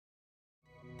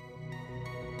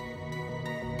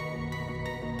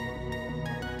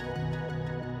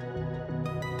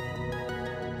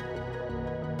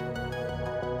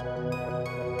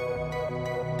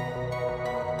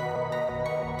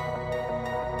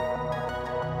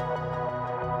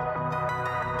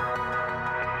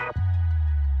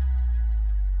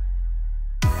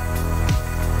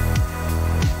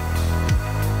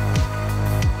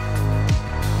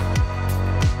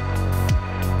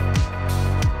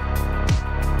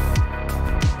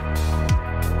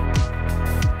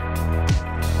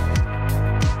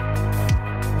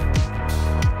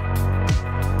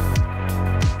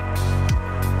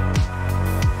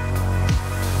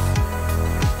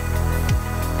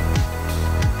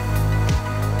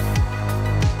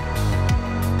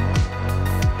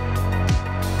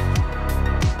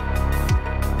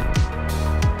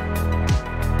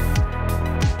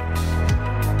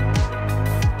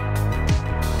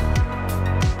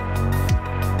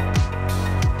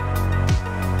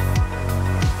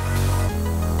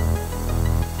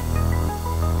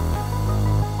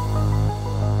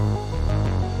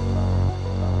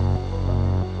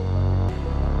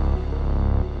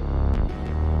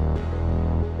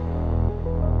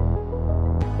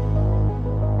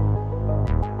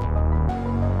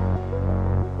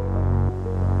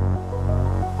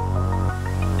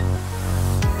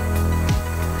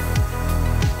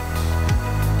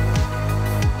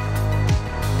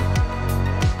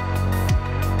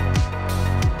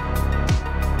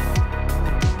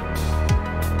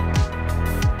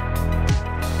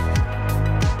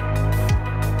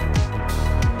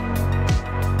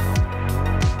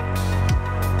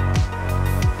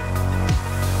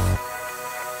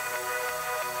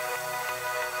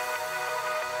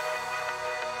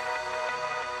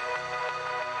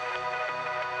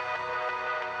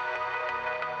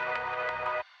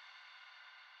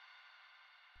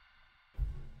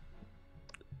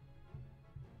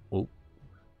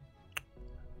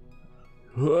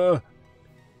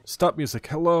Stop music.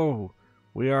 Hello.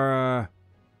 We're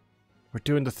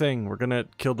doing the thing. We're gonna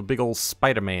kill the big old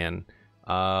Spider-Man.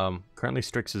 Currently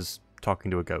Strix is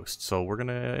talking to a ghost, so we're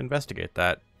gonna investigate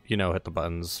that. You know, hit the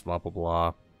buttons, blah blah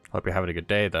blah. Hope you're having a good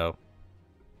day though.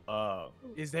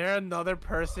 Is there another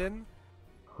person?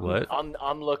 What?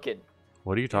 I'm looking.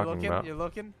 What are you talking about? You're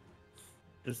looking?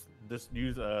 Just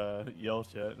use yell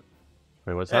chat.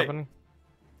 Wait, what's Hey. happening?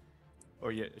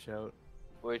 Or yeah, shout.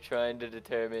 We're trying to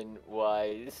determine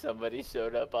why somebody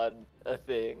showed up on a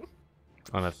thing.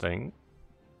 On a thing?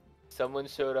 Someone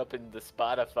showed up in the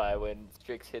Spotify when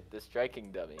Strix hit the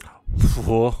striking dummy.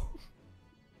 Whoa.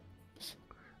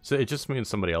 So it just means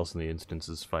somebody else in the instance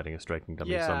is fighting a striking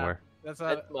dummy somewhere. That's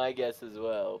That's my guess as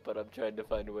well, but I'm trying to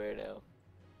find where now.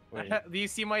 Wait, Do you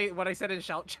see what I said in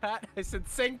shout chat? I said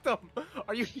Sanctum.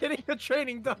 Are you hitting a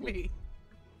training dummy?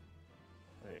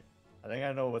 wait. I think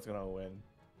I know what's gonna win.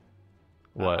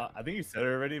 What? I think you said it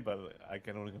already, but I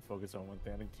can only focus on one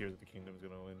thing. I think Tears of the Kingdom is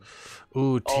gonna win.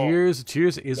 Ooh, Oh.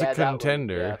 Tears is Yeah, a that one,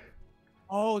 contender. yeah.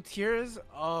 Oh, Tears?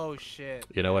 Oh shit.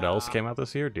 You know what else Yeah. came out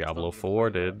this year? Diablo Something 4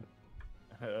 did.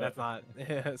 That's not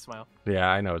smile. Yeah,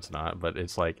 I know it's not, but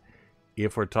it's like,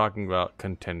 if we're talking about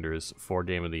contenders for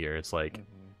Game of the Year, it's like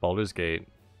Baldur's Gate,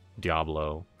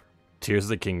 Diablo, Tears of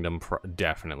the Kingdom,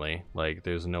 definitely. Like,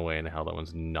 there's no way in hell that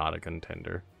one's not a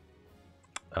contender.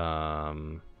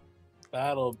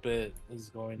 BattleBit is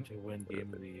going to win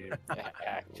Game of the Year.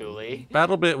 Actually.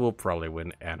 BattleBit will probably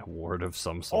win an award of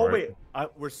some Oh sort. wait,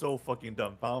 we're so fucking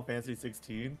dumb. Final Fantasy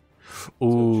 16.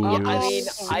 Ooh, Yeah, I mean,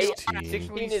 16.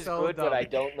 16 is So good, but I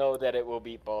dumb. don't know that it will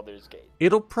beat Baldur's Gate.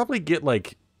 It'll probably get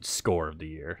like score of the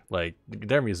year. Like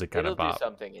their music kind It'll of do bop.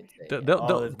 something insane. They'll, yeah. they'll, Oh,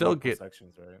 they'll, there's they'll multiple get.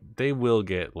 sections, right? They will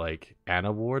get like an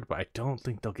award, but I don't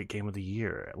think they'll get Game of the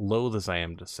Year. Loath as I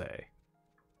am to say,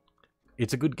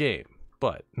 it's a good game,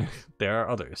 but there are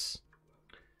others.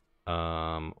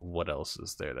 What else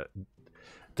is there? That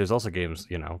there's also games,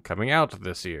 you know, coming out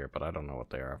this year, but I don't know what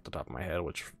they are off the top of my head,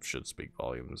 which should speak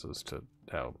volumes as to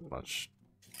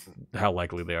how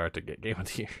likely they are to get Game of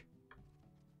the Year.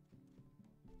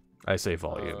 I say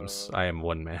volumes. I am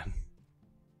one man.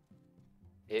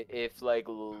 If like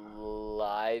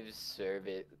live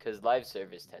service, because live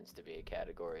service tends to be a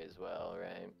category as well,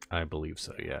 right? I believe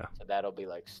so, yeah. So that'll be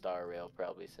like Star Rail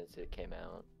probably since it came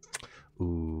out.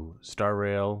 Ooh, Star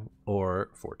Rail or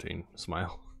 14.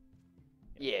 Smile.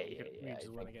 Yeah. We I just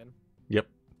won think- again. Yep.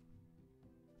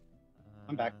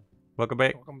 I'm back. Welcome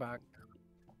back. Welcome back.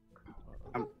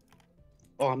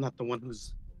 Oh, I'm not the one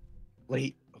who's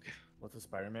late. Okay. What's the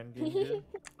Spider-Man game? Did?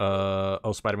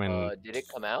 Spider-Man. Did it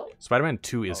come out? Spider-Man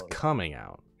 2 is Oh. coming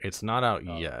out. It's not out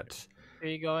Oh, yet. Here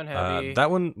you go, and heavy. That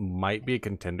one might be a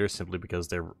contender simply because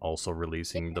they're also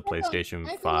releasing the PlayStation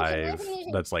 5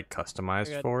 that's like customized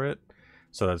Good. for it.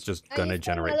 So that's just gonna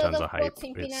generate tons of hype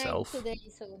itself, Today,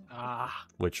 so,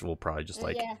 which will probably just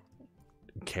like yeah.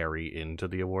 carry into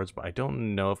the awards. But I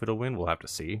don't know if it'll win. We'll have to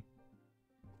see.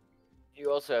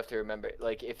 You also have to remember,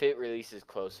 like, if it releases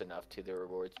close enough to the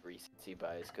rewards, recency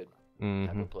bias could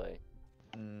have a play.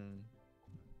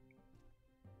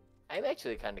 I'm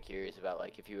actually kind of curious about,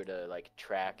 like, if you were to like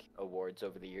track awards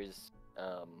over the years,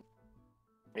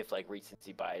 if like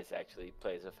recency bias actually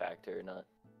plays a factor or not.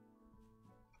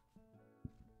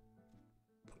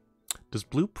 Does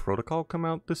Blue Protocol come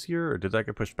out this year, or did that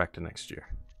get pushed back to next year?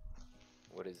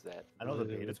 What is that? I know the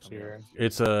beta's coming out.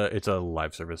 It's a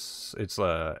live service. It's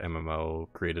a MMO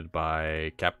created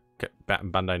by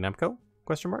Bandai Namco?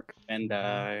 Question mark. And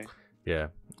Yeah,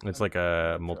 it's like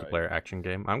a I'll try it. multiplayer action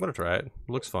game. I'm gonna try it.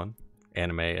 Looks fun,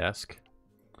 anime-esque.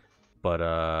 But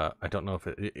I don't know if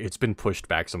it's been pushed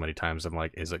back so many times. I'm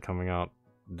like, is it coming out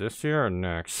this year or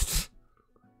next?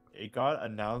 It got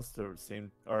announced the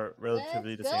same or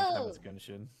relatively the Let's same time go. as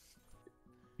Genshin.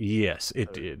 Yes, it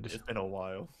So did. It's been a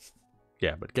while.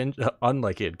 Yeah, but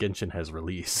unlike it, Genshin has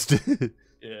released.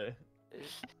 Yeah.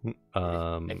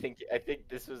 Um, I think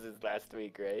this was his last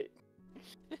week, right?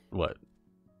 what?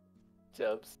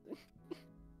 Chubs.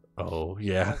 Oh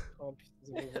yeah.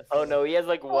 Oh no, he has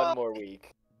like one more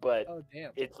week, but Oh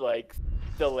damn. it's like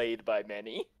delayed by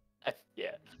many.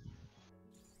 Yeah.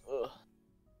 Ugh.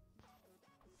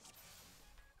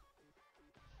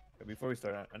 Before we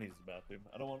start, I need to use the bathroom.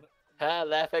 I don't want to. Ha!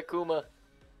 Laugh at Kuma.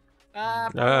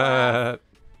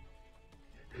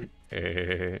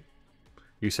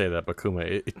 You say that, but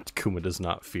Kuma does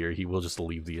not fear. He will just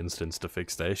leave the instance to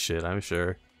fix that shit, I'm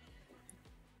sure.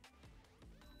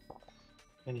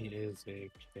 And he is a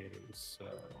case, so.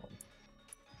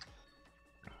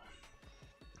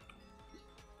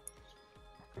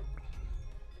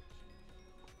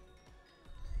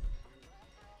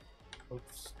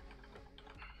 Oops.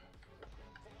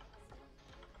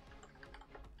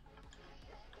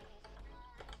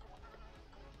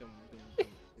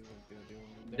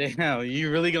 Damn,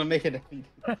 you really gonna make it?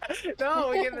 No,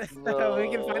 we can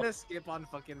No. find a skip on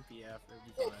fucking PF. It'll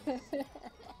be fine.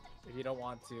 If you don't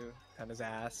want to, kind his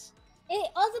ass. It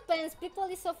all depends. People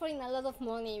is suffering a lot of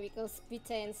money because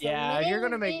P10. So Yeah, if you're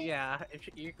gonna make maybe- if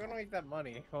you're gonna make that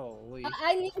money, holy.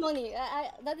 I need money.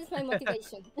 That is my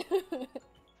motivation.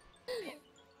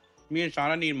 Me and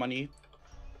Shauna need money.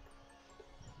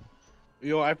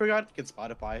 Yo, I forgot to get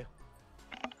Spotify.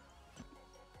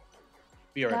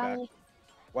 Be right back. Sorry.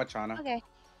 What, Shauna? Okay.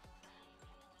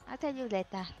 I'll tell you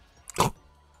later.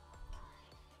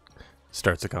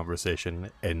 Starts a conversation,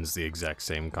 ends the exact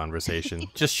same conversation.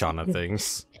 Just Shauna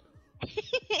things.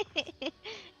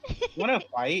 Wanna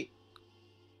fight?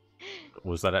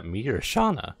 Was that at me or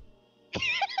Shauna?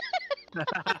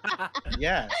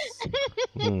 Yes.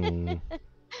 Hmm.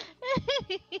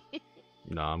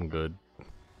 No, I'm good.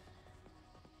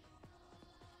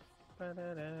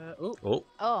 Ooh, Oh,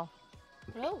 Oh,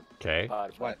 No. okay.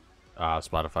 What?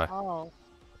 Spotify. oh.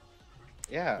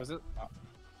 Yeah. was it?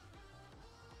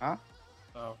 Huh?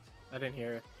 Oh, I didn't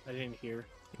hear it. I didn't hear.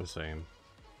 The same.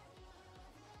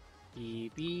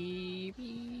 Beep beep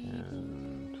beep.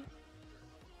 And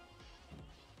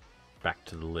back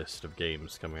to the list of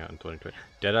games coming out in 2020.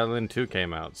 Dead Island 2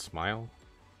 came out. Smile.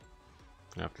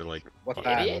 After like What's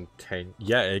that? Idiot. 10.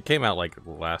 Yeah, it came out like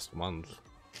last month.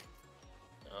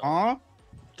 Huh?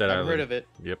 Dead I've Island. heard of it.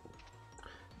 Yep.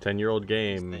 10-year-old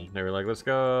game. Interesting. They were like, let's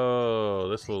go.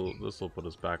 This will put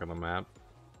us back on the map.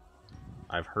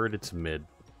 I've heard it's mid.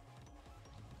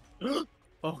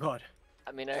 Oh god.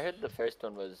 I mean, I heard the first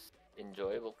one was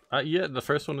enjoyable. Yeah, the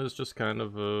first one is just kind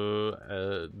of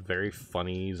a very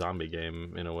funny zombie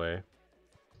game in a way.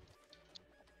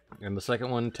 And the second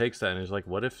one takes that and is like,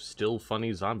 what if still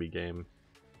funny zombie game?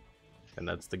 And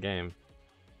that's the game.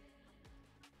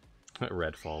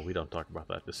 Redfall, we don't talk about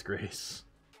that disgrace.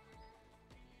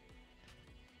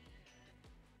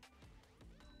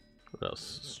 What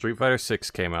else? Street Fighter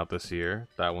 6 came out this year.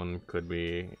 That one could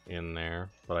be in there,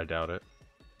 but I doubt it.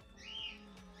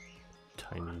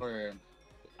 Tiny. Or,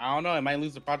 I don't know. It might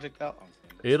lose the project out.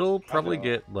 It'll probably know.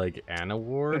 get like an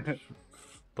award,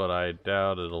 but I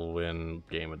doubt it'll win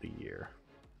Game of the Year.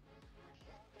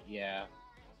 Yeah.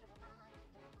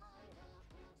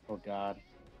 Oh god.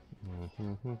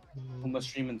 Almost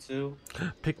streaming too.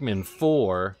 Pikmin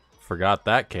 4, forgot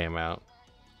that came out.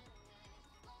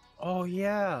 Oh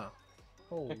yeah.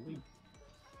 Holy.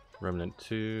 Remnant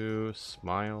 2,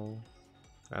 Smile.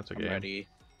 That's a I'm game. ready.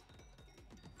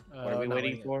 What are we not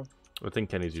waiting yet. for? I think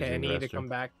Kenny's using Kenny the to restroom. come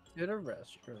back to the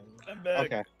restroom. I'm back.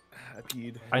 Okay. I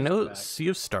peed. I know back. Sea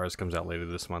of Stars comes out later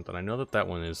this month, and I know that that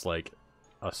one is like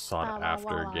a sought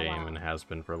after game and has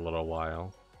been for a little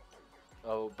while.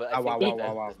 Oh, but I Wow, think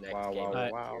wow, Bethesda's wow, next wow, game wow, is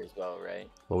this wow. year as well, right?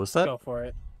 What was that? Go for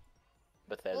it.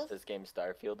 Bethesda's game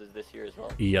Starfield is this year as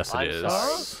well. Yes, it I'm is.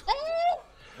 sorry.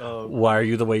 Oh, Why are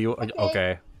you the way you?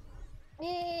 Okay.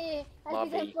 Hey, I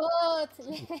Lobby. didn't vote.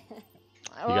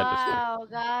 Yeah. Wow,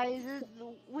 guys,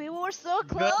 we were so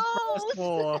Good close. first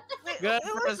pull. We, Good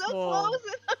we were first so pull. close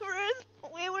in the first.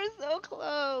 We were so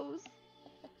close.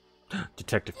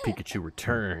 Detective Pikachu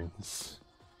returns.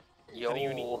 Yo, I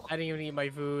didn't even eat my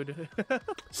food.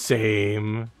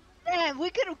 Same. Damn, we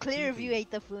could have cleared if you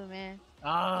ate the food, man.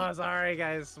 Ah, sorry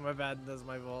guys, my bad. That's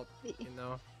my fault. You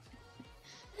know.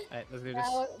 Alright, let's do this.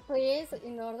 Now, please,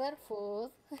 in order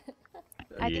food.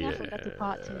 I think I forgot to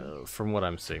pot too. From what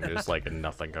I'm seeing, there's like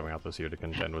nothing coming out this year to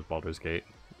contend with Baldur's Gate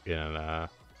in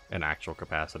an actual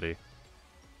capacity.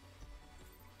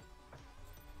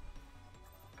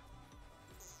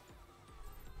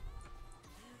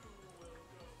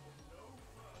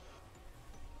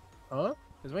 Huh?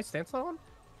 Is my stance on?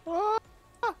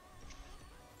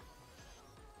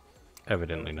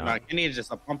 Evidently No, not. Kenny is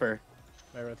just a pumper.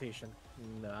 My rotation.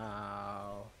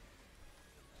 No.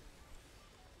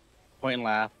 Point and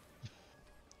laugh.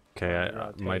 Okay,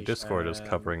 my Discord is Rotation.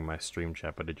 covering my stream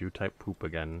chat, but did you type poop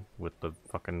again with the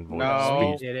fucking voice No.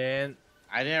 He speech? didn't.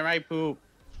 I didn't write poop.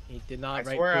 He did not I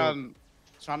write swear poop. on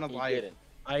Shauna's he life. didn't.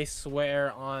 I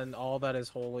swear on all that is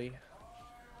holy.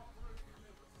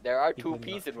 There are He two did not.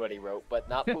 P's in what he wrote, but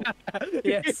not poop.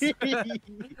 Yes.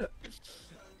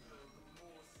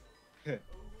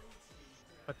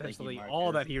 Potentially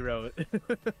all Marcus. that he wrote.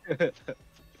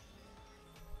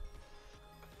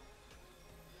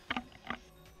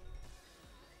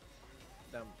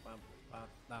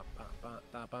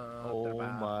 oh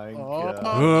my Oh,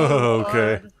 god.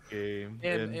 Okay. Game.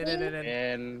 In.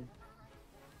 And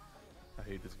I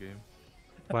hate this game.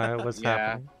 Why? What's Yeah.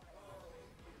 happening?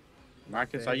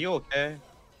 Marcus, are you okay?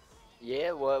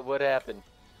 Yeah, what happened?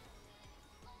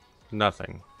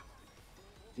 Nothing.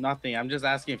 Nothing. I'm just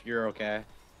asking if you're okay.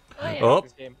 Oh,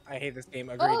 This game. I hate this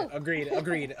game. Oh. Agreed.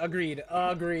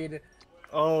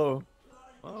 Oh.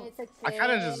 Well, It's okay. I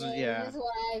kinda just- yeah. Just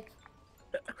wipe.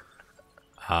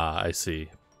 ah, I see.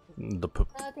 The poop.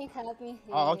 Nothing helped me.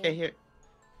 Oh, okay, here.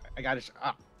 I got it.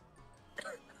 Ah.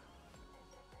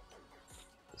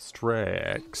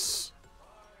 Strex.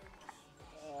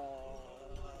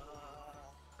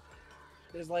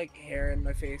 There's like hair in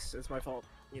my face. It's my fault.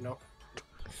 You know.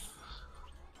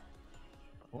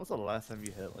 when was the last time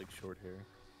you had like short hair?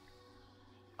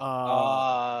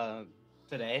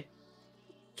 Today.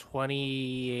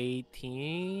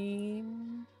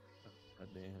 2018. God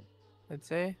damn. I'd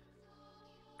say.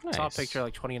 Nice. Saw a picture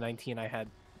like 2019. I had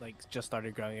like just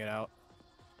started growing it out.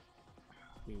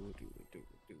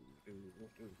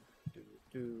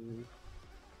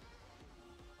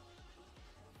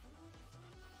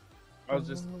 I was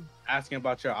just asking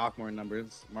about your Awkward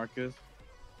numbers, Marcus.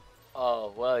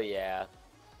 Oh, well, yeah.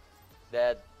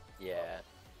 Yeah.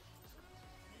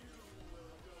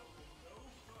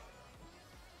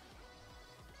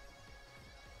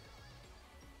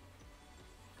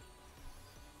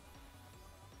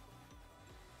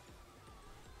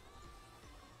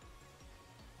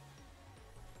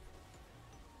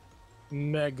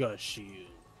 Mega Shield.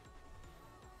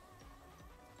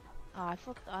 Oh, I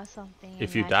forgot something.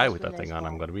 If and you I die just with that thing realized on,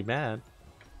 I'm why. gonna be mad.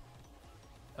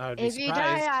 I would be If you die,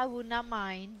 surprised. I would not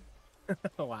mind.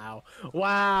 Wow.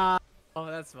 Wow. Oh,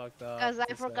 that's fucked up. Because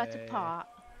I forgot to pop.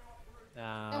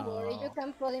 Don't worry, you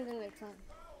can put in the next one.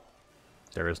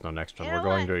 There is no next one. You We're know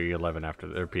going what? to E11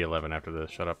 after or P11 after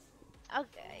this. Shut up.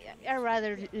 Okay, I'd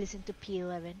rather listen to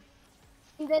P11.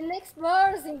 In the next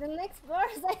verse, I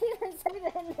didn't say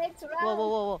the next round. Whoa, whoa, whoa,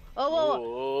 whoa. Oh, whoa,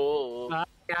 whoa. Whoa.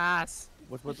 Yes.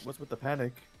 What's with the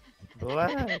panic?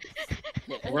 Relax.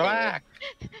 Relax.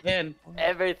 And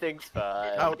Everything's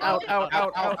fine. Out. Fucking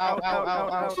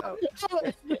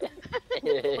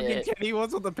Kenny,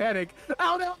 what's with the panic?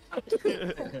 Oh no!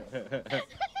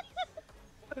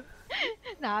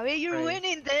 Nah, I mean, you're Pray,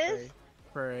 winning this.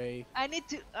 Pray. I need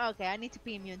to. Okay, I need to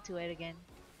be immune to it again.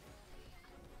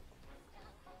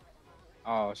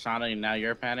 oh, Shauna, now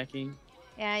you're panicking.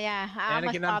 Yeah. I'm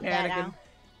gonna Panicking, I'm stop that panicking. now.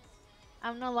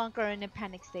 I'm no longer in a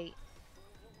panic state.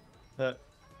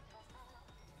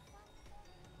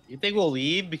 You think we'll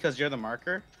leave because you're the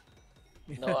marker?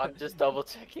 No, I'm just double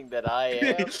checking that I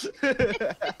am.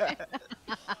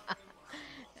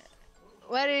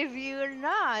 What if you're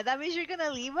not? That means you're gonna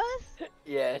leave us?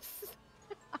 Yes.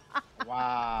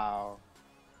 wow.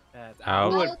 That's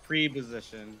Out. Who would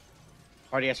pre-position?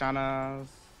 Party at Shauna's.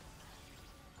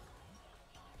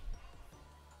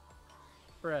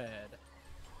 Fred.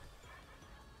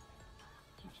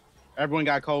 Everyone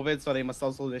got COVID, so they must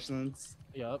social distance.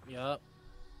 Yup.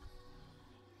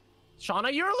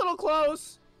 Shauna, you're a little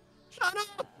close. Shauna!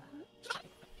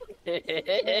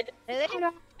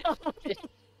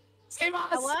 Save us!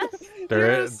 I was?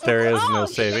 There is no Oh,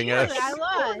 saving shit, us. I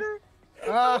was.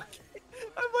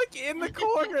 I'm like in the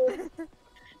corner.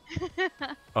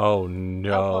 Oh Oh,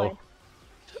 no. boy.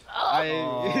 I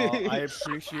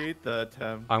appreciate the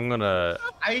attempt. I'm gonna.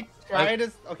 I try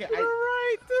to. Okay, You're I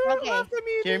right, dude. Okay. Left of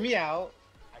me. hear me out.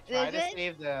 I try to Listen.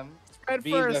 save them. Spread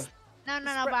Be first. No,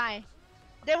 bye.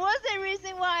 There was a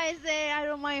reason why I said I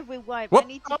don't mind if we wipe. Whoop. I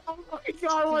need to. Oh my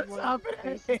god, what's Teamwork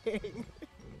happening?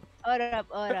 Hold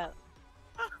up.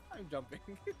 I'm jumping.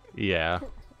 Yeah.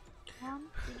 Something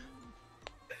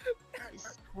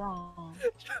is wrong.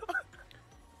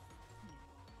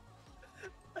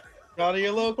 Shauna, you're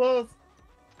a little close.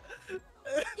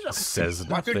 Says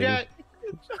Watch your nothing. jet.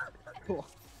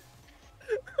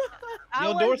 I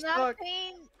Your was door's not stuck.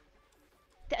 paying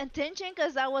attention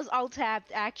because I was all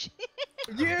tapped actually.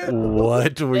 Yeah.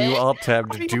 What were you all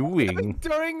tabbed doing?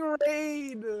 During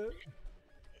raid. It's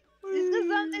because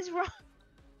something's wrong.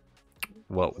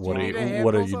 What you need to are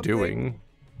handle you something? doing?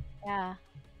 Yeah.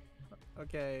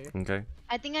 Okay. Okay.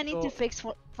 I think I need So- to fix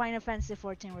Final Fantasy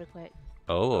 14 real quick.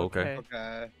 Oh, okay.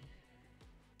 Okay.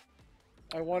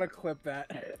 I want to clip that.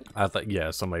 I thought,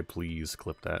 yeah, somebody please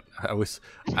clip that. I was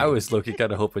looking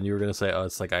kind of hoping you were gonna say, oh,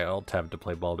 it's like I alt tabbed to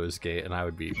play Baldur's Gate, and I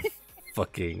would be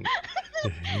fucking.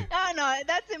 Oh no,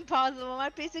 that's impossible. My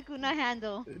PC could not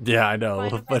handle Yeah, I know,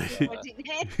 Final but Fantasy 14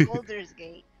 and Baldur's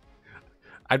Gate.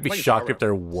 I'd be Like shocked if Power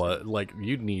there Ups. was like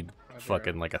you'd need Okay.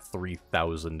 fucking like a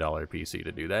 $3,000 PC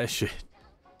to do that shit.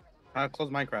 Close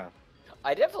Minecraft.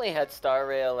 I definitely had Star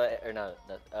Rail, or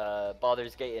not,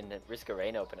 Baldur's Gate and Risk of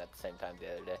Rain open at the same time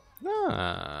the other day.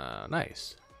 Ah,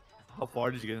 nice. How far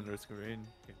did you get in the Risk of Rain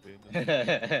campaign?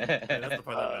 Yeah, that's the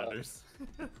part that matters.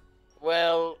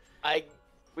 Well,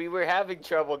 we were having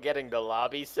trouble getting the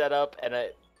lobby set up, and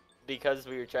because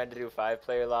we were trying to do a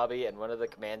 5-player lobby, and one of the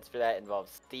commands for that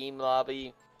involves Steam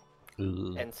lobby.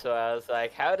 Ugh. And so I was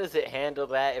like, how does it handle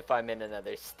that if I'm in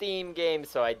another Steam game?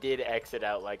 So I did exit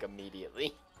out like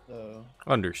immediately.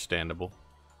 Understandable.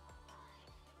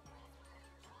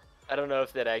 I don't know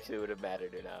if that actually would have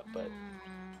mattered or not, but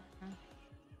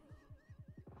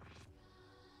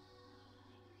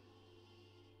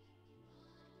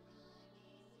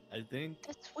I think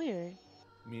That's weird.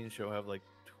 me and Sho have like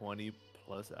 20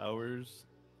 plus hours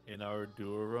in our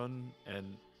duo run,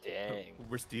 and dang.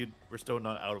 we're still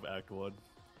not out of Act 1.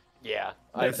 Yeah.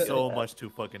 I There's feel so that. much to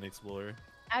fucking explore.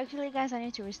 Actually, guys, I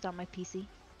need to restart my PC.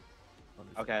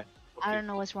 Okay. I don't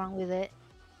know what's wrong with it.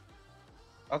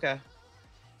 Okay.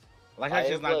 Like how I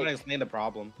she's have, not gonna like- explain the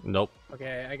problem. Nope.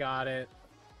 Okay, I got it.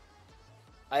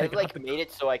 I've got like the- made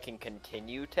it so I can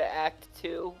continue to Act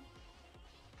 2,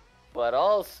 but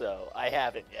also I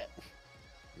haven't yet.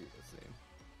 Yeah, same.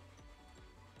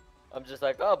 I'm just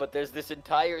like, oh, but there's this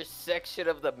entire section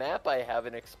of the map I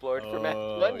haven't explored from Act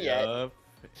 1 yet.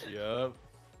 Yup.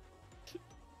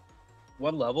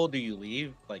 What level do you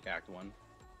leave? Like Act 1?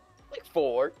 Like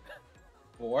 4.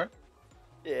 4?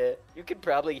 Yeah, you could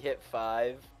probably hit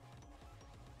 5.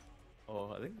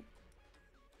 Oh, I think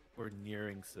we're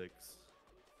nearing 6.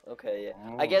 Okay,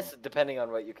 yeah. I guess depending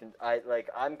on what you can,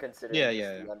 I'm considering Yeah, just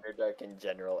yeah, the Underdark in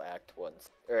general Act 1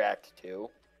 or Act 2.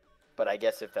 But I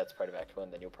guess if that's part of Act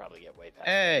 1, then you'll probably get way past.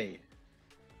 Hey!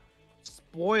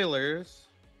 Spoilers!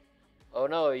 Oh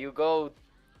no, you go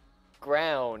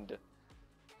ground.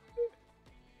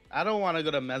 I don't want to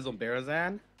go to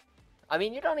Mesobarazan. I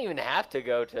mean, you don't even have to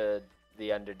go to the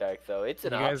Underdark though. It's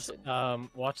an You guys option.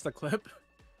 watch the clip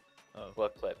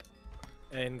What clip?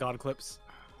 in God Clips.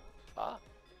 Ah.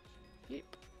 Yep.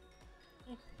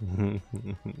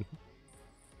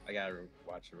 I gotta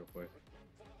watch it real quick.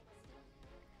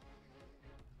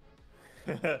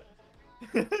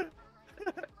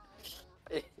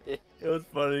 It was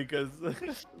funny because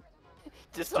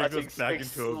Just Chick watching goes back Squig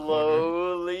into a corner.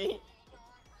 slowly.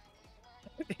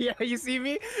 Yeah, you see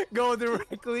me go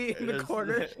directly in the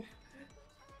corner.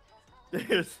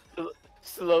 There's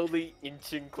Slowly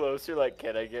inching closer, like,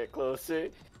 can I get closer?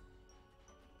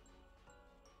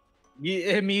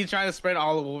 Me trying to spread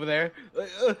all over there.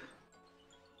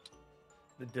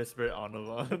 the desperate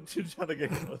Anavan to try to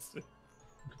get closer.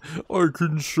 I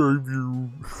can save you.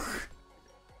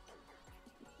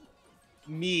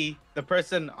 Me, the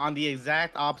person on the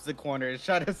exact opposite corner, is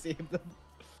trying to save them.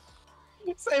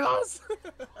 Save us!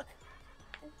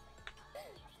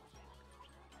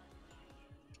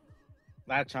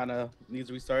 That China needs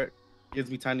to restart. Gives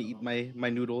me time to eat my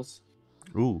noodles.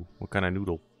 Ooh, what kind of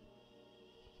noodle?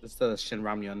 It's the Shin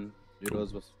Ramyun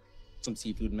noodles with some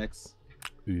seafood mix.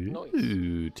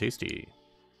 Ooh, tasty.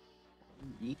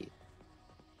 Eat it.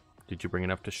 Did you bring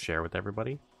enough to share with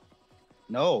everybody?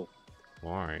 No,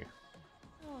 Why?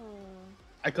 Oh.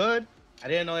 I could. I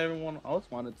didn't know everyone else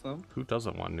wanted some. Who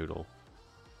doesn't want noodle?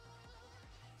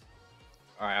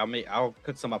 All right, I'll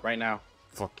cook some up right now.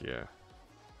 Fuck yeah.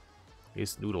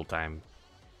 It's noodle time.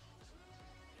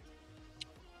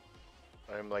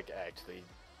 I'm like actually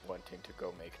wanting to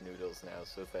go make noodles now,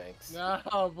 so thanks.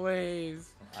 No, please.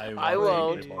 I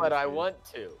won't, but I want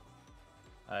to.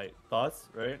 Alright, thoughts,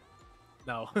 right?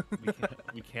 No.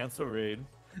 We cancel raid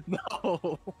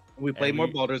No. We play And more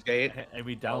we- Baldur's Gate. and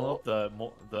we download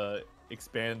the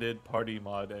expanded party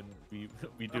mod, and we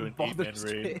do an 8-man Baldur's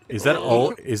raid. Gate. Is that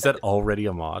all? Is that already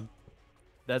a mod?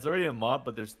 That's already a mod,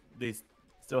 but they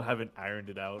still haven't ironed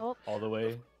it out Oh. all the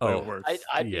way. Oh. But it works.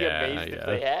 I'd be Yeah, amazed yeah. if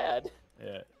they had.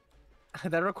 Yeah,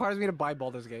 That requires me to buy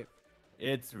Baldur's Gate.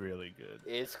 it's really good.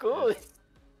 It's cool.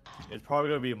 It's probably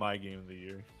gonna be my game of the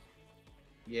year.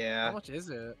 How Yeah, much is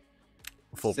it?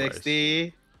 Full price.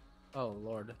 60, Oh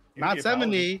lord. You not get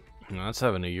Paladin. 70. Not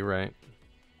 70. You're right.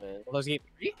 Man. Baldur's Gate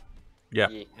 3? Yeah.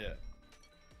 Yeah,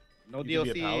 No you can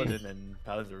be a DLC. paladin, and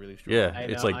paladins are really strong. Yeah. I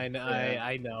know, It's like- I know, Yeah.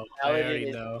 I know. I Paladin already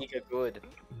is know. mega good.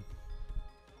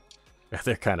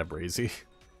 They're kind of brazy.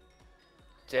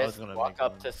 Just gonna walk make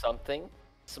up one. to something,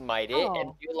 smite it, and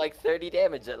Oh. do like 30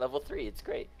 damage at level 3. It's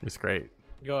great. It's great.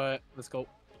 Go ahead, let's go.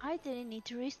 I didn't need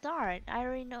to restart. I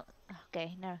already know.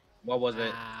 Okay, no. What was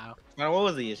it? Wow. What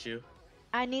was the issue?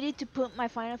 I needed to put my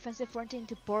Final Fantasy 14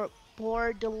 into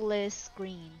borderless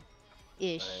screen.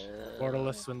 Ish.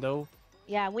 Borderless window.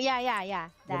 Yeah, well, yeah.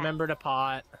 That. Remember the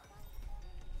pot.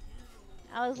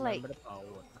 I was like, Remember the pot.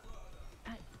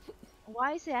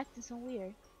 why is it acting so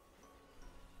weird?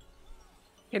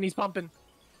 Kenny's pumping.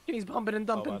 Kenny's pumping and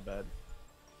Oh, dumping. my bad.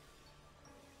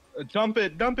 Dump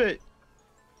it, dump it.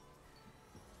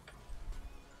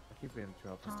 I keep getting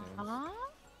thrown up the stands. Huh?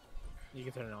 You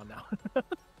can turn it on now.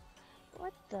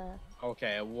 What the?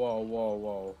 Okay,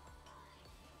 whoa.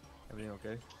 Everything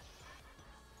okay?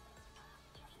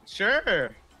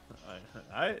 Sure.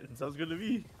 Alright, sounds good to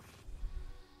me.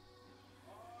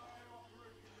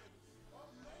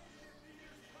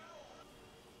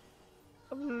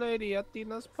 Lady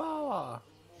Athena's power.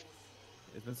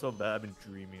 It's been so bad. I've been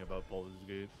dreaming about Baldur's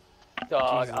Gate.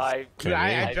 Dog, Jesus. Dude,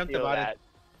 I I dreamt feel about that.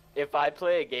 If I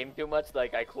play a game too much,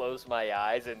 like I close my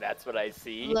eyes and that's what I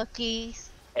see, Luckies.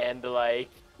 and like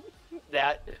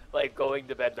that, like going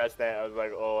to bed last night, I was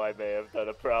like, oh, I may have done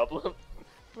a problem.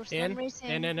 For some In,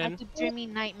 reason, in. I keep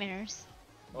dreaming nightmares.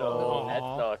 Oh, that's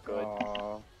Aw. not good.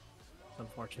 Aw.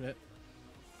 Unfortunate.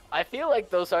 I feel like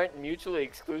those aren't mutually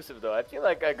exclusive though. I feel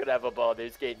like I could have a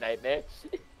Baldur's Gate nightmare.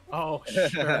 Oh,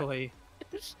 surely.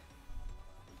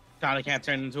 Johnny can't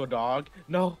turn into a dog.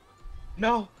 No,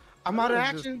 I'm out of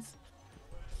It's just- actions.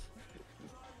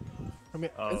 I mean,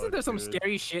 Oh, isn't there some dude.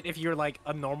 scary shit if you're like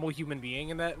a normal human being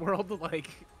in that world? Like,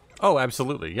 Oh,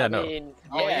 absolutely. Yeah, I no. mean,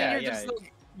 Oh, yeah, you're just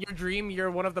like, your dream.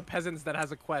 You're one of the peasants that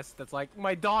has a quest that's like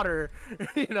my daughter.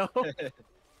 You know,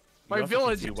 my also can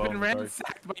village see has well been in the dark.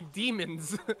 ransacked by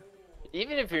demons.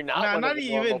 even if you're not Nah, one not of the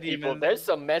even normal people, demons. there's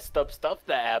some messed up stuff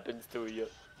that happens to you.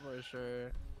 For sure.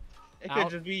 It could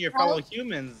Out. just be your fellow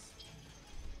humans.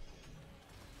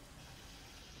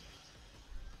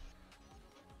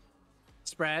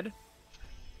 Spread.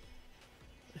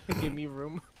 Give me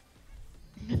room.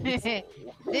 This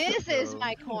is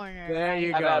my corner. There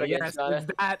you I'm go. out again, Yes, Shauna.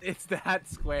 it's that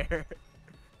square.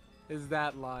 Is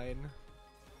that line.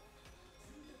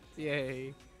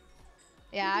 Yay.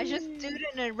 Yeah, I just stood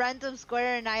in a random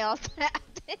square and I all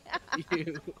tapped it.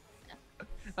 You.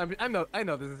 I know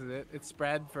this is it. It's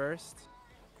spread first.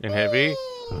 And heavy?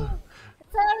 Sorry,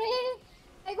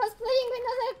 I was playing with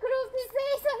another group these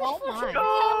days and Oh I my.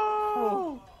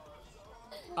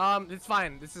 forgot. It's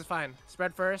fine. This is fine.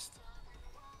 Spread first.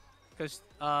 Cause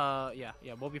yeah,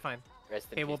 we'll be fine. Rest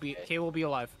in Kay will peace, be Jay. Kay will be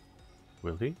alive.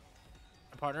 Will he?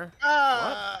 My partner.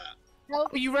 Nope.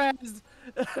 Oh, you rezzed.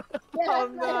 Yeah, Oh,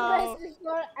 my no. rest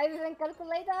before I didn't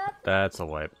calculate that. That's a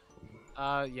wipe.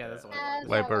 Yeah, that's what. And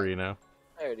Wipe yeah, arena.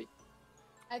 Alrighty.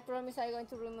 I promise I'm going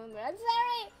to remember. I'm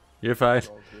sorry. You're fine. It's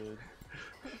all good.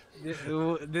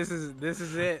 This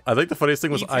is it. I think the funniest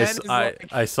thing was P10 is like-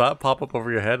 I saw it pop up over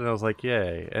your head and I was like,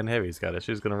 yay, and Heavy's got it.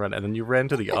 She's gonna run. And then you ran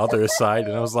to the other side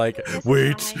and I was like, This is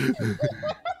wait. fine.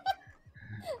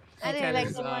 I didn't P10 like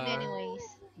is, the one anyways.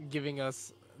 Giving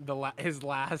us his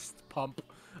last pump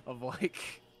of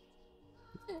like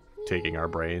Taking our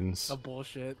brains. a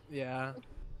bullshit. Yeah.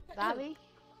 Bobby,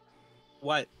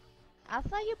 What? I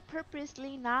thought you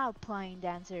purposely not playing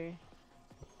dancer.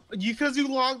 Because you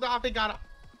logged off and got.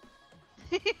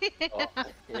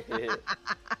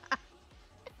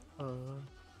 Oh.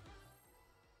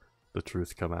 The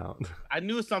truth come out. I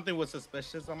knew something was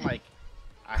suspicious. I'm like,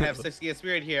 I have 60th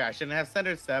spirit here. I shouldn't have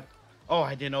center step. Oh,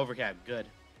 I didn't overcap. Good.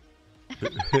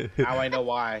 Now I know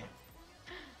why.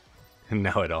 And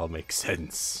now it all makes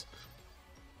sense.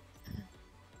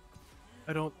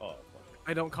 I don't Oh,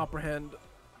 comprehend.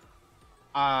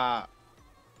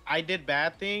 I did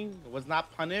bad thing, was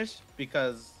not punished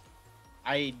because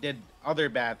I did other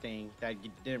bad thing that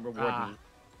didn't reward Ah. me.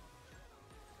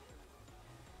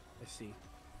 I see.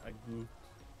 I grew.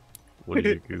 What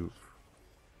did you goof?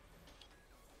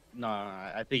 No,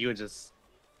 I think it was just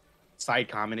side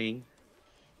commenting.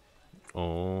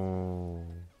 Oh.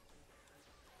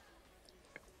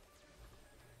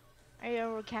 Are you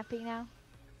overcapping now?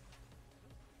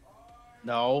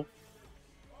 No.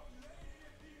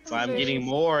 But I'm getting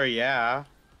more, yeah.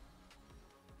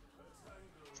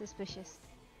 Suspicious.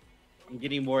 I'm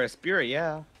getting more spirit,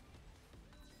 yeah.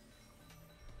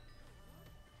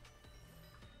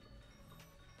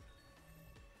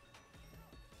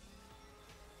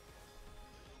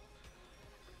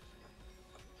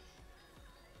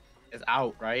 It's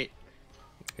out, right?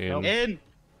 And And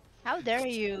How dare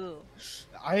you?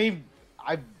 I've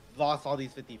lost all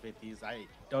these 50-50s. I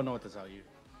don't know what to tell you.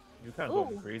 You kind of Ooh,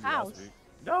 going crazy house. last week.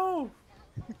 No.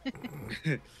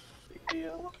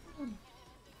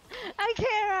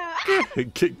 Akira!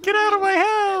 get out of my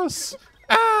house!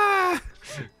 Ah!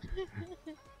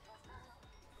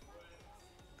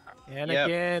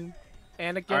 Anakin.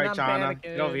 Anakin. All right, I'm Chana, Anakin.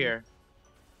 get over here.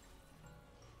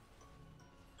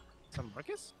 Some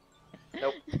Marcus?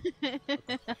 Nope.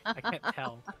 I can't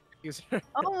tell. He's-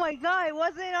 Oh my god, it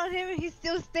wasn't on him and he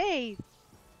still stayed.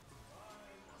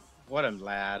 What a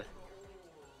lad.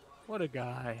 what a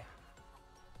guy.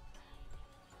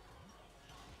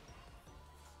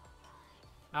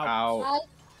 Out. Ow.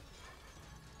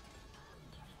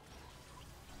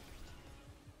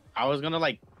 I was gonna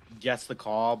like guessed the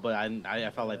call, but I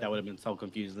felt like that would have been so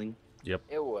confusing. Yep.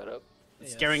 It would have.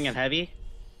 Scaring and heavy.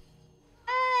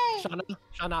 Hey! Shana.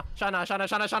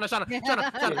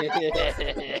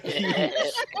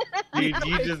 Dude,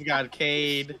 you just got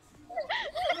K'd.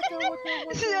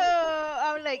 So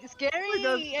I'm like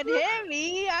scary and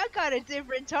heavy. I got a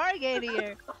different target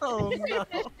here. Oh no.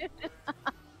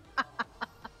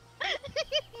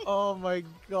 Oh my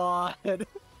god.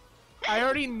 I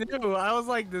already knew. I was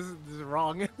like, this is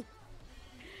wrong.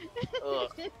 Ugh,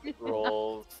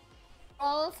 rolls.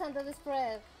 All under the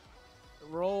spread.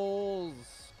 Rolls.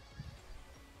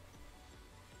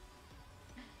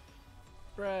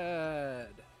 Spread.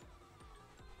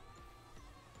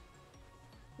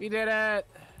 We did it.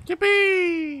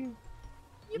 Yippee!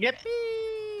 Yep.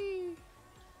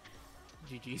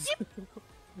 GG's.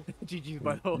 GG's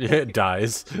by the way. Yeah, it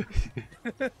dies.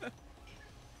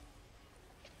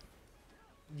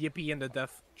 Yippee and the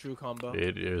death true combo.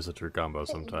 It is a true combo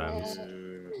sometimes.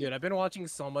 Dude, I've been watching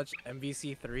so much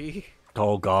MVC3.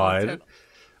 Oh god. Content.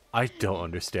 I don't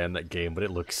understand that game, but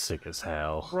it looks sick as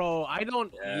hell. Bro, I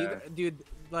don't Yeah. either. Dude,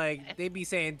 like, they be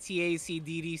saying TAC,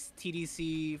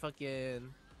 TDC,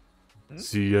 fucking...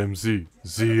 CMZ.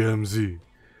 CMZ.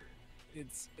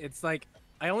 It's like,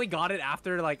 I only got it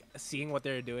after, like, seeing what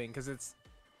they're doing, because it's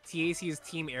TAC's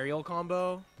Team Aerial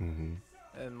combo, Mm-hmm.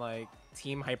 and, like,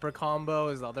 Team Hyper combo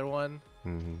is the other one.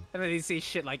 Mm-hmm. And then they say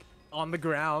shit, like, on the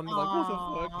ground. Like, what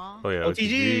the fuck? Aw. Oh yeah, OTG.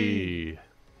 OTG.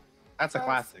 That's a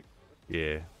classic.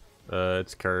 Yeah.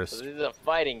 It's So cursed. this is a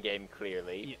fighting game,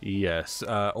 clearly. Yes.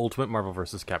 Ultimate Marvel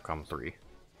vs. Capcom 3.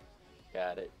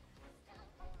 Got it.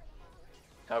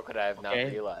 How could I have not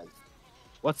Okay. realized?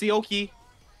 What's the Oki?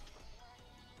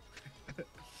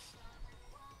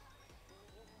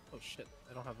 Oh shit,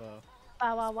 I don't have a...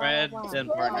 Wow, wow, wow, Spread wow, wow. and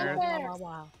Wow, partners. wow, Wow,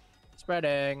 wow.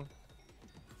 Spreading.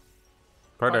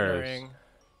 Partners.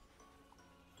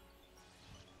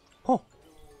 Oh.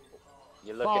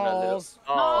 You're looking a little. Balls.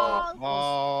 Oh,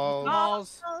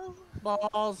 Balls. Balls.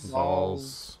 Balls.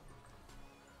 Balls.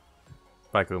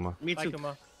 Bye, Kuma. Me Bye, too.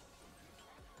 Kuma.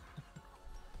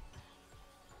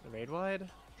 The raid wide?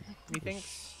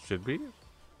 Methinks? Should be.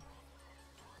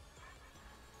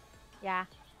 Yeah.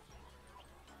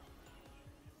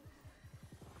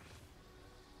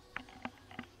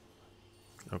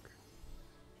 Okay.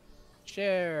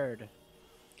 Shared.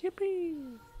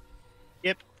 Yippee.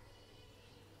 Yep.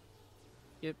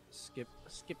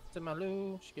 Skip to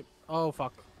Maloo. Skip. Oh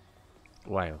fuck.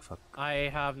 Why? Oh, fuck. I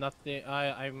have nothing.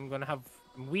 I'm gonna have.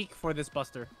 I'm weak for this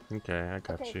buster. Okay, I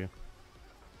got Okay. you.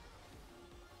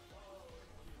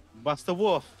 Bust the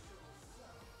wolf.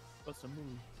 What's the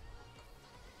move?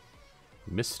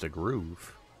 Mr.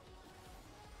 Groove.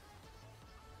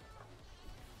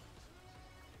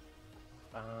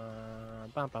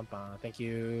 Bum, bum, bum. Thank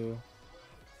you.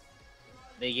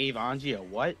 They gave Anji a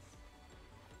what?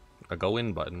 A go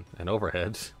in button. An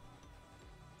overhead.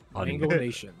 On Mango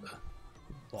Nation.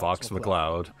 Fox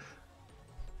McCloud.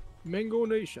 Mango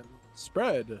Nation.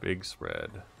 Spread. Big spread.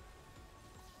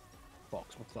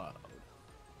 Fox McCloud.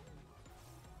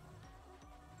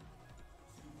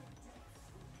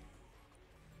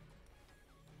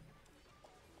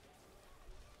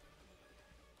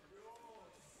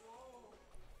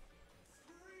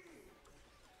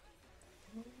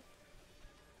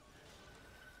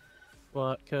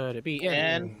 What could it be?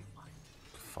 And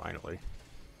Finally.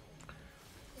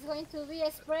 It's going to be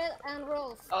a spread and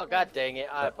rolls. oh god dang it!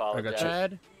 I apologize. you.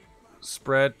 Spread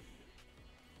Spread.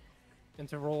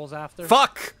 into rolls after.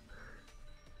 Fuck!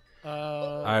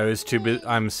 Uh, I was too busy.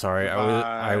 I'm sorry.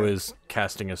 I Bye. was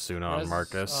casting a Suna on res-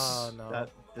 Marcus. Oh no.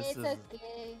 This It's is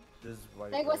okay. this is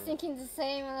white. I was roll. thinking the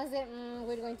same, and I said,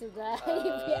 we're going to die if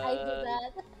I do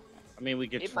that. I mean, we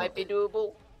could. It might be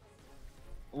doable.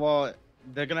 Well,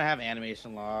 they're gonna have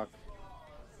animation lock.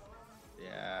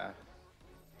 Yeah.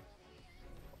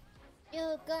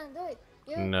 You can do it.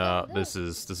 You No, can do this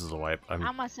is a wipe. I'm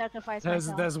gonna sacrifice There's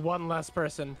myself. there's one less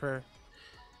person per.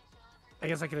 I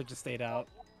guess I could have just stayed out.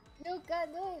 it. You can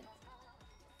do it.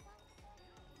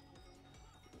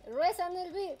 Rest a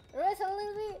little bit. Rest a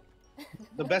little bit.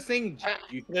 The best thing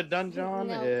you could have done, John,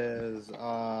 No. is Let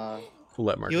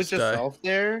heal Marcus die. yourself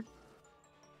there.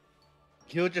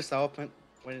 Heal yourself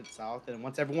when it's south, and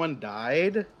once everyone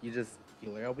died, you just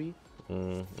heal LB.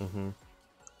 Mm-hmm.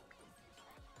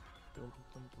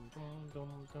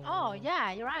 Oh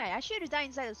yeah, you're right. I should have died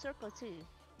inside the circle too.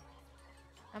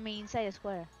 I mean inside the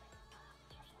square.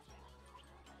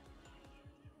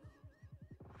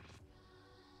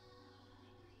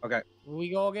 Okay. We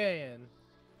go again.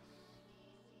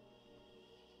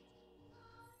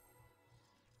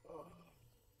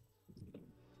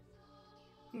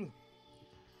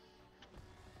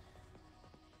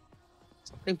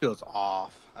 It feels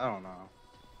off. I don't know.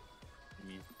 I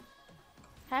mean,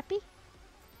 Happy?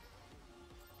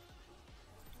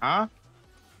 huh?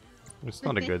 It's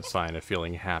not a good sign if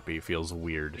feeling happy feels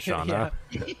weird, Shauna.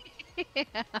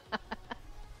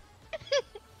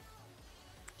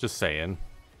 Just saying.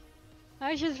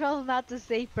 I just felt not to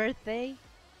say birthday.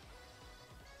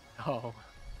 Oh.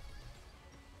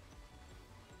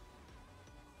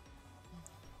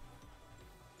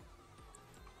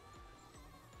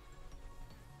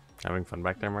 Having fun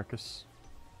back there, Marcus?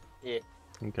 Yeah.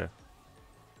 Okay.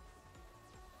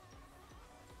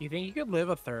 You think you could live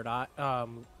a third eye?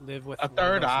 Live with A one of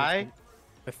third those eye?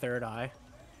 with the third eye,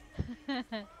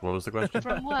 What was the question?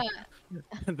 From what?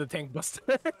 the tank buster,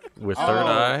 With Oh. third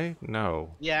eye?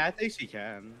 No. Yeah, I think she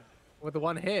can. with the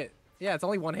one hit. Yeah, it's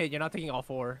only one hit. You're not taking all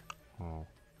four. Oh.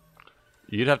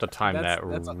 You'd have to time That's- that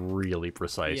that's a- really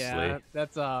precisely. Yeah,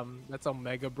 that's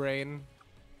Omega Brain,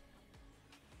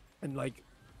 and like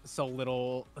so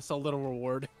little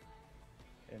reward.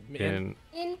 And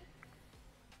In.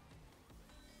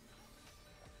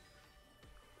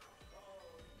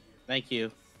 Thank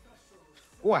you.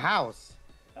 Oh, a house.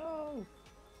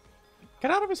 get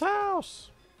out of his house!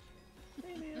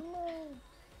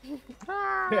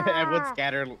 Everyone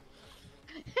scattered.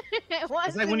 What's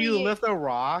It's like the when you mean? lift a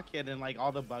rock and then like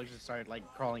all the bugs just start like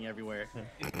crawling everywhere.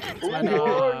 When,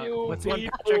 what's one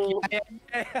People. Patrick?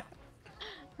 Yeah.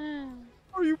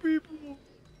 Are you people?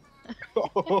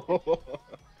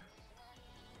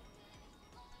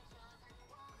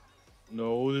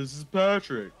 No, this is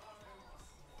Patrick.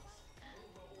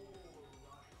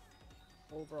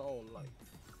 Overall life.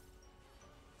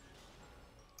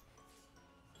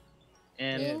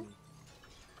 And In.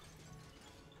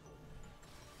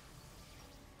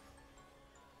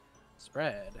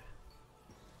 Spread.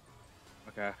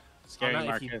 okay, scary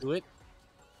Anna, if you Marcus. do it.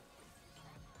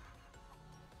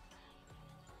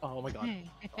 Oh my god.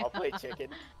 I'll play chicken.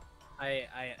 I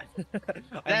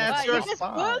That's What, your you just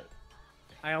spot. booked?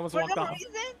 I almost For walked no off.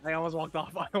 reason? I almost walked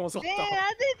off. I almost walked Damn, off.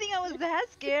 I didn't think I was that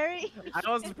scary.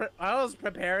 I was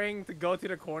preparing to go to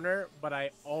the corner, but I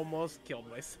almost killed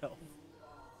myself.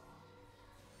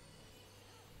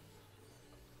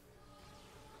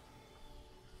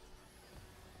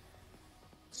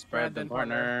 Spread the then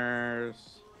partner.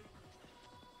 partners.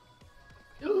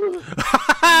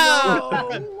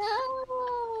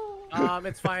 No.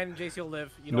 It's fine. JC will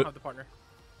live. You don't No. have the partner.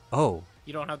 Oh,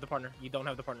 You don't have the partner. You don't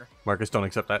have the partner. Marcus, don't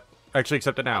accept that. Actually,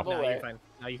 accept it now. Oh, Now wait. you're fine.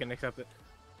 Now you can accept it.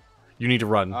 You need to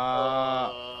run.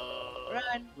 Run.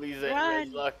 Please,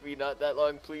 Run. lock me not that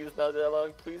long. Please, not that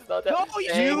long. Please, not that. No, you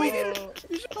should have Thank waited.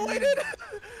 You should have waited.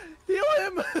 Heal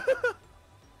him.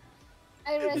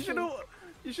 I You rest should you. have.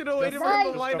 You should have waited for Right.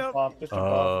 him to line up. Just jump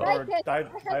off or Right, die I in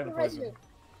have to rest poison. you.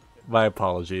 My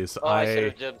apologies. Oh, I should I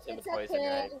have jumped in the It's poison,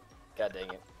 okay. right? God dang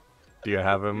it. do you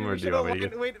have him or You do you should want have me to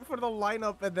get? waited for the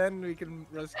lineup and then we can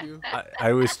rescue.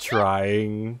 I was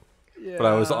trying, Yeah. but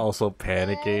I was also It's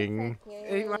panicking.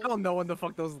 okay. I don't know when the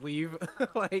fuck those leave.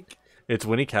 Like, It's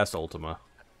when he cast Ultima.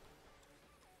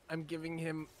 I'm giving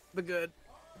him the good.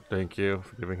 Thank you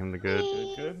for giving him the good.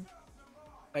 Good,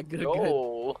 That good.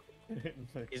 No, good.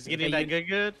 He's getting that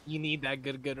good. You need that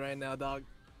good right now, dog.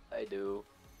 I do.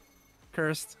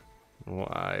 Cursed.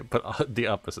 Why? But the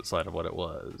opposite side of what it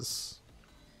was.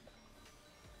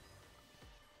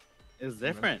 It's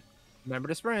different. Remember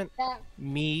to sprint. Yeah.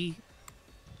 Me.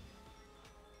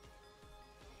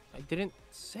 I didn't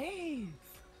save.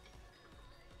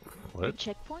 What?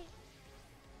 Checkpoint?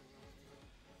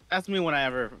 That's me when I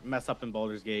ever mess up in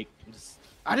Baldur's Gate. Just,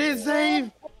 I didn't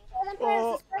save. Spread them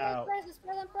Oh, first. Spread them ow. first.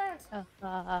 Spread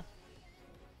them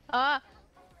first.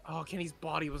 Oh, Kenny's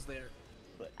body was there.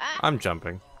 I'm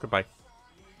jumping. Goodbye.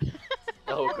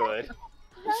 Oh, good.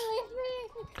 Don't leave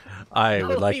me. I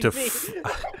would like to. Leave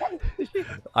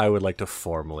I would like to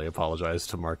formally apologize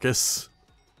to Marcus.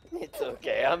 It's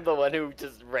okay. I'm the one who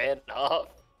just ran off.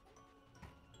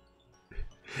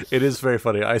 It is very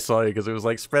funny. I saw you because it was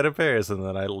like spread of pairs, and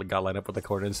then I got lined up with the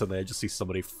corner, and suddenly I just see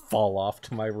somebody fall off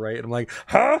to my right, and I'm like,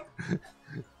 huh?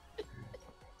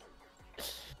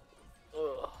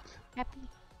 Ugh. Happy.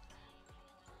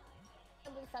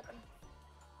 Something's happening.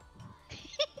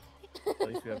 At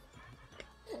least we have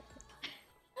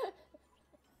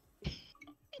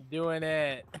Doing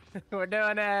it. We're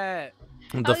doing it.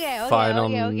 The Okay, final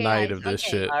okay, night guys, of this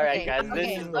okay. shit. Alright, guys, this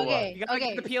Okay, is the okay, You gotta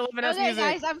okay. get the P11S Okay, music.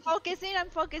 guys, I'm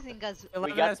focusing, cause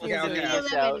We got 11S the music. okay.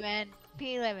 music P11, out. man.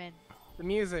 P11. The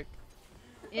music.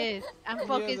 Yes, I'm The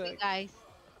focusing, music. guys.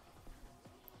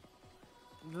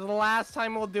 This is the last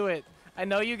time we'll do it. I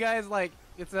know you guys like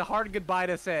it's a hard goodbye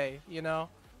to say, you know,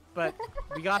 but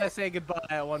we gotta say goodbye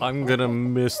at one. I'm gonna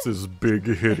miss this big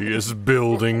hideous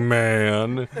building,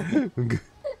 man.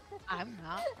 I'm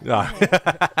not.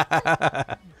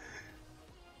 Ah.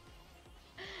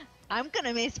 I'm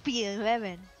gonna miss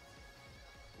P11.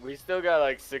 We still got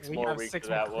like 6 We more have weeks 6 of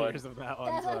more that one. clears of that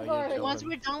one. 7 So more. you're Once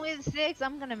chilling. we're done with 6,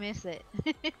 I'm gonna miss it.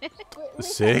 We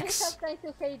 6? have time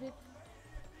to fade it.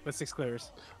 With 6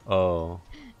 clears. Oh,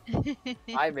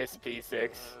 I miss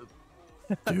P6.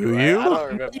 do I you? don't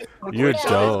remember. You Yeah. Which one is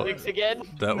don't. 6 again?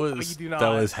 That No, was you do that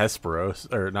not. was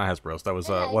Hesperos, or not Hesperos. That was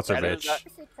I like what's her That is bitch? not-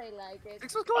 6 I like it.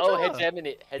 6 was Oh,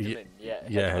 Coachella. Hegemon. Yeah.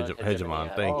 yeah, Hegemon, Hegemon,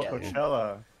 yeah, thank Oh, yeah. you.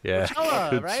 Coachella. Yeah,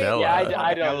 Coachella, right? Coachella. Yeah,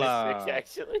 I don't Coachella. miss 6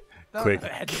 actually. Quick.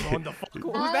 What the fuck?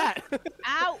 Who's that?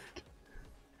 Ow!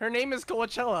 Her name is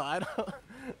Coachella. I don't.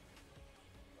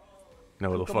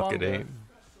 No, the fuck it Cucamonga. ain't.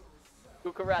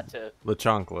 Cucaracha. La La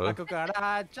Chancla.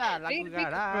 cucaracha, la Bring the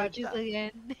cockroaches cucaracha.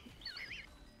 again.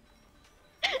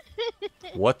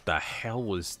 What the hell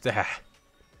was that?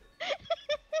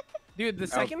 Dude, the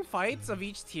second fights of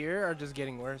each tier are just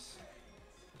getting worse.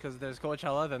 Because there's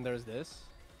Coachella, then there's this.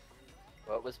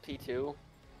 What was P2?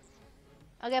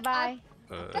 Okay, bye.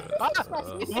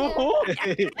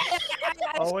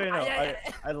 Oh wait, no,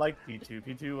 I like P2.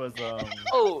 P2 was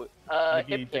Oh,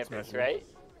 Mickey Hippocampus, Dixon. right?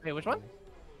 Wait, which one?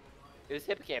 It was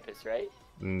Hippocampus, right?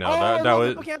 No, Oh, I that love was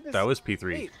Hippocampus. that was P3.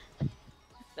 Wait,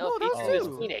 No, No, that P2 was was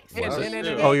two. Phoenix. Yeah, Was it? and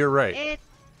Oh, you're right. It,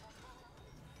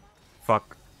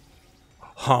 Fuck.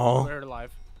 Huh? we're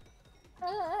alive.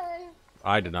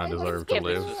 I did not I deserve like to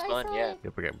Hippocampus live. was fun, yeah.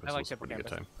 Hippocampus I like was a pretty good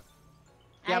Hippocampus.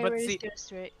 time. Yeah, but Iris see-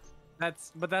 District.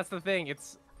 That's the thing.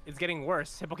 It's getting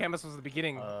worse. Hippocampus was the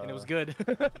beginning, and it was good.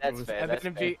 That's fair. and That's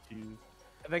then, fair. and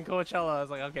then Coachella, I was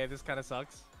like, okay, this kind of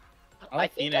sucks. I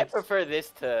think I prefer this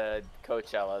to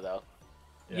Coachella though.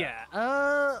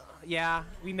 Yeah.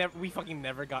 We fucking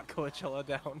never got Coachella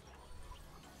down.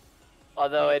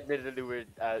 Although admittedly we're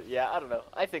yeah, I don't know.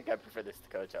 I think I prefer this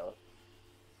to Coachella.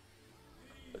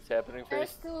 What's happening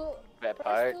There's first? 2. That There's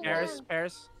part. two. Pairs,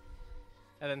 pairs,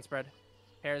 and then spread.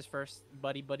 Pairs first,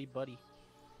 buddy.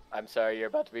 I'm sorry, you're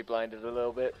about to be blinded a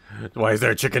little bit. Why is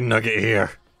there a chicken nugget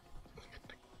here?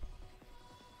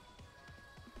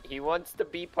 He wants to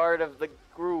be part of the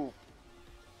group.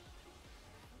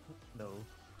 No.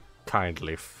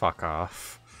 Kindly fuck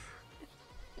off.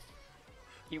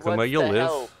 He Kuma, wants you'll to live.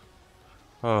 help.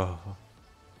 Oh,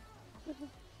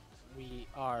 We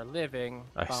are living.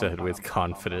 I Bum, said bum, with bum, bum,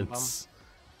 confidence.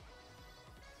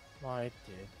 bum, bum. I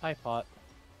did. I fought.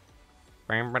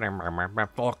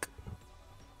 Fuck.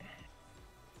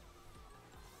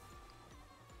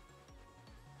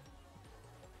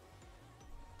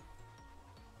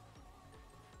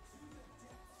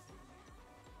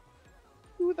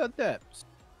 To the depths.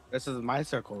 This is my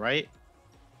circle, right?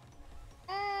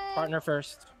 Partner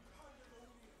first.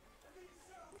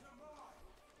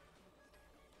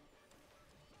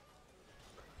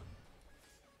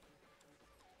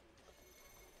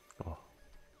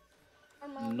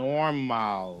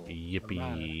 Normal.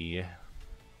 Yippee.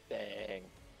 Dang.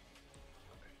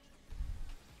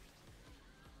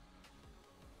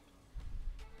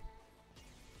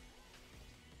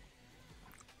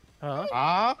 Huh?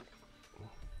 Ah.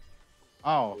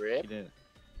 Oh, Rip. he did.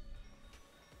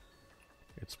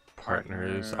 It's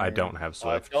partners. I Partner. don't have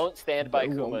Swift. Don't stand by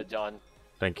Whoa. Kuma, John.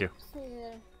 Thank you.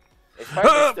 His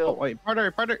partner Oh still. wait,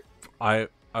 partner. I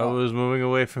Oh. was moving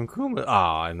away from Kuma.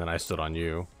 Ah, and then I stood on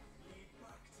you.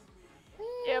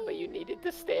 Yeah, but you needed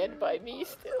to stand by me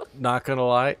still. Not gonna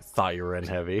lie, thought you were in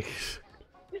heavy.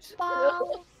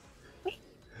 Ball.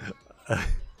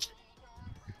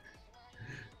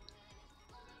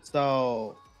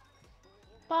 So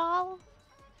Ball.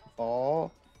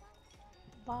 ball.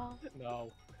 Ball.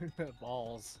 No.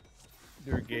 Balls.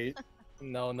 Your gate.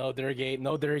 No, Durgate.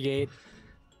 No, Durgate.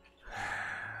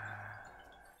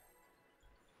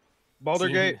 Baldur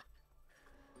Gate.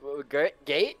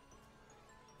 Gate?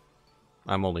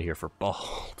 I'm only here for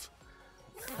bald.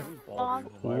 Ball.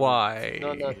 Why?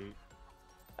 No.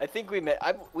 I think we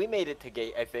made it to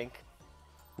gate. I think.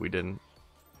 We didn't.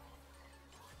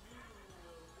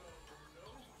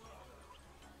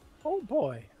 Oh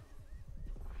boy.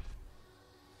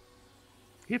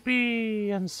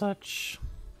 Hippie and such.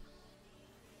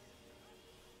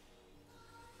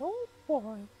 Oh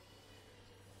boy.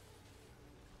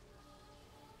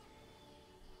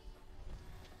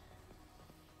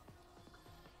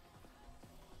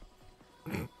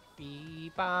 Bee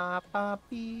ba ba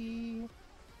bee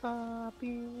ba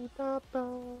bee ba ba.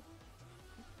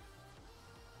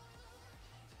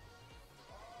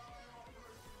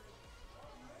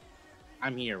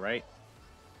 I'm here, right?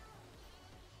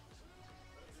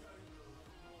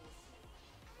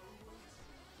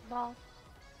 Ball.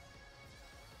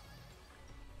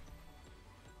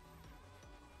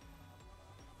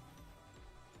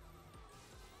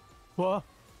 Whoa.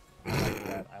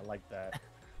 I like that.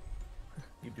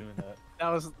 Keep doing that. That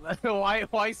was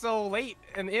why so late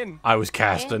and in? I was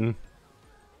casting.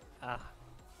 Ah.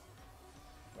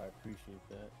 I appreciate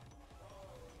that.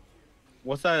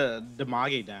 What's a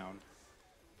Damage down?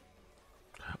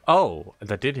 Oh,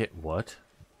 that did hit. What?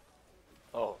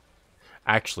 Oh,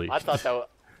 Actually, I thought that.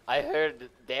 I heard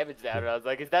damage down, and I was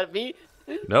like, "Is that me?"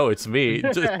 no, it's me.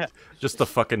 Just the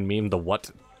fucking meme. The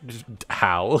what?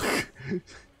 How?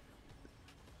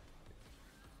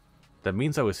 That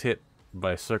means I was hit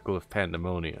by a circle of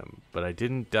pandemonium, but I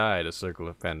didn't die to circle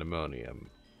of pandemonium.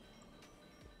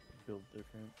 Feel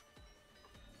different.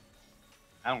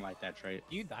 I don't like that trait.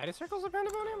 You died of circles of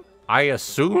pandemonium? I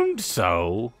assumed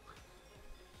so.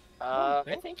 I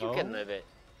think you can live it.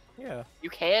 Yeah. You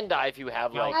can die if you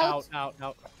have like. Out.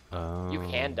 You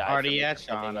can die. Already from it, at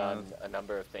depending Shauna. on a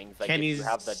number of things. Like Kenny's if you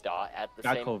have the dot at the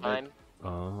got same COVID. time.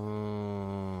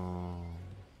 Oh.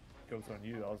 Joke's on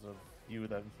you. Also, you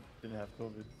that didn't have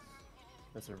COVID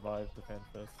that survived the fan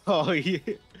fest. Oh, yeah.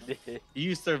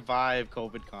 You survived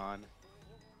COVID Con.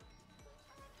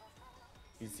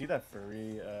 You see that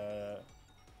furry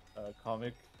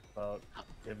comic about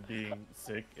him being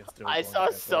sick and still. I going to saw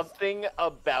fan fest? something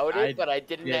about it, but I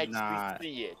didn't did actually not.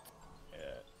 see it. Yeah.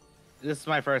 This is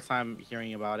my first time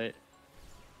hearing about it.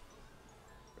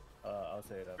 I'll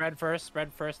say that.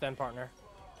 Spread first, then partner.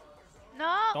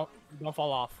 No. Don't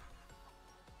fall off.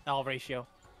 L ratio.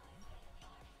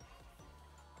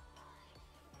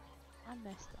 I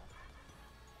messed up.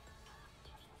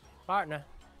 Partner.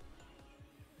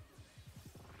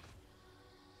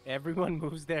 Everyone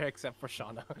moves there except for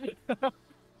Shauna.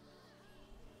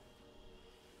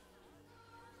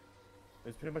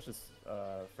 It's pretty much just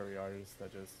furry artists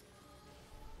that just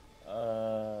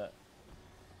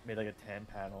made like a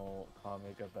 10-panel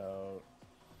comic about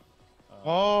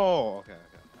Oh, okay.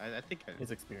 I think I...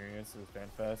 his experience with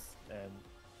FanFest, and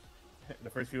the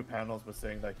first few panels was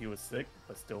saying that he was sick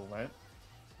but still went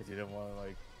because he didn't want to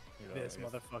like This I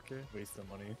guess, motherfucker. waste the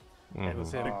money. Mhm. And,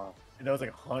 Was it a- and there was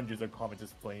like hundreds of comments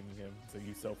just flaming him. So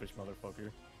you selfish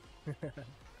motherfucker.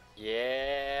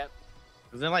 Yeah.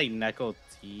 Is it like Neko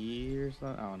T or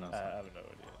something? I don't know. I have no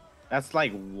idea. That's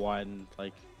like one,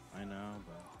 like, I know,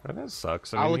 but... That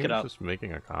sucks. I I'll mean, look he it was up. just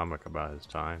making a comic about his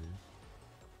time.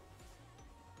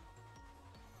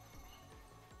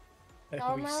 We've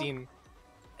Normal? seen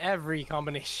every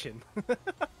combination.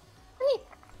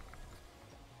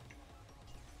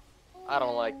 I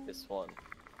don't like this one.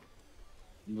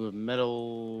 Move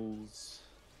middles.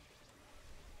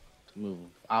 Move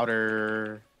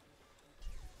outer.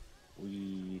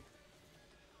 We...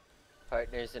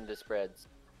 Partners into spreads.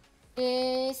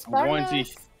 Is I'm going to-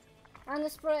 partners on the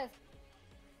spread.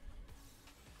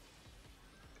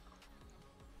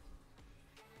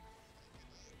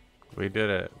 We did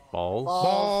it. Balls?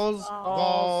 Balls,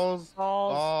 balls, Balls.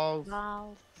 balls. Wow.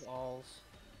 Balls.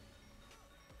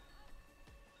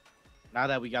 Now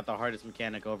that we got the hardest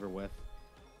mechanic over with.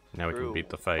 Now we can True. beat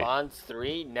the fight. Bonds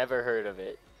 3, never heard of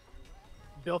it.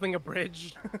 Building a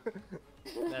bridge.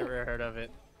 Never heard of it.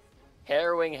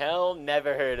 Harrowing Hell,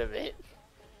 never heard of it.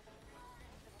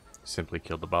 Simply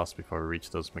kill the boss before we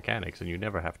reach those mechanics, and you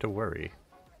never have to worry.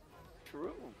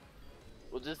 True.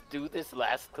 We'll just do this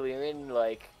last clear in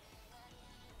like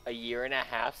a year and a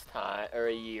half's time, or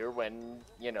a year when,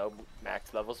 you know,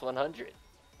 max level's 100.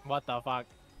 What the fuck?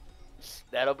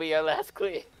 That'll be our last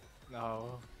clear.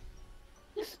 No.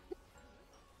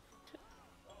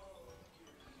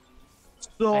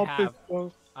 Stop have-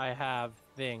 it. I have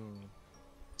thing.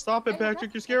 Stop it,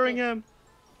 Patrick. You're scaring him.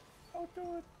 Don't do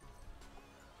it.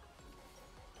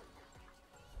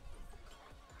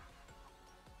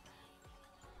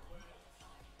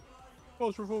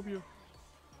 Claustrophobia.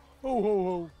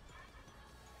 Ho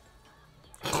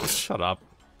ho Shut up.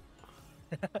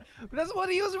 ho. That's what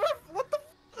he was. What the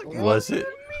fuck? Was it?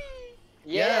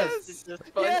 Yes, Yes! it's just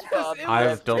Yes, SpongeBob. it I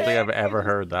was don't think I've big. ever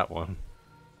heard that one.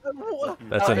 What?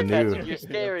 That's a Patrick, new. You're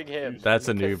scaring him. That's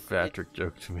a new Because Patrick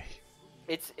joke to me.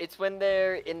 It's when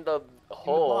they're in the In the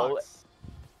hole. box.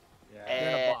 They're in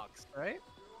and- a box, right?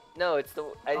 No, it's the.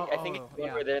 I think it's Oh, when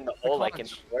yeah. where they're in the The hole, like in the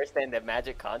conch. forest and the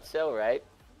magic conch shell, right?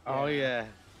 Oh, yeah.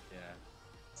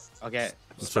 Yeah. Okay.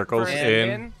 Circles First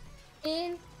in.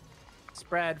 In.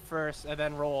 Spread first, and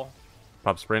then roll.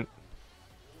 Pop sprint.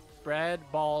 Spread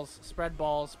balls. Spread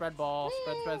balls. Spread ball.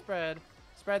 Spread. Spread. Spread.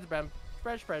 Spread. Spread.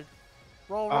 Spread. Spread.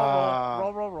 Roll. Roll. Ah.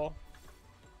 Roll. Roll. Roll. Roll.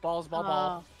 Balls. Ball.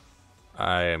 Ball.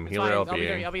 I am It's healer fine, I'll be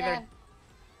there. LPing. I'll be Yeah. there.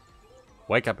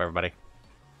 Wake up, everybody.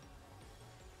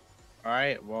 All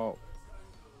right, well,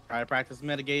 try to practice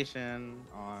mitigation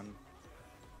on.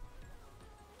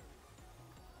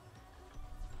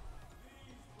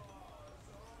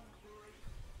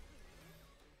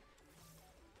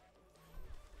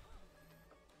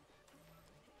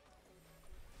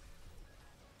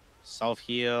 Self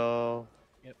heal.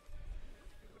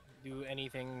 Do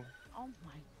anything Oh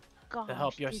my gosh. to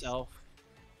help this yourself.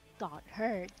 dot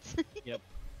hurts.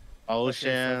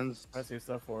 Oceans. Press your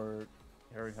stuff for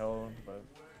Harry Hell, but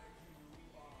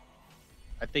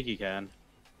I think you can.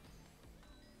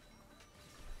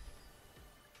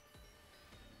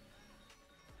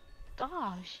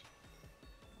 Gosh.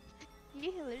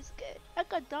 Healer's good. I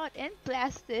got dot and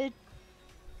blasted.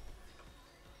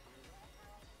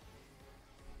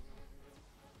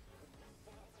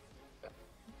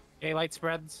 Okay, light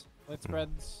spreads. Light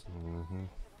spreads. Mm-hmm.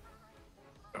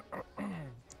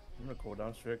 I'm gonna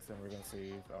cooldown tricks and we're gonna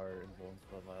save our influence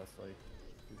for the last like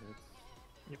 2 hits.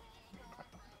 Yep.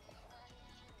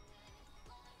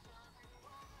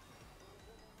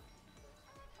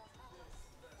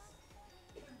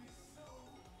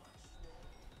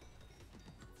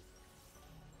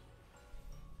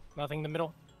 Nothing in the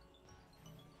middle.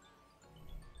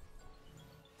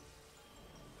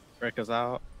 Break us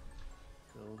out.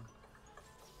 Killed.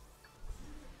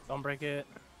 Don't break it.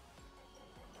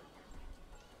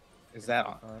 Is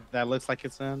that that looks like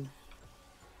it's in?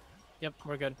 Yep,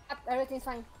 we're good. Yep, everything's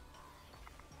fine.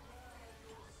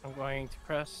 I'm going to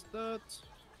press that.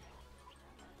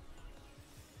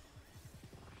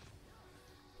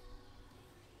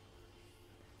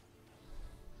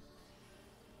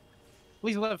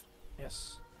 Please live.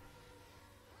 Yes.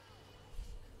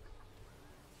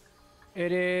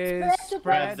 It is Spread to spread,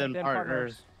 Spreads and then partners.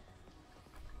 partners.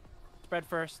 Spread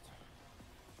first.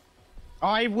 Oh,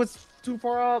 I was too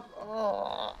far up.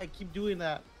 Oh, I keep doing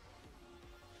that.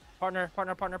 Partner,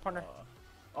 partner, partner, partner.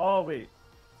 Oh wait.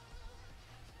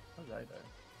 How did I die?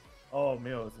 Oh,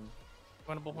 Mio is in.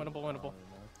 Winnable, winnable, winnable.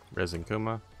 Resin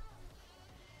Kuma.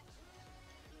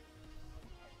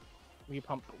 We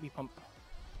pump, we pump.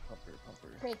 Pumper, pumper.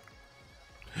 Great.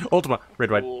 Ultima.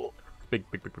 Red, white. Cool. Big,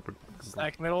 big, big, big, big.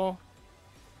 Stack middle.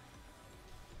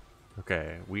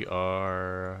 Okay, we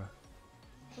are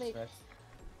Wait.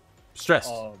 stressed.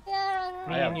 Oh, Yeah, I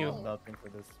Me have and you. nothing for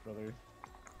this, brother.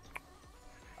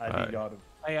 I Alright. need y'all to.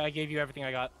 I gave you everything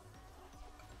I got.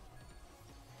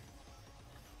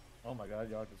 Oh my god,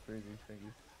 y'all just crazy. Thank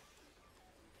you.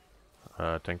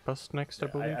 Tank bust next, I Yeah,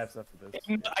 I believe. have stuff for this.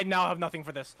 I now have nothing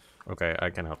for this. Okay, I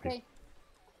can help you. Okay.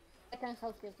 I can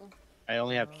help you too. I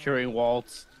only have curing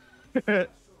waltz.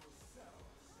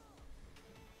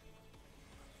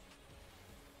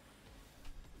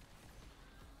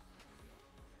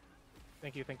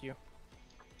 Thank you, thank you.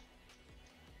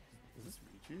 Is this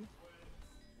Richu?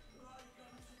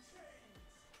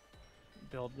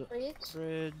 Build the Bridge.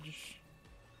 bridge.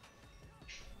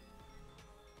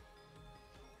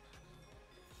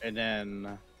 And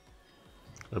then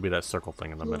It'll be that circle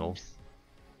thing in the middle. Oops.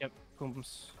 Yep,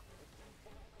 booms.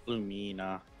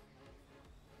 Lumina.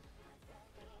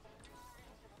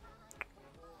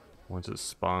 Once it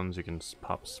spawns, you can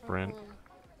pop sprint. Mhm.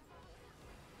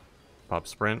 Pop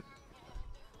sprint.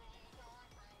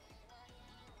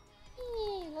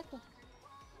 Yay, lucky.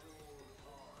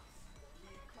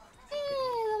 Yay,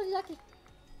 that was lucky.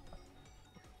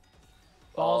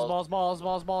 Balls, balls, balls,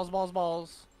 balls, balls, balls,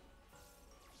 balls.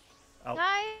 Out.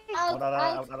 Nice. Out, out,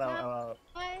 out, out, out, out.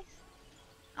 Nice.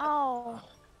 Oh.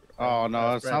 Oh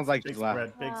no, it Spread, sounds like big la-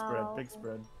 spread, big spread, Wow. big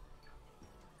spread.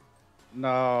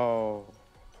 No.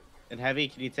 And Heavy,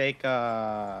 can you take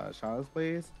Shauna's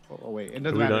please? Oh wait, it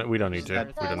doesn't matter. We don't need to. That-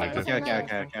 We don't need Okay,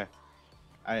 to. Okay.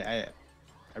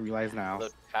 I realize now.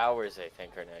 The towers, I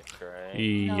think, are next, right?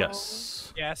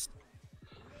 Yes. Yes.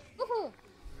 Woohoo.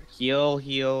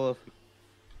 Heal.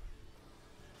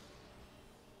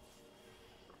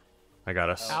 I got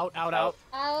us. Out, out, out.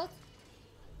 Out.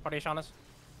 Party Shaunas.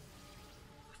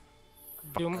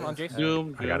 Doom on Jace.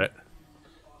 Doom. I got it.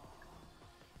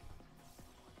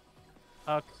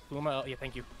 Boom. Yeah,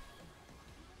 thank you.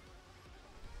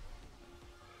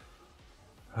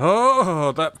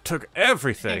 Oh, that took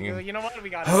everything. You know what? We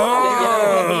got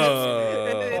Oh.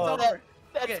 it. It's over.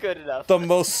 That's Okay. good enough. The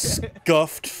most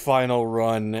scuffed final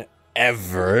run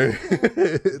ever.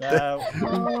 That,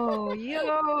 Oh, yo.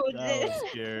 that was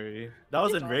scary. That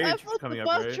was Enrage That was coming the up,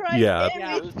 boss right? trying Yeah.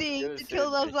 everything It was to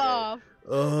kill us super off.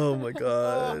 Oh my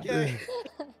god. Okay.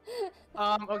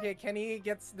 Okay, Kenny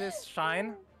gets this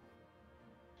shine.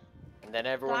 And then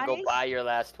everyone go Guys? buy your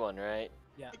last one, right?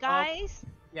 Yeah. Guys,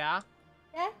 Yeah.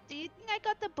 Yeah? Do you think I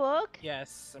got the book?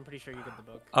 Yes, I'm pretty sure you get the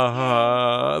book.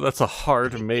 That's a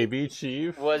hard maybe,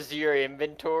 Chief. Was your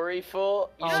inventory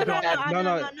full? You Oh, should have had.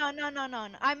 No.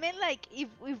 I meant like if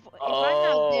I'm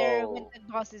not there when Oh. the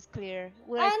boss is clear,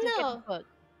 will I still get the book?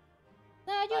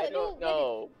 No, I you don't get it.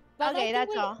 know. But I Okay, think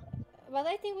that's we, all. But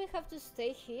I think we have to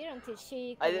stay here until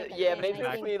she. Yeah, maybe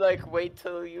if we like wait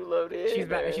till you load in. She's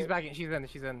back. or- She's back. She's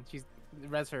in. She's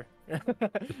res her.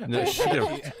 No,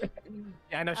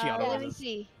 yeah, I know she Let me auto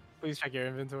see. Please check your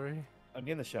inventory. I'm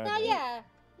getting the shine. No, right? yeah,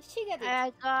 she got it.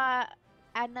 I got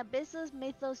Anabyssus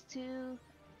Mythos 2.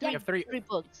 You have three. 3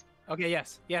 books. Okay.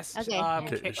 Yes. Okay.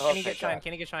 Okay, Can you sh- get shine?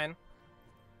 Can you get shine?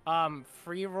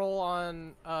 Free roll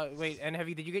on. Wait. And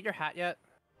Heavy, did you get your hat yet?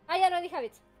 I already have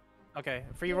it. Okay.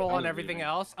 Free roll on Oh, everything really?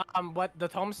 else. What the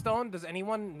tombstone? Does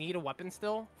anyone need a weapon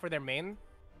still for their main?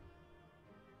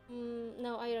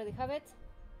 No, I already have it.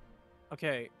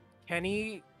 Okay.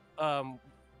 Kenny,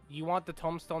 you want the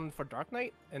tombstone for Dark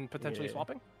Knight and potentially Yeah.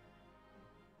 swapping?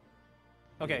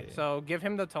 Okay, Yeah. so give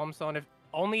him the tombstone if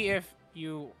only if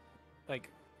you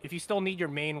if you still need your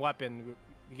main weapon,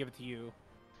 we give it to you.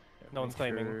 Yeah, No one's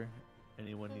make claiming. sure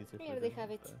anyone needs it. I for already them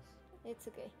have it. first. It's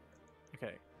okay.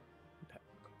 Okay.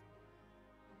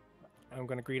 I'm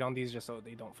gonna greet on these just so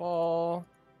they don't fall.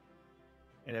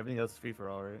 And everything else is free for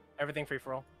all, right? Everything free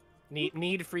for all.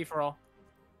 Need free for all.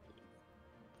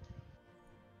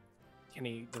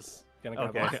 Kenny just gonna grab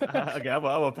Okay, one. okay, I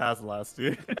will pass the last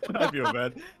two. I feel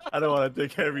bad. I don't want to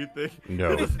take everything.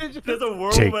 No. There's a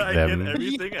world Take where I them. get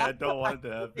everything and I don't want it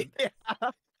to happen. Yeah.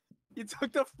 You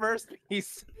took the first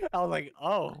piece. I was like,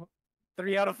 oh,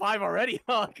 3 out of 5 already,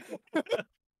 huh?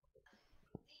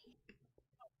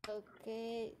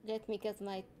 Okay, let me get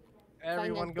my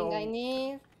Everyone final go. thing I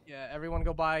need. Yeah, everyone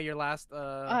go buy your last.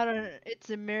 I don't know. It's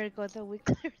a miracle that we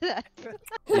cleared that.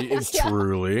 It's Yeah.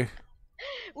 truly.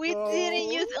 We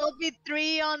didn't use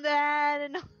LP3 on that,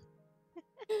 and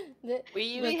The-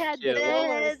 We we used had to.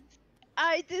 deads.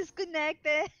 I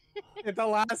disconnected. At the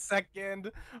last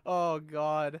second. Oh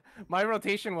god, my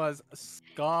rotation was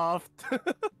scuffed.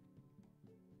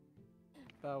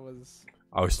 That was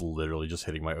I was literally just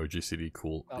hitting my OGCD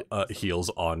heals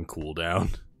on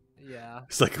cooldown. yeah.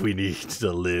 It's like we need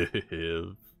to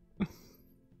live.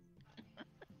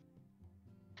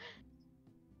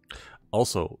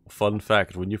 Also, fun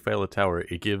fact, when you fail a tower,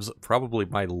 it gives probably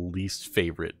my least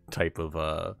favorite type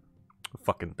of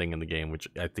fucking thing in the game, which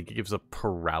I think it gives a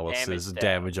paralysis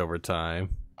damage over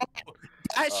time.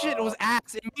 That shit was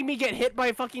ass. It made me get hit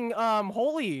by fucking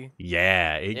holy.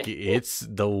 Yeah, it's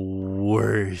the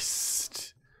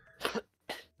worst.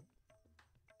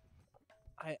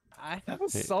 I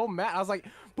was so mad. I was like,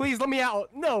 please let me out.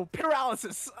 No,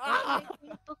 paralysis. Ah!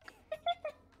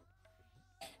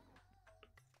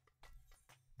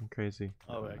 I'm crazy.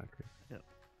 Oh, No, right. not crazy.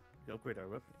 You upgrade our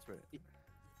weapons, right?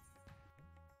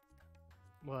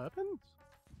 Weapons?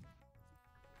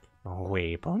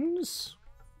 Weapons?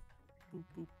 Boop,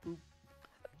 boop, boop.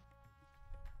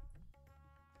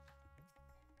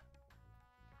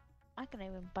 I can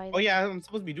even buy. Oh yeah, I'm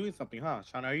supposed to be doing something, huh?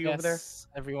 Sean, are you over there? Yes,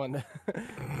 everyone.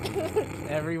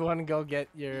 Everyone go get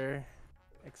your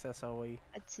accessory.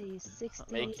 Let's see,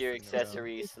 60. Make your 60,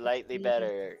 accessories slightly 60.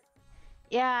 better.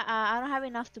 Yeah, I don't have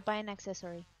enough to buy an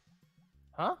accessory.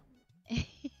 Huh?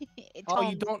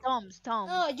 Toms, you don't- Toms.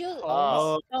 No, you.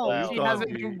 Oh, Toms. She well, hasn't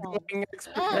dude. been going Ah,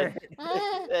 expert.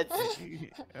 ah. that's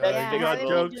Yeah, You got I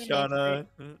jokes, really do Shauna.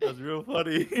 That's real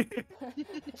funny.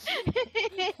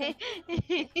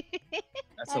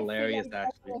 That's I feel hilarious, like that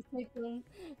actually. was taken.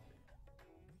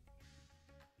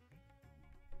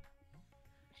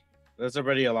 There's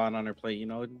already a lot on her plate, you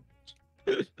know.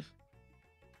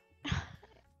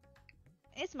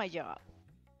 It's my job.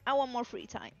 I want more free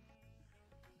time.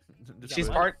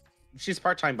 She's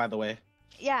part time, by the way.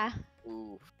 Yeah,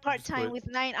 ooh. part time good. with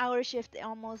 9-hour shift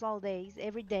almost all days,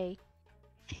 every day,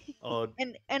 Oh,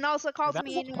 and also calls That's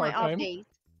me in my off part-time. days.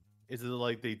 is it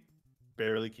like they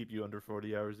barely keep you under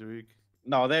 40 hours a week?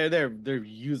 No, they're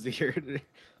using her.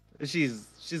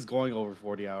 She's going over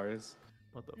 40 hours.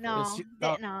 What the No, she-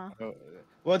 they, no. no,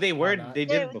 Well, they were. not? They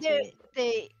did before.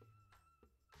 they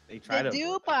They tried to.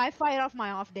 do, but I fight off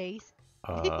my off days.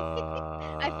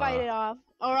 I fight it off,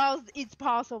 or else it's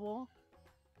possible.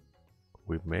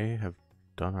 We may have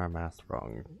done our math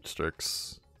wrong,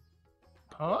 Strix.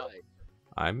 Huh? Why?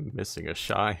 I'm missing a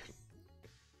shine.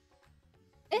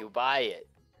 You buy it.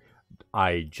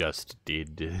 I just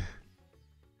did.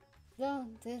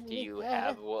 Don't tell Do me you that.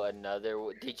 have another?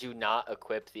 Did you not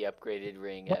equip the upgraded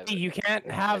ring? Wait, ever? you can't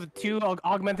have 2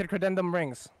 augmented credendum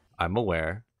rings. I'm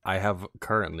aware. I have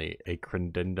currently a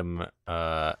credendum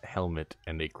helmet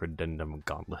and a credendum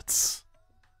gauntlets.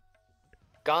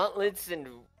 Gauntlets and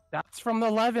That's from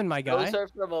 11, my guy. those are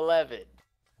from 11.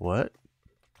 What?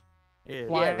 Yeah,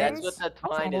 Yeah, that's what Twines? the That's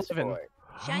twine is 11. for.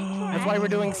 That's why we're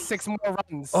doing 6 more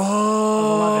runs.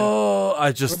 Oh,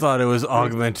 I just thought it was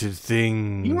augmented You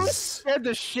things. scared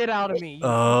the shit out of me. you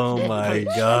Oh fucking my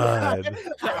bitch. god.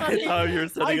 I thought you were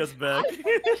setting us back.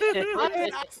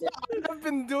 I've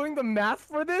been doing the math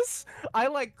for this. I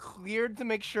like cleared to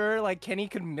make sure like Kenny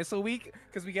could miss a week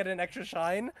because we get an extra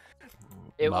shine.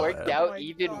 It My worked bad. Oh out my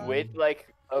even God. with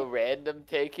like a random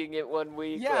taking it 1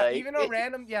 week. Yeah, like... even a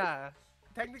random. Yeah,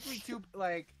 technically two.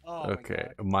 Like oh Okay,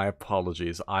 my God. my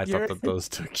apologies. I You're- thought that those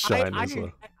took shine as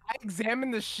well. I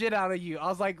examined the shit out of you. I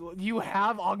was like, you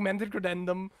have augmented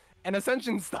credendum and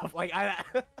ascension stuff. Like I.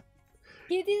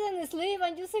 He didn't sleep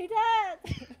and you say that.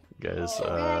 Guys,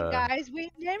 Man, guys,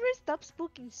 we never stop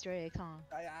spooking Stray, huh?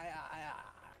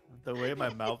 The way my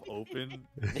mouth opened,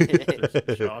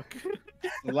 just shock.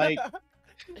 Like,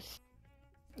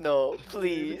 No,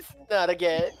 please, not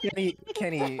again.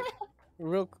 Kenny,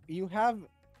 you have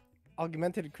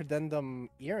augmented credendum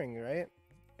earring, right?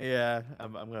 Yeah,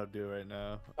 I'm gonna do it right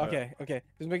now. Okay,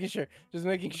 just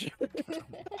making sure.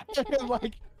 I'm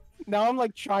like, now I'm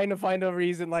like trying to find a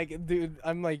reason. Like, dude,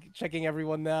 I'm like checking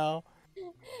everyone now.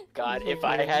 God, if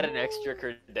I had an extra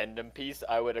credendum piece,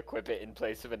 I would equip it in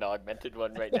place of an augmented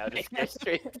one right now to scare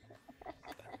straight.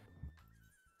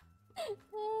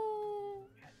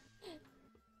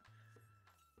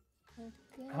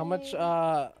 How much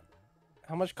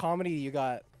comedy you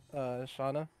got,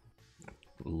 Shauna?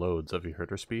 loads. Have you heard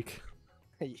her speak?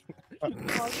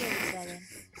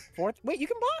 Fourth? Wait, you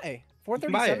can buy buy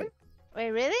 437. it. Wait,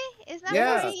 really? It's not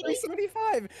Yeah. 480?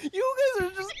 375. You guys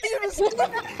are just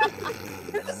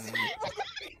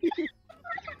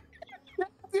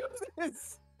do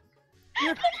this.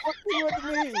 You're fucking with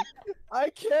me. I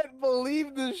can't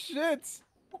believe this shit.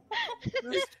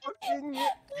 This fucking...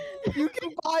 You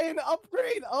can buy an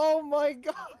upgrade. Oh my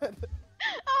god.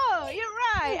 Oh, you're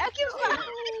right. I can buy.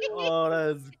 Oh,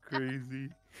 that's crazy.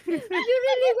 You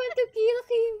really want to kill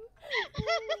him.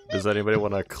 Does anybody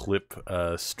want to clip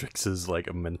Strix's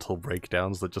like mental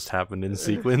breakdowns that just happened in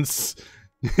sequence?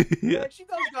 Yeah, she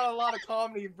does got a lot of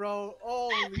comedy, bro.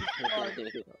 Holy fuck.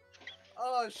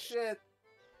 Oh shit.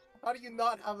 How do you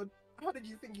not have a... How did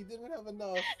you think you didn't have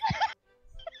enough?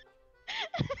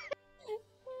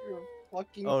 You're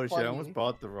fucking Oh shit! funny. I almost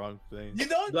bought the wrong thing. You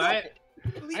don't I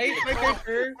expect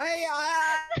her.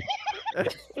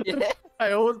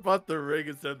 I almost bought the ring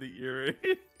instead of the earring.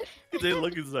 They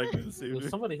look exactly the same. Will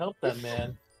somebody help that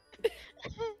man?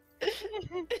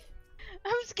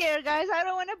 I'm scared, guys. I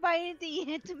don't want to buy anything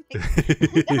yet to make.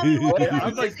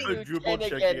 I'm like You quadruple can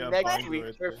checking again out next buying week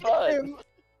right for now. fun.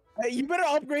 Hey, you better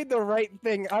upgrade the right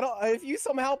thing. I don't. If you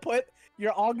somehow put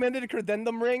your augmented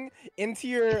credendum ring into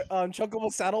your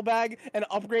chunkable saddlebag and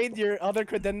upgrade your other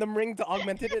credendum ring to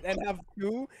augmented it and have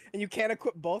two, and you can't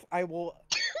equip both, I will.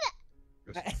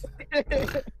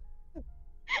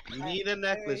 You need a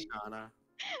necklace, Shauna.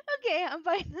 Okay, I'm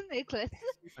buying the necklace.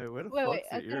 Wait, where the Wait, fuck's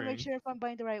I the gotta make earring? sure if I'm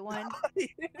buying the right one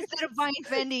instead of buying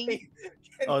Fendi.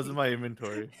 Oh, it's in my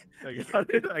inventory. I got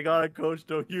it. I got it, coach.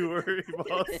 Don't you worry,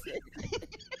 boss.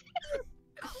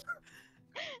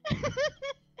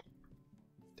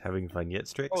 Having fun yet,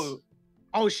 Strix?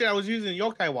 Oh shit! I was using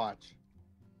Yokai Watch.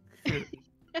 Wait,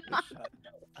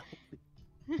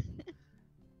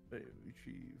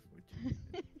 retrieve.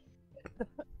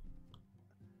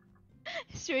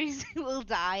 Strays will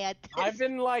die at this. I've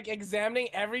been like examining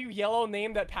every yellow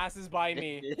name that passes by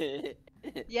me.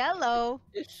 Yellow.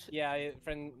 Yeah,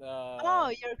 friend.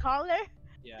 Oh, your collar?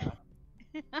 Yeah.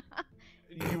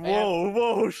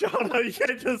 Whoa, Shauna, you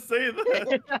can't just say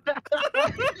that.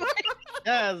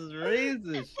 That's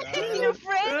racist, Your Shauna.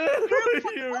 friend group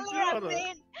You're collar, Shauna.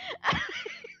 man.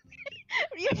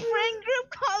 Your friend group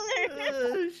collar.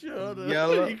 Shauna,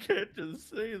 Yellow. you can't just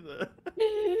say that.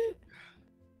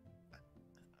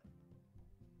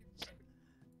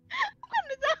 What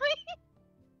is that?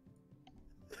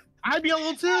 I'm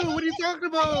yellow too. What are you talking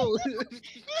about?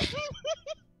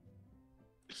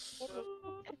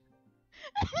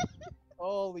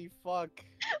 Holy fuck.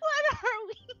 What are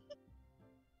we?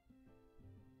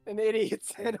 An idiot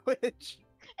sandwich.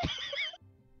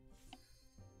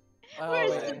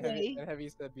 Where's wait, the day? and Heavy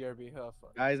said BRB. Oh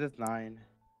fuck. Guys, it's 9.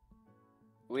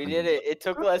 We did it. It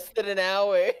took less than an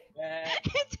hour. Listen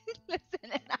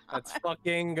an hour. Let's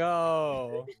fucking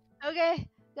go. Okay,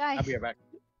 guys. I'll be right back.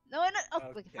 No, oh,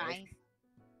 okay, Okay. fine.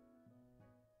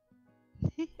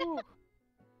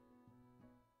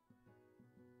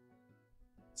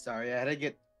 Sorry, I had to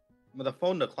get the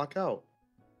phone to clock out.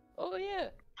 Oh yeah.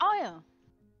 Oh yeah.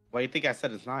 Why do you think I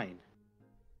said it's 9?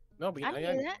 No, but I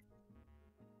knew that.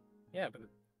 Yeah, but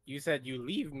you said you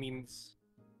leave means.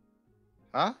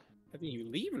 Huh? I think you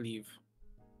leave.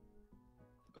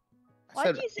 I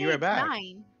Why'd said you say be right it's back.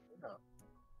 9?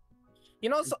 You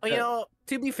know, so, you know.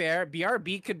 To be fair,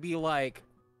 BRB could be like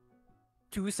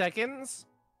 2 seconds,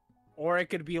 or it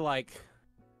could be like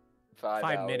 5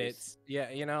 5 hours. minutes. Yeah,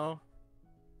 you know,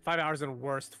 5 hours in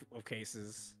worst of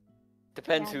cases.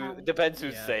 Depends Yeah,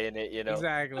 who's Yeah. saying it, you know.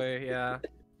 Exactly. Yeah.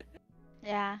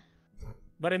 Yeah.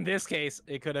 But in this case,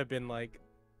 it could have been like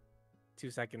 2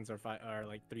 seconds or 5 or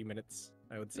like 3 minutes.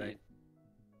 I would say.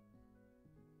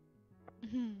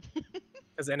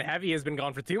 Because then Heavy has been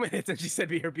gone for 2 minutes, and she said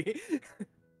BRB.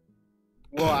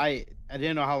 Well, I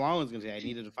didn't know how long it was gonna take. I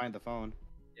needed to find the phone.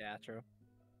 Yeah, true.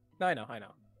 No, I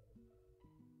know.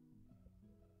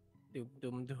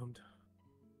 Doomed.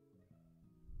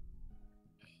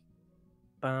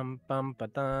 Bum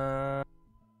ba.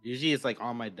 Usually it's like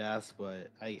on my desk, but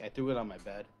I threw it on my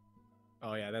bed.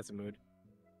 Oh yeah, that's a mood.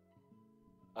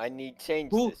 I need change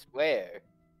Who- this. Where?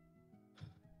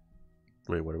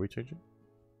 Wait, what are we changing?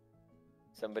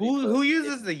 Somebody Who put-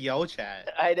 uses the yo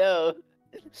chat? I know.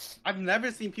 I've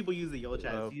never seen people use the yo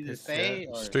chat. Oh, It's either piss say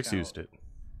chat. or Strix shout. used it,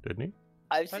 didn't he?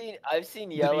 I've What? seen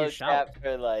Did yellow you shout? chat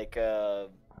for like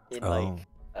in like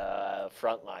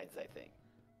front lines, I think.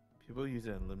 People use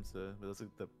it in Limsa, but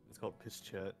it's called piss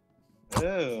chat. Ew,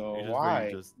 It's just why? where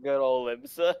you just Good old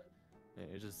Limsa. yeah,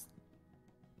 it's just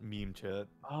meme chat.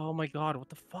 Oh my god, what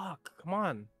the fuck? Come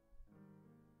on.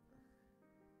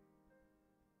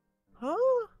 Huh?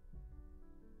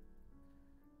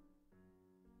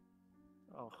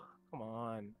 Oh, come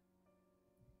on.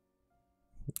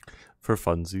 For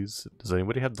funsies, does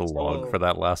anybody have the log So- for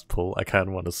that last pull? I kind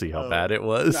of want to see how Oh. bad it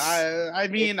was. I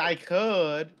mean, I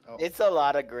could. Oh, It's a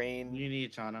lot of green. you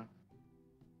need Chana.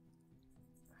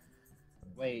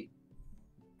 Wait.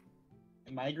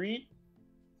 Am I green?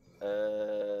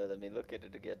 Let me look at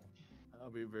it again. I'll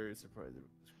be very surprised.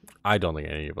 If... I don't think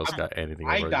any of us got anything.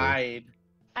 I over there. died.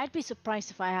 I'd be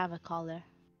surprised if I have a color.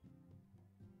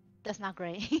 That's not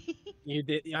great. You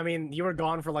did. I mean, you were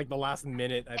gone for like the last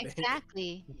minute, I think.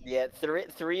 Exactly. Yeah,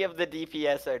 three of the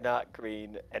DPS are not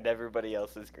green, and everybody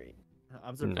else is green.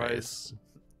 I'm surprised. Nice.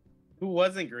 Who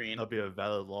wasn't green? That'll be a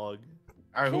valid log.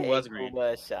 Or who Hey, was green?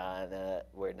 Kuma, Shana,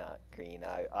 we're not green.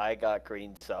 I got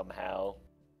green somehow.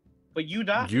 But you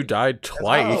died. You died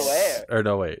twice. where? Or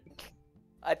no, wait.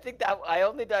 I think that I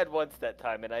only died once that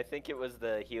time, and I think it was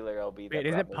the healer LB. That Wait,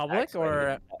 is brought it me public back, so I or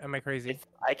didn't- am I crazy?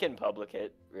 I can public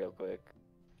it real quick.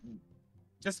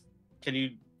 Just can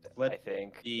you I let?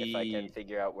 think if I can the-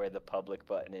 figure out where the public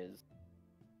button is.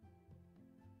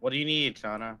 What do you need,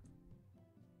 Chana?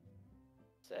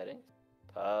 Settings,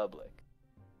 public.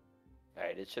 All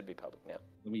right, it should be public now.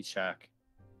 Let me check.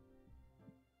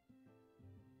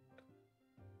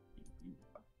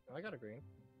 I got a green.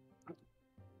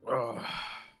 Ugh.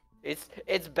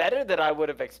 It's better than I would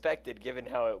have expected given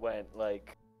how it went.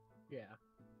 Like Yeah.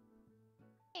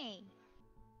 Hey.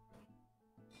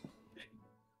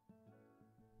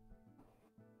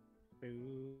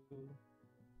 Boo.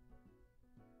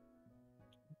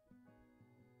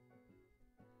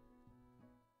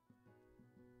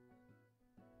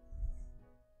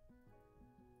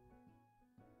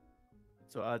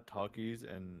 So I had Takis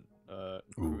and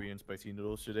Korean spicy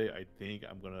noodles today. I think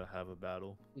I'm gonna have a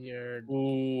battle. You're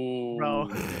Ooh. bro.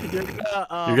 You're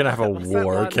You're gonna have a what's that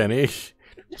war, one? Kenny.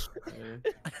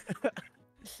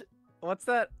 What's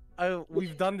that?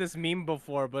 We've done this meme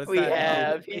before, but it's we that,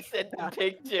 have. He sent a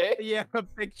picture. yeah, a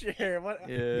picture. What?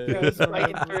 Yeah.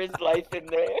 Fighting for his life in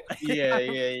there.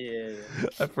 Yeah.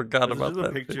 I forgot This about is a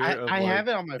that. picture I, of I like, have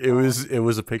it on my phone. It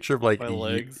was a picture of like My you-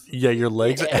 legs? yeah, your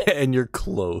legs Yeah. and your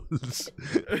clothes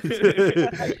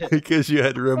because you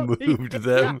had removed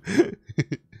them.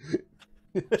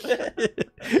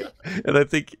 And I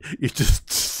think you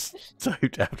just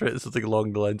typed after it something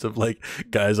along the lines of like,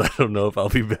 "Guys, I don't know if I'll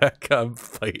be back. I'm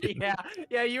fighting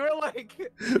Yeah, you were like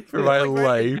for you were, my like,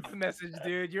 writing life." a death message,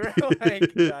 dude. You were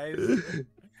like, guys,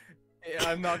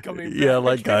 I'm not coming back. Yeah,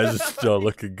 like guys, it's not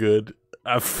looking good.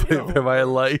 I'm fighting for my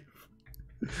life.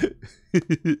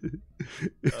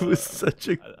 It was such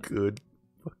a good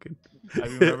fucking. I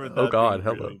remember that Oh God,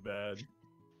 being hello. really bad.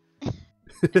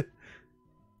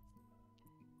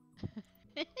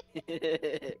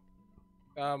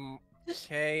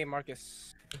 Okay,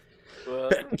 Marcus.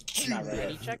 Well, Not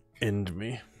ready. Check. End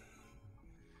me.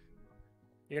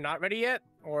 You're not ready yet,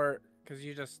 or because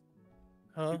you just,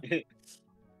 huh?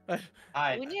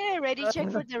 Hi. We need a ready check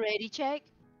for the ready check.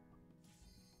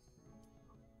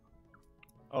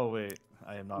 Oh wait,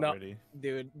 I am not No. ready.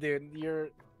 Dude, you're.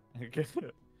 Okay.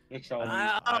 It's all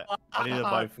I need to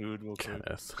buy food real quick.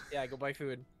 Yes. Yeah, go buy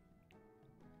food.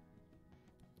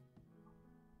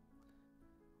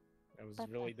 I was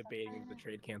really debating the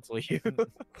trade cancel you.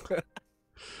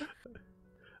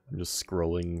 I'm just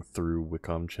scrolling through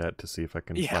Wicom chat to see if I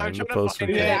can Yeah, I'm find the trying to post from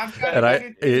find it. Kenny. Yeah, I'm trying And to I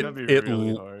get it gonna be it really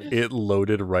l- hard. it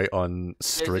loaded right on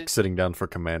Strick it- sitting down for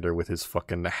commander with his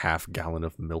fucking half-gallon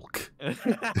of milk.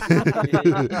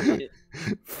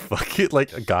 Fuck it,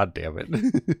 like god damn it.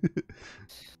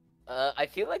 I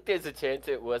feel like there's a chance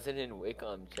it wasn't in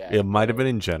Wicom chat. It might have though.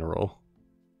 been in general.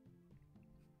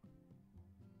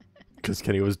 Because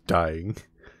Kenny was dying.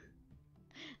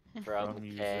 From From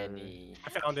user. Kenny. I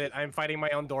found it. I'm fighting my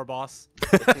own door boss.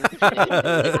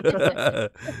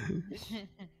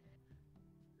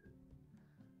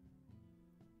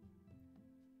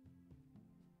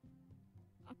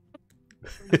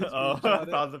 Oh, I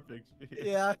found the picture.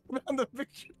 Yeah, I found the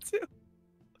picture too.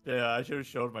 Yeah, I should have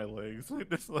showed my legs.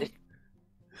 This like.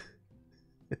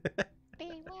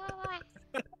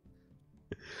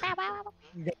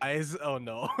 Guys, oh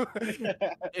no.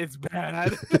 It's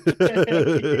bad.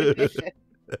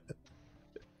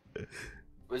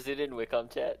 Was it in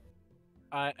Wicom chat?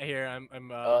 Here, I'm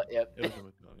Oh, yep. It wasn't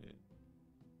with me.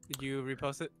 did you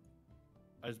repost it?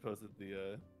 I just posted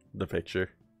the The picture.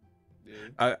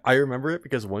 yeah. I remember it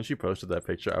because once you posted that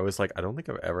picture, I was like, I don't think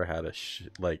I've ever had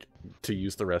like to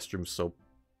use the restroom so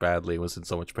badly and was in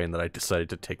so much pain that I decided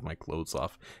to take my clothes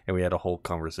off, and we had a whole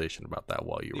conversation about that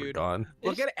while you were Dude. gone.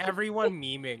 Look at everyone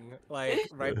memeing like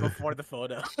right before the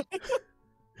photo.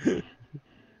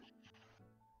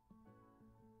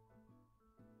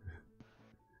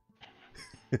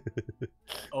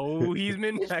 Oh, he's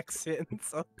min Texan.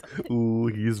 So, Ooh,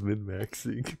 he's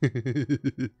min-maxing.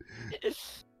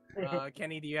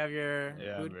 Kenny, do you have your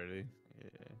Yeah, food? I'm ready. Yeah.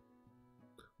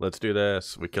 Let's do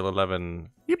this. We kill 11.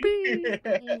 Yippee!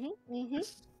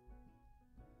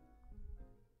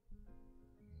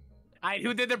 Alright,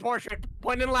 who did their portrait?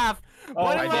 Point and laugh. Oh,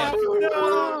 Point I and did.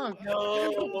 laugh.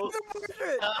 No.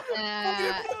 Yeah.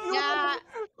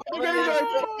 I'm Yeah. getting my Say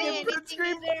fucking anything print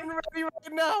screen there. button ready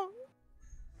right now.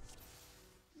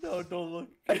 No, don't look.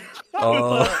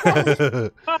 Oh.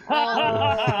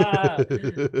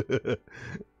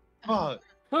 Fuck.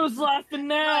 Who's laughing Right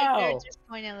there, now? just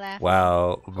point and laugh.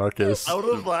 Wow, Marcus. I would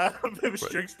have laughed if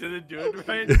Strix didn't do it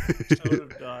right. I would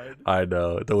have died. I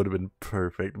know, that would have been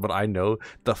perfect. But I know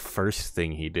the first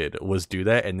thing he did was do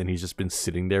that, and then he's just been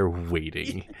sitting there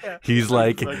waiting. Yeah. He's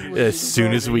like, Fucking as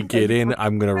soon as we ready. get in,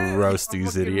 I'm gonna roast I'm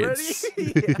these fucking idiots.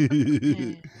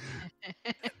 ready.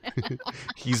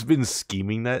 He's been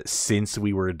scheming that since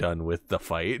we were done with the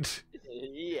fight.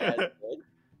 Yeah.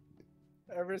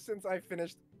 Ever since I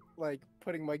finished like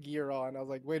putting my gear on, I was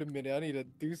like, wait a minute, I need to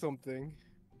do something.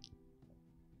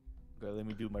 Okay, let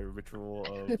me do my ritual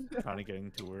of kind of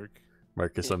getting to work.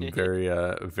 Marcus, I'm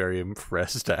very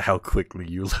impressed at how quickly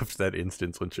you left that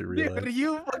instance once you realized. Dude,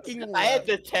 you fucking I had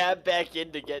left. to tab back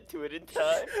in to get to it in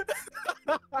time.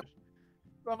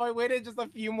 So if I waited just a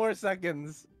few more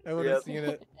seconds, I would have Yep. seen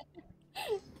it.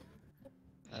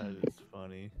 That is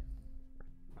funny.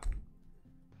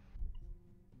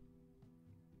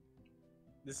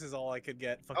 This is all I could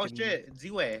get. Fucking... Oh shit,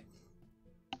 Z-Way.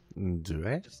 Do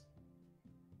I? Just...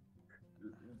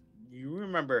 You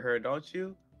remember her, don't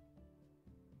you?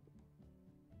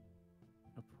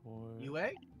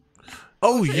 UA?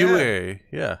 Oh, yeah. UA.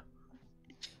 Yeah.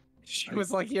 She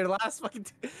was like here last fucking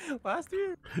last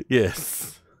year.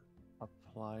 Yes.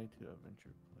 Apply to adventure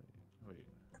play. Wait.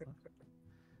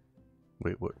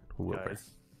 Wait, what? Who?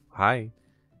 Guys. Hi.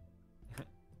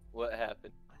 What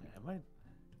happened? Am I?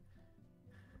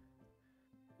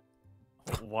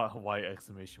 Why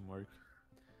exclamation mark?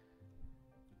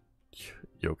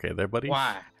 You okay there, buddy?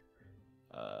 Why?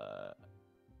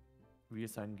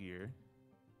 Reassign gear.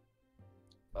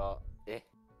 Oh, eh.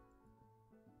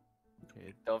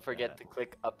 Okay. Don't forget to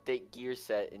click update gear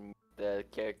set in the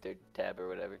character tab or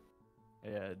whatever.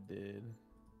 Yeah, it did.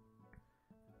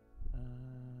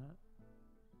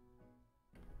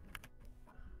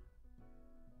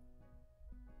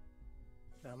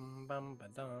 Dum, bum, ba,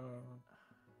 dum.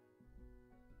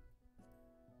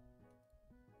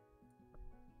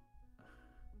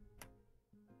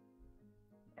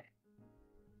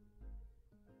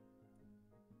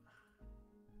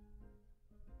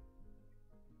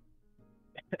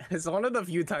 It's one of the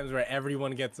few times where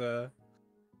everyone gets a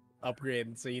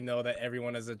upgrade, so you know that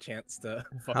everyone has a chance to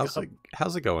fuck How's up.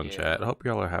 it going, Yeah. chat? I hope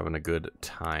y'all are having a good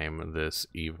time this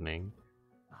evening.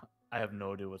 I have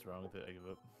no idea what's wrong with it. I give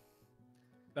up.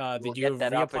 We'll Did you get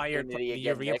that reapply your opportunity did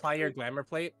you again next reapply your week. glamour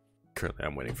plate? Currently,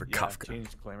 I'm waiting for Yeah, Kafka.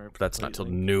 changed glamour. But that's not till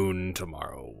plate link. noon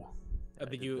tomorrow. I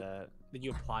Did did you that. did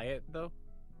you apply it though?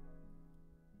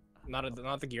 Not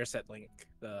the gear set link.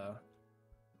 The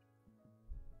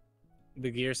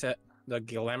gear set. the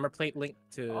glamour plate link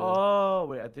to. Oh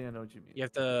wait, I think I know what you mean. You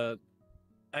have to.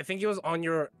 I think it was on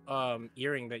your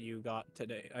earring that you got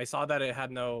today. I saw that it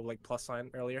had no like plus sign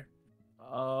earlier.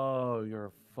 Oh, you're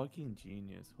a fucking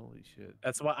genius! Holy shit.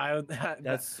 That's why I.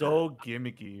 That's so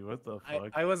gimmicky. What the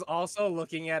fuck? I was also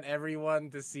looking at everyone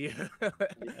to see. Oh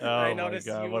I my noticed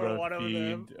god, you what were a one of them.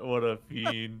 fiend! What a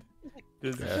fiend!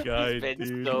 This Yeah. guy, He's been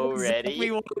dude. so Exactly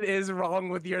ready. what is wrong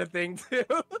with your thing too.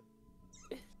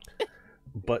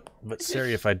 But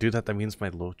Siri, if I do that, that means my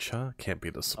Locha can't be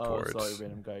the Oh, support. sorry,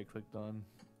 random guy clicked on.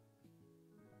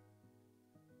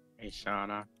 Hey,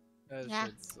 Shauna. That Yeah.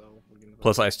 shit's so fucking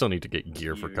Plus, I still need to get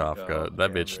gear for Here we go. Kafka.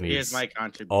 That Okay, bitch I'm ready. Here's needs my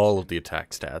contribution. all of the attack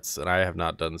stats, and I have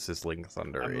not done Sizzling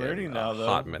Thunder I'm in learning now, a though.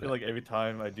 hot I minute. feel like every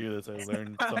time I do this, I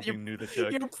learn something new to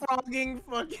check. You're progging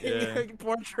fucking Yeah.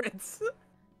 portraits.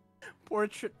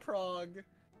 Portrait prog.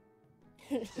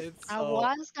 It's I so...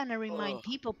 was gonna remind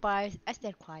people, but I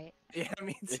stayed quiet. Yeah,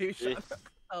 me too. Shut up.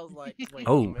 I was like, wait a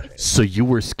Oh, minute. so you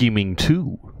were scheming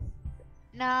too?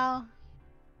 No.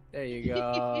 There you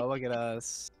go. Look at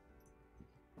us.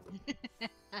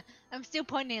 I'm still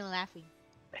pointing and laughing.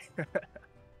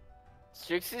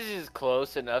 Strix's is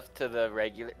close enough to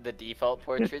the default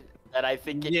portrait that I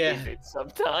think it Yeah. isn't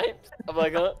sometimes. I'm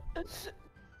like, just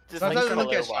like Sometimes I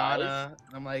look at color-wise. Shauna,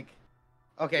 and I'm like,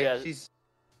 okay, Yeah. she's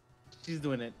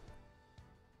doing it.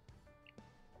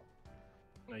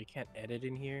 No, you can't edit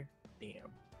in here. Damn.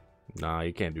 Nah,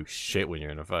 you can't do shit when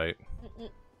you're in a fight.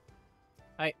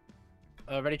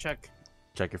 Ready, check.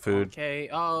 Check your food. Okay.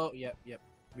 Oh, yep.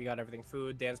 We got everything.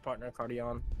 Food, dance partner,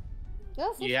 cardion.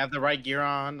 Go for You have the right gear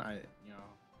on.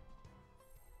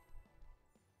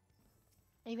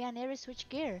 Maybe I never switched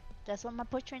gear. That's why my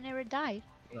portrait never died.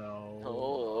 No.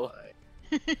 Oh.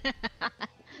 Good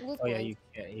Oh yeah, point.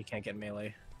 you can't get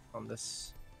melee on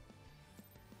this.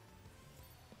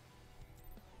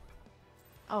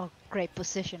 Oh, great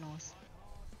positionals.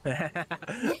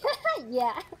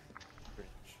 Yeah.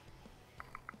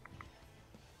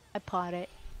 I pot it.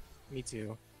 Me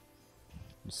too.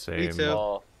 Same. too.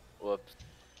 Oh, whoops.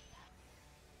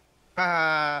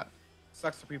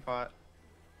 Sucks to pre-pot.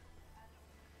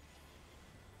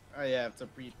 Oh yeah, it's a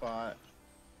pre-pot.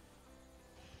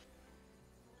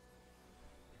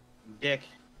 Dick.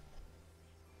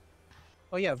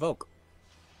 Oh yeah, Vogue.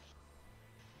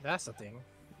 That's the thing.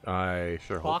 I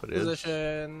sure Clock hope it is.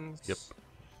 positions. Yep.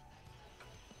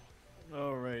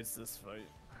 Alright, it's this fight.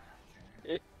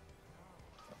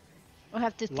 We'll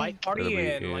have to think. Light party Gotta be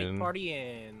in. Light in. party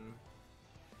in.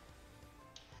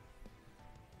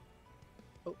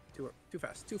 Oh, too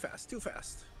fast. Too fast. Too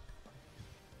fast.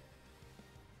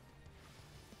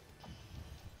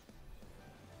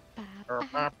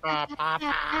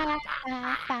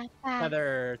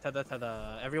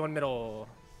 Tether. Everyone middle.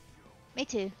 Me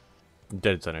too.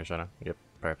 Dead center, Shauna. Yep,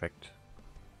 perfect.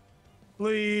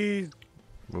 Please.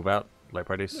 Move out. Light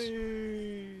parties.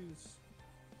 Please.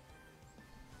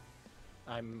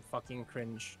 I'm fucking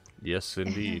cringe. Yes,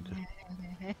 indeed.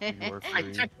 You are I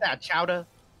free. checked that, Chowder.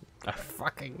 I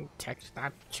fucking text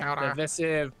that chowder.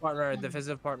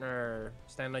 Divisive partner.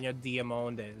 Stand on your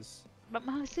diamondes. But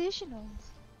my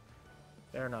positionals.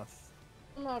 Fair enough.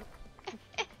 Not.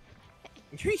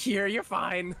 You're here. You're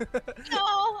fine. No,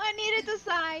 I needed the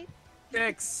side.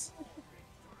 Fix.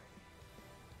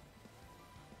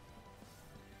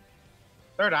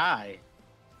 Third eye.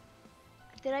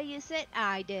 Did I use it?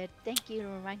 I did. Thank you for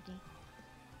reminding me.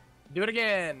 Do it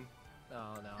again.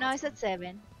 Oh no. No, it's at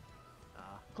 7. Ah.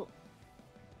 Cool.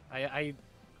 I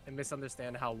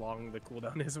misunderstand how long the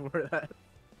cooldown is for that.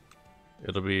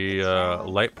 It'll be It's fine.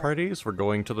 light parties. We're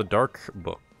going to the dark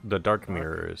book. The dark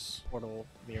mirrors. Portal,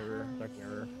 mirror, dark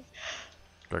mirror.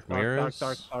 Dark Dark, mirrors.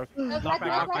 dark. Knock Knock back,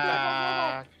 back, knock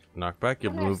back. Knockback.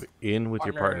 You'll Partners. move in with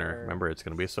your partner. Partner. Remember, it's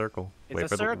gonna be a circle. It's wait a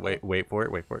for circle. wait for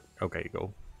it. Wait for it. Okay,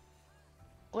 go.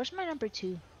 Where's my number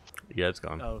 2? Yeah, it's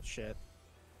gone. Oh shit.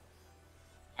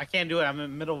 I can't do it. I'm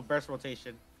in the middle of burst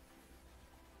rotation.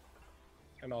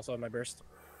 I'm also in my burst.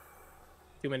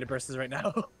 2-minute bursts right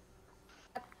now.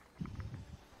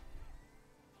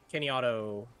 Kenny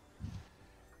Auto.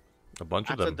 A bunch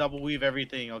I of have to them. double weave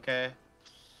everything, okay?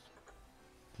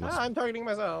 Must- I'm targeting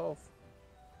myself.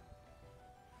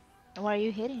 Why are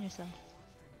you hitting yourself?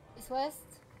 East west.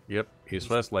 Yep. East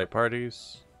west light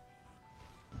parties.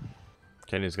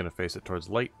 Kenny's gonna face it towards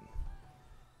light.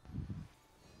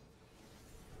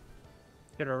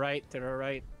 To the right, to the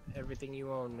right. Everything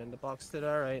you own in the box to the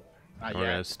right. Not We're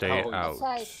yet. gonna stay Oh, out.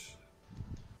 Outside.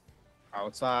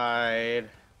 Outside.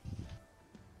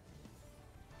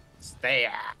 Stay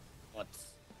out.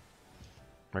 What's...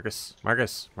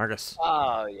 Marcus.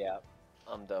 Oh yeah,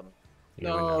 I'm dumb. You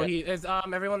were No, not. he is.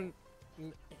 Everyone.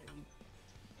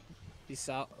 Peace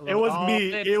out. It was Oh,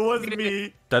 me. man. It was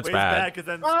me. That's Wait, bad. Cause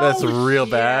then That's real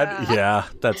bad. yeah. Yeah,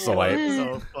 that's the what wipe.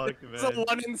 the fuck, It's a man?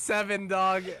 1 in 7,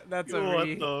 dog. That's a What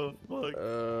re. the fuck?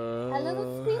 A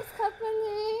little things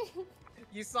happening.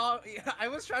 You saw, I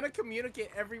was trying to communicate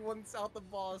everyone south of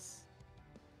boss,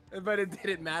 but it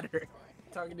didn't matter.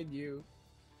 I'm talking to you.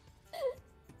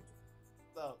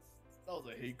 That was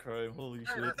a hate crime. Holy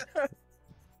shit.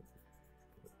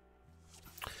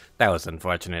 That was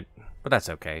unfortunate, but that's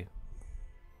okay.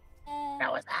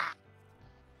 Was that.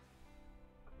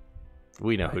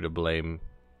 We know who to blame.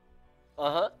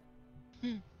 Uh-huh.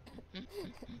 Jim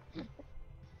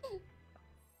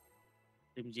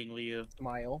Jing Liu.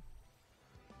 Smile.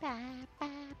 Ba, ba,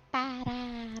 ba,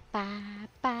 da, ba,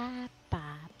 ba, ba,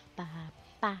 ba,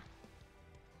 ba.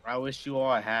 I wish you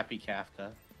all a happy Kafka.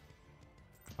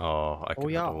 Oh, I can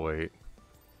yeah. have to wait.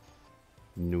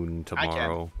 Noon I can.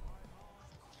 tomorrow.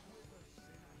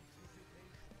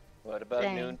 What about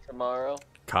Dang. noon tomorrow?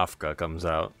 Kafka comes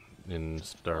out in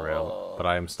Star Rail, Oh. but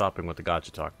I am stopping with the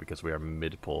gotcha talk because we are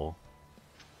mid-pull.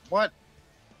 What?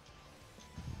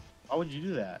 Why would you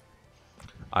do that?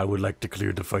 I would like to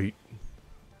clear the fight.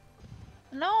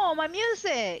 No, my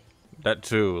music. That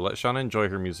too. Let Shauna enjoy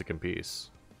her music in peace.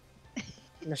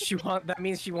 That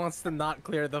means she wants to not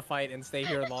clear the fight and stay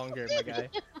here longer, my guy.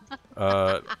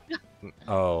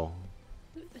 Oh.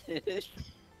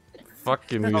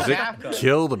 Fuck your music. Kafka.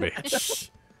 Kill the bitch.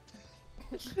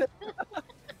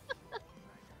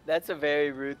 That's a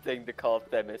very rude thing to call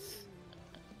Themis.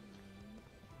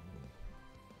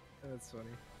 That's funny.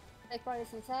 Like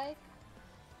parties inside.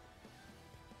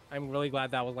 I'm really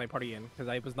glad that was my party in, because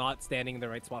I was not standing in the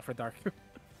right spot for dark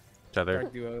Tether.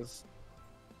 dark duos.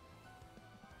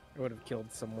 I would have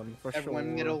killed someone for Everyone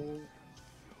sure. middle.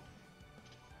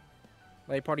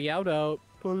 Light party out.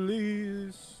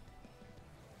 Please.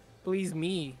 Please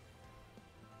me.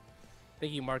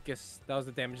 Thank you, Marcus. That was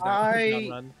the damage that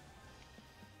run.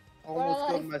 Almost killed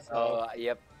Alive. myself. Oh,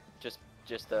 yep. Just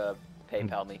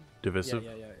PayPal me. Divisive.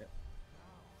 Yeah.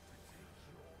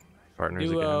 Partners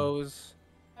again. Duos.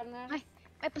 Partner.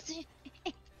 My position.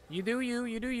 You do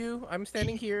you. I'm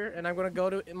standing here, and I'm gonna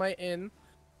go to my inn,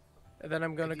 and then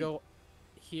I'm gonna go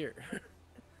here.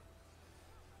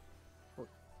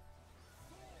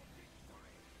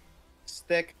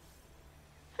 Stick.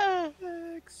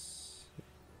 X.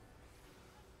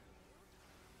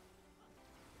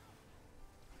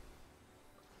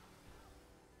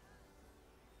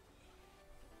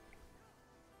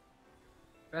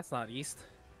 That's not east.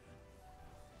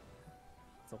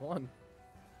 It's a 1.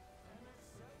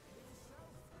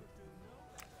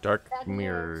 Dark Bad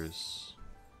mirrors.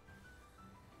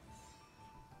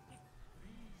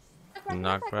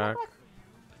 Knock, Knockback.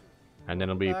 And then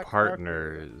it'll be Back,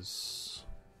 partners.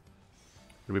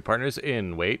 It'll be partners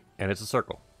in, wait, and it's a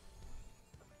circle.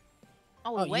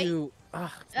 Oh, wait. You.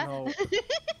 Ah, no.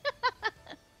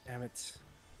 Damn it.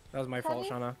 That was my fault,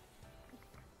 Sorry? Shauna.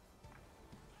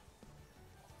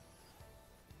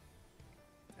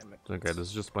 Damn it. It's okay, this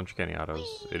is just a bunch of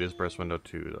Kenyatos. It is press window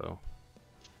 2, though.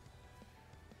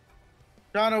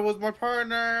 Shauna was my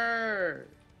partner.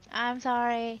 I'm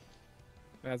sorry.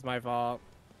 That's my fault.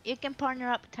 You can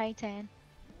partner up Titan.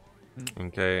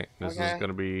 Okay, this Okay. is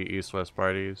gonna be east-west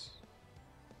parties.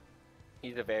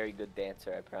 He's a very good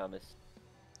dancer, I promise.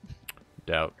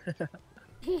 Doubt.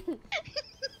 You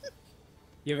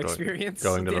have Going- experience?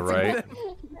 going to the dancing right.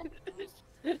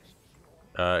 with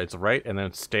It's right, and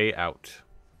then stay out.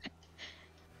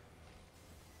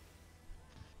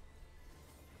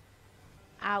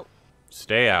 Out.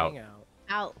 Stay it? out. Staying out.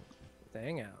 Out.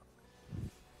 Staying out.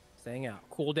 Staying out.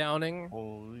 Cool downing.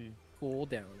 Holy. Cool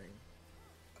downing.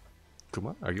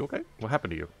 Kuma, are you okay? What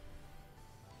happened to you?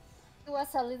 It was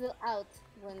a little out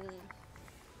when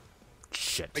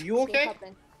Shit. Are you it okay?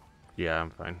 happened. Yeah, I'm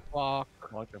fine. Walk.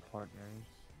 Like your partners.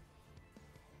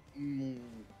 Mm.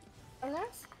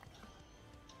 Partners?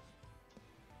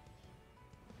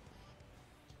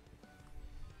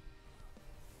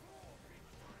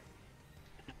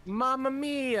 Mamma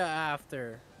Mia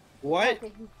after. What?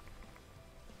 Okay.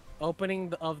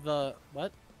 Opening of the...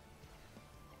 What?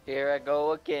 Here I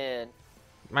go again.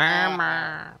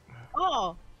 Mama.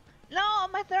 Oh. No,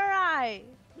 my third eye.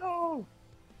 No!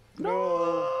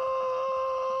 No.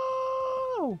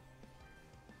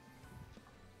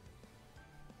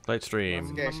 Light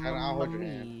stream. Okay, Shauna, I'll hold your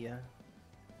Mamma hand. Mia.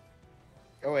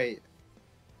 Oh wait.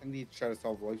 I need to try to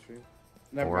solve voice stream.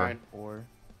 Never Or- mind. Or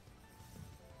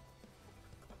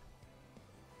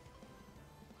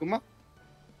Kuma?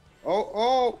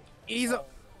 Oh, He's a...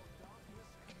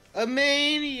 a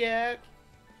maniac.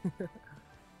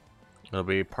 There'll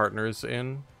be partners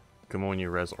in. Come on, when you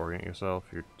res orient yourself,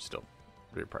 you're still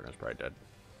Your partner's probably dead.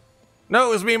 No,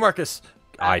 it was me, Marcus.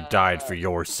 I died for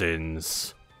your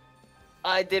sins.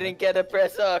 I didn't get a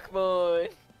press Akmon.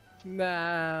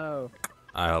 No.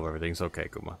 I hope everything's okay,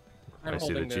 Kuma. I'm I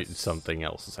see holding that this. something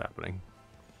else is happening.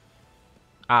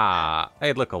 Ah,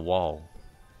 hey, look, a wall.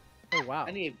 Oh wow.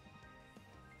 I need.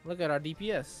 Look at our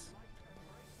DPS.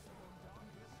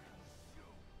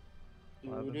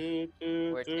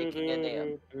 We're taking a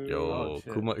nap. Yo,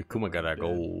 shit. Kuma gotta Dead.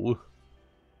 go.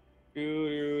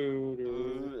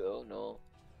 Ooh, oh no.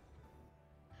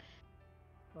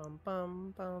 Bum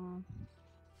bum bum.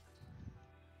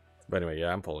 But anyway,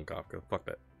 yeah, I'm pulling Kafka. Fuck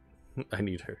that. I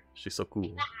need her. She's so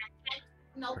cool.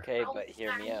 Okay, but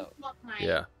hear me out.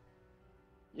 Yeah.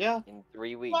 Yeah. In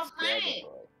 3 weeks, Dragon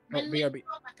Ball. Oh, BRB.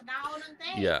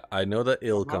 Yeah, I know that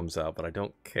ill comes out, but I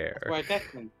don't care. That's why I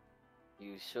text him.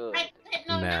 You should.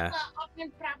 Nah.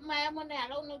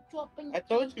 I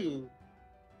told you.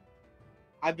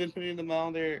 I've been putting them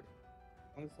on there.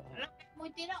 On the side.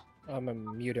 I'm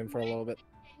gonna mute him for a little bit.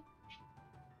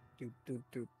 Doop doop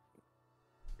doop.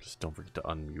 Just don't forget to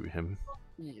unmute him.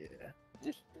 Yeah.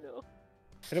 No.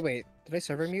 Wait, did I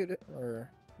server mute it or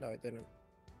no? I didn't.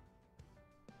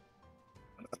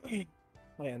 I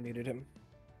unmuted him.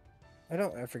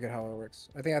 I forget how it works.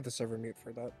 I think I had to server mute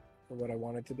for that, for what I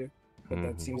wanted to do. But Mhm.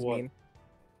 that seems What? mean.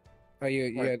 Oh,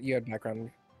 you had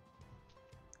background.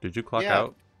 Did you clock Yeah.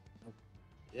 out?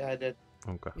 Yeah, I did.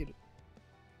 Okay.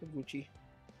 Gucci.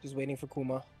 Just waiting for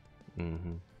Kuma.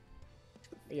 Mm-hmm.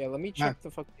 Yeah, let me check the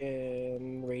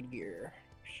fucking raid gear.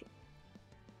 Shit.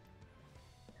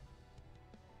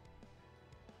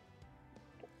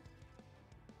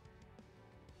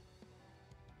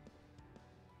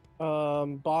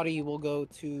 Body will go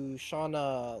to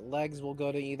Shauna. Legs will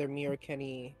go to either me or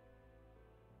Kenny.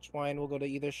 Twine will go to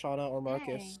either Shauna or Marcus.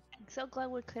 Dang, I'm so glad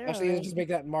we're clear. Actually, already. just make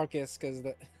that Marcus because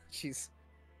she's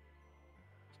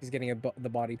getting the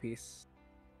body piece.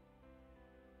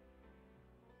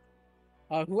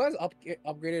 Who has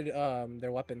upgraded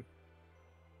their weapon?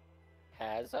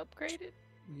 Has upgraded?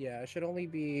 Yeah, it should only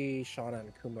be Shauna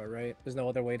and Kuma, right? There's no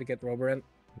other way to get Roborant.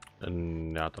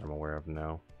 Not that I'm aware of,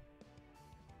 no.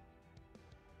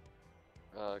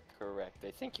 Correct. I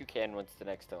think you can once the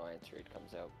next Alliance raid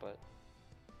comes out, but...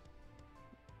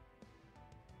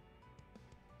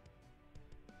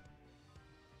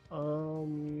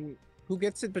 Who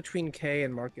gets it between K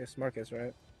and Marcus? Marcus,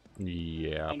 right?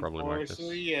 Yeah, probably Marcus.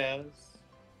 Unfortunately, yes.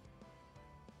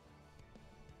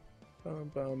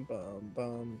 Bum bum bum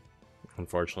bum.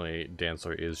 Unfortunately,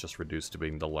 Dancer is just reduced to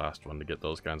being the last one to get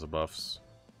those kinds of buffs.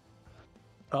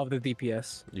 Of the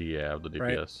DPS. Yeah, the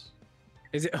Right. DPS.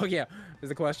 Is it? Oh yeah. Is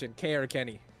the question K or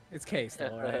Kenny? It's K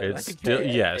still, right? It's Like, still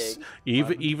yeah, yes.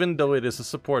 big. Even though it is a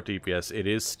support DPS, it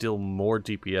is still more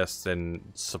DPS than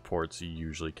supports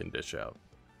usually can dish out.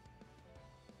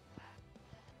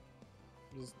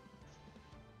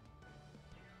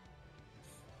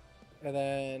 And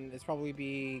then it's probably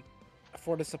be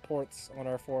for the supports on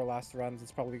our 4 last runs.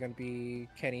 It's probably gonna be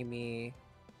Kenny, me,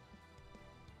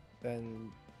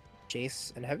 then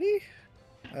Jace and Heavy.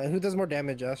 Who does more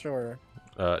damage, Astro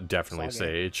or Definitely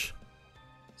Sage.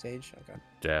 Sage. Sage? Okay.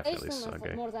 Definitely Ace more,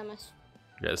 Sage. more damage.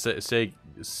 Yeah,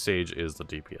 Sage is the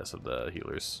DPS of the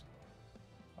healers.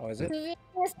 Oh, is To it? be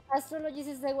honest, Astrologist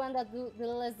is the one that do the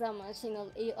less damage, you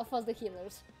know, of us the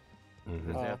healers.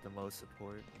 Mm-hmm. They Oh. have the most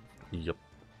support. Yep.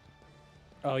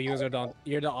 Oh, you're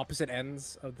the opposite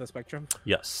ends of the spectrum.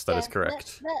 Yes, that is Yeah,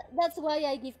 correct. That's why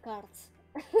I give cards.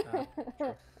 true.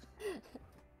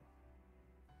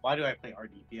 Why do I play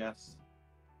RDPS?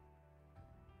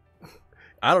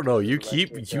 I don't know. You Like keep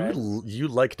your friends. you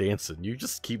like dancing. You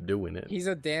just keep doing it. He's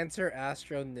a dancer,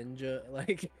 Astro Ninja,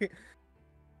 like.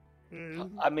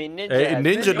 I mean, Ninja, Hey, has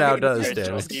Ninja been now doing does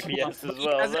traditional damage. DPS as He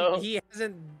well, hasn't- though. He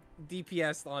hasn't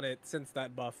DPS'd on it since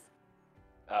that buff.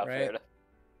 Ah, fair right? enough.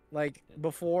 Like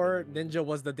before, Ninja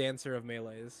was the dancer of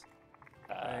melees.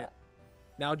 Ah, Right.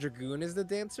 Now Dragoon is the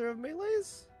dancer of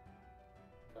melees?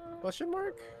 Question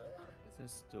mark? Is it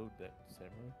still that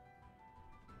samurai?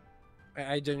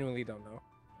 I genuinely don't know.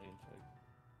 I can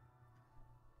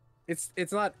check.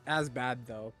 It's not as bad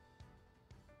though.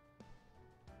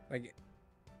 Like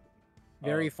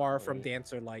very Oh, far from right.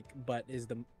 dancer like, but is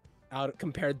the out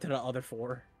compared to the other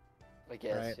 4. I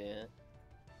guess, Right. yeah.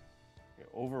 Yeah,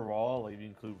 overall, like if you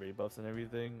include raid buffs and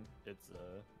everything, it's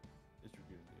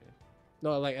Dragoon, yeah.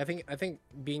 No, like I think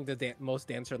being the most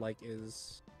dancer like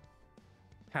is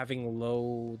having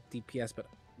low DPS but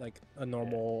like a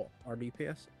normal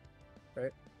RDPS.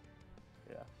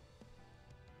 Yeah.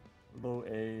 Low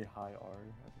A, high R.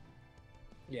 I think.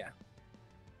 Yeah.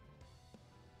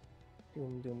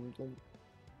 Doom doom doom.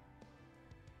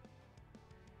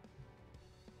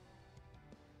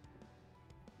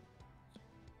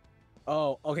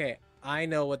 Oh, okay. I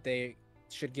know what they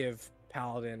should give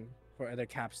Paladin for their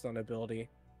capstone ability.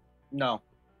 No,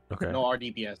 Okay. no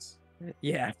RDPS.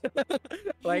 Yeah.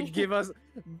 Like give us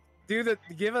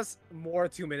more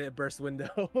 2-minute burst window.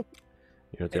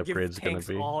 You know what the And give upgrade's gonna tanks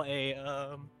be? all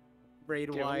a raid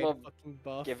Give 'em wide a- fucking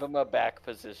buff. Give him a back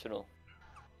positional.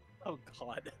 Oh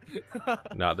god.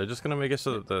 No, they're just gonna make it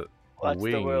so that the Watch the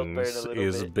world burn a wings little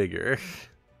is bit. bigger.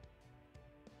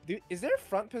 Dude, is there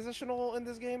front positional in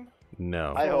this game?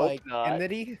 No. I For, hope like, not.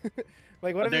 enmity?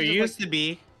 Like what if There it's just, used like, to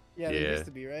be. yeah, there Yeah. used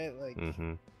to be, right? Like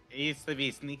Mm-hmm. It used to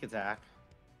be sneak attack.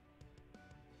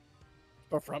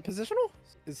 but front positional?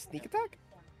 Is sneak attack?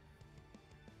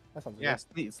 That sounds Yeah,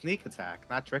 sneak attack,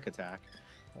 not trick attack.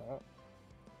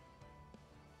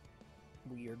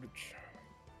 Weird.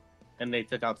 And they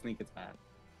took out sneak attack.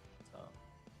 So.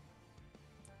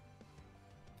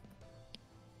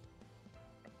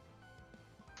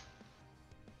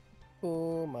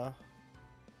 Uma.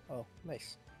 Oh,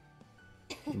 nice.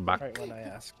 Back. Right when I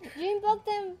ask. You invoked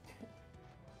them.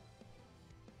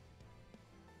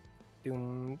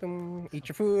 Doom, doom. Eat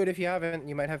your food if you haven't.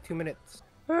 You might have 2 minutes.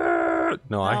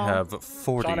 No, I No. have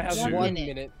 42. Shauna has 1 1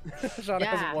 minute. minute. Shauna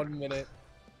Yeah. has 1 minute.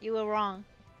 You were wrong.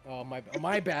 Oh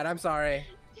my bad. I'm sorry.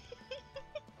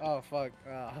 Oh fuck.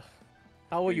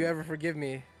 How will you ever forgive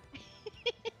me?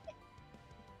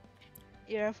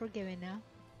 You're forgiven now.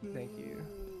 Thank you.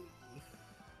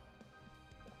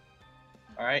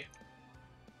 All right.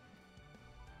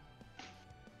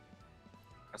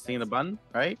 I seen the button,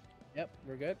 right? Yep,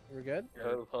 we're good. We're good.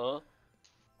 Huh?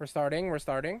 We're starting. We're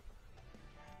starting.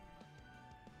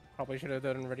 Probably should have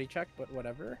done ready check, but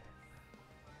whatever.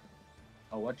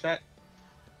 Oh, what's that?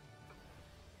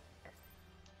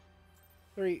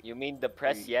 3. You mean the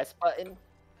press yes button?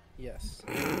 Yes.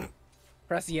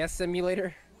 Press yes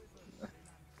simulator.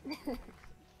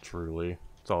 Truly.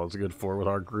 It's all it's good for with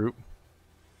our group.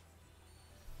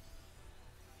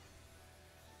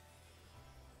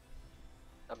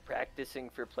 I'm practicing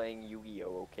for playing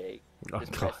Yu-Gi-Oh, okay? Oh,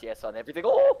 Just God. press yes on everything.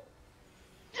 Oh!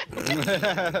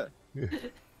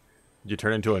 You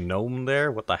turn into a gnome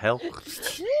there? What the hell?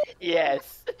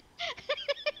 Yes!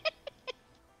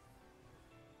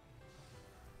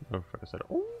 Oh, I said,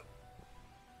 oh.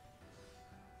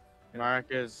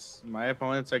 Marcus, my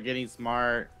opponents are getting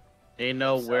smart. They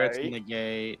know where to Sorry.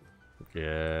 negate.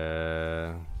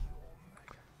 Yeah.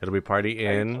 It'll be party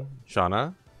Are you in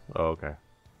Shauna. Oh, okay.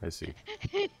 I see.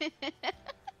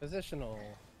 Positional.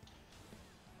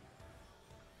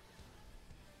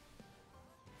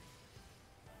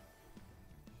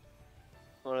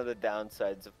 One of the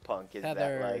downsides of Punk is that,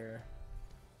 like, Heather.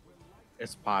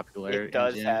 It's popular. it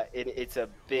does in have, it's a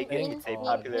big, Thank it's a you.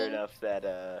 popular enough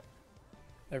that,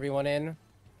 Everyone in.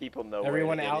 people know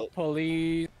Everyone where to out, hit it.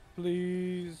 please.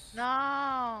 Please.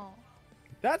 No.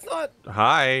 That's not.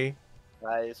 Hi.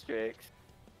 Nice tricks.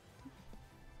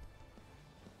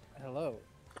 Hello.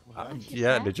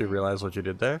 Yeah, did you realize what you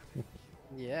did there?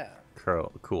 Yeah.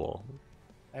 Cool.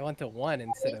 I went to 1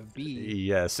 instead of B.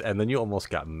 Yes, and then you almost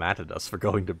got mad at us for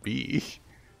going to B.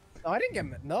 No, I didn't get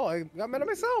mad. No, I got mad at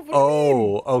myself. What do you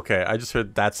mean? Oh, okay. I just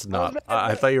heard that's not. mad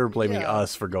I at- thought you were blaming yeah.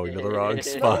 us for going to the wrong No,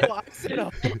 spot. No, I said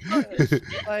no.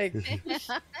 Like,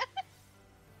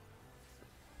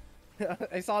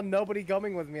 I saw nobody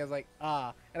going with me. I was like,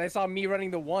 ah. And I saw me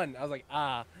running the 1. I was like,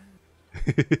 ah.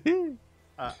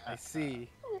 I see.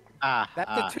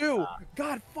 That's a 2.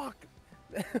 God, fuck.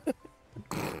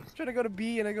 Trying to go to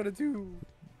B and I go to 2.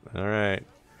 All right.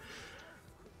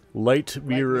 Light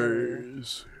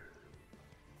mirrors.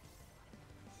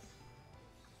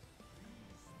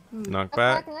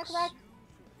 Knockback. Knockback.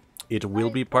 It will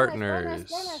be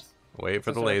partners. Wait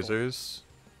for It's the a circle. lasers.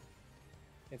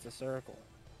 It's a circle.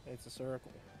 It's a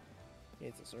circle.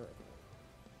 It's a circle.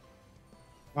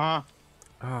 Huh?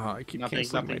 Ah, I keep Nothing,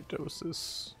 canceling nothing. my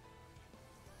doses.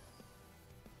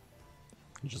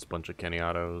 Just a bunch of Kenny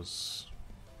autos.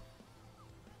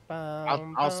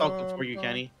 I'll soak it for you,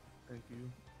 Kenny. Thank you.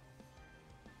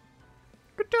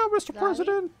 Good job, Mr. Got it.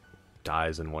 President.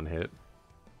 Dies in 1 hit.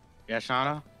 Yeah,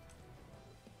 Shauna?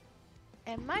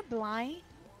 Am I blind?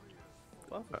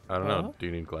 I don't Uh-huh. know. Do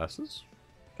you need glasses?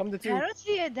 Come to 2. I don't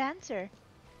see a dancer.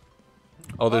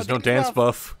 Oh, there's no dance dance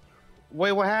buff.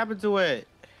 Wait, what happened to it?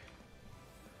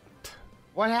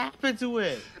 What happened to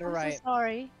it? You're I'm right. so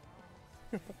sorry.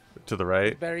 To the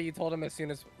right. Better you told him as soon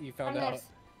as you found out.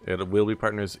 It will be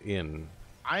partners in.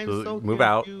 I'm So so move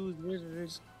out. confused. Where's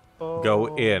this? Go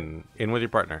Oh. in. In with your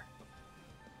partner.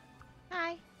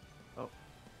 Hi.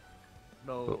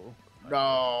 No.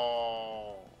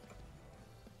 No.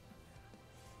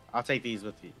 I'll take these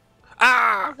with you.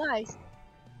 Ah! Oh, guys.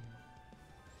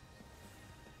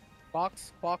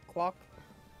 Clocks, clock.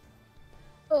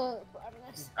 Oh,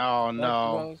 goodness. Oh Clock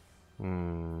no.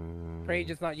 goes. Rage,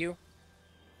 it's not you.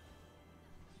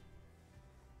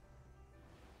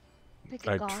 Pick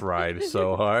a I god. tried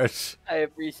so hard. I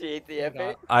appreciate the Oh,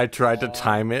 effort. I tried to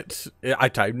time it. I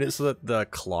timed it so that the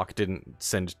clock didn't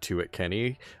send to at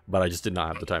Kenny, but I just did not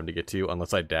have the time to get to you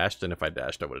unless I dashed, and if I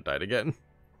dashed, I would have died again.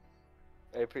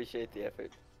 I appreciate the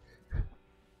effort.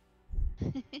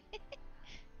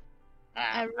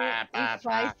 If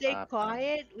I stay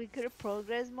quiet, we could have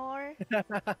progressed more.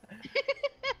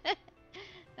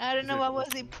 I don't know what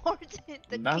was important.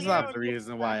 The That's clear not or the the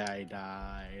reason why I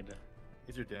died.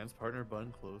 Is your dance partner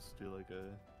button close to like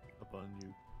a button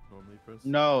you normally press?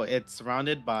 No, it's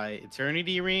surrounded by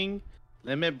Eternity Ring,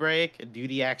 Limit Break,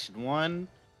 Duty Action 1,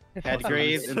 Head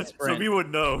Graze, and So Sprint. we would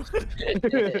know.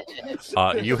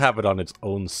 You have it on its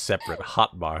own separate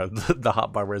hotbar. The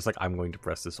hotbar where it's like, I'm going to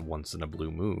press this once in a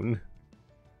blue moon.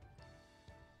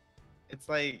 It's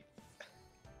like,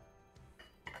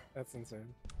 That's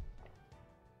insane.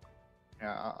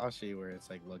 yeah, I'll show you where it's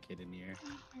like located near.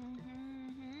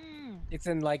 It's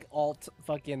in like alt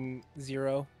fucking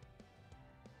 0.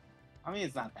 I mean,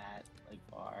 it's not that like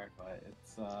far, but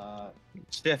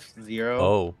it's Shift 0.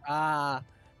 Oh, Ah,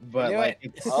 but knew like,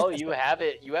 it. it's, Oh, you have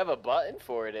it. You have a button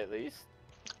for it at least.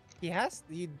 he has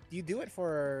you do it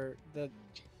for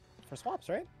swaps,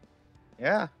 right?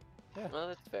 yeah. Well,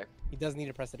 that's fair. He does need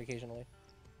to press it occasionally.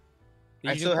 Did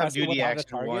I you just still have press it Duty without a Action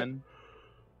target? 1.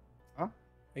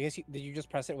 I guess did you just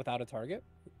press it without a target?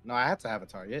 No, I have to have a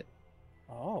target.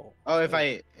 Oh. Oh, if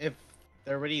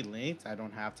they're already linked, I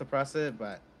don't have to press it,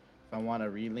 but if I want to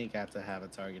relink, I have to have a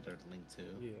target to link to.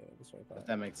 Yeah, that's what I If thought.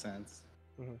 that makes sense.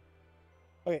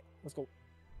 Okay, let's go.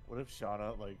 What if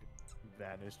Shauna like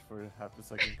vanished for half a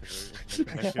second because her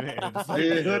internet connection ends?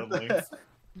 Dude, Like, what the- links?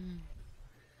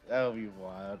 That would be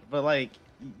wild. But like,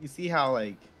 you see how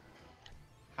like,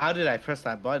 how did I press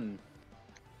that button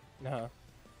No.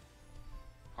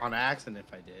 on accident?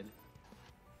 If I did,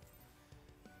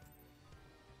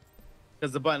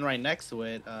 because the button right next to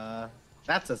it,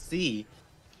 that's a C.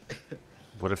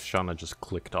 what if Shauna just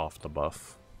clicked off the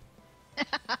buff?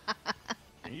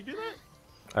 Can you do that?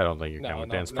 I don't think you No, can with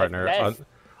no, dance no, partner. that's-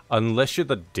 Unless you're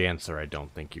the dancer, I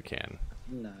don't think you can.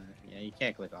 No, yeah, you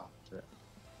can't click off. It.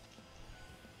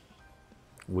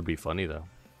 Would be funny though.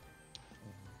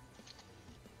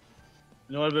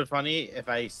 You know what would have been funny if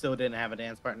I still didn't have a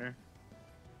dance partner?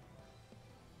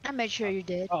 I made sure you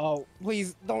did. Oh,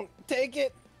 please don't take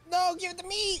it. No, give it to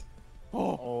me.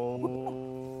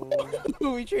 Oh,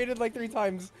 We traded like 3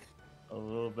 times. a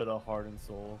little bit of heart and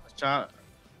soul.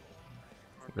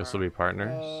 This will be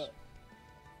partners.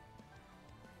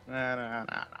 No.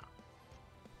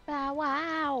 Bow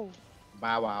wow.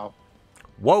 Bow wow.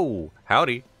 Whoa!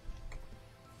 Howdy.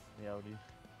 Meowdy.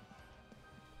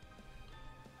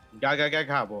 Ga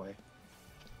cowboy.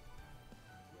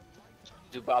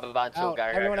 Do Baba Bancho Out.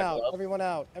 Gaga Everyone Gaga out. Glove? Everyone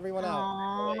out. Everyone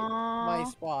out. My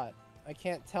Aww. spot. I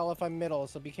can't tell if I'm middle,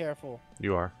 so be careful.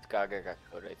 You are. It's Gaga Gaga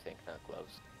code, I think, not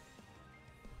gloves.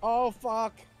 Oh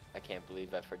fuck. I can't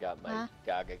believe I forgot my Huh?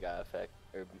 Gaga Gaga effect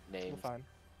or We're names. fine.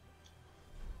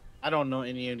 I don't know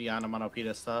any of the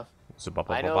onomatopoeia stuff. It's a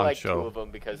I know like 2 show. of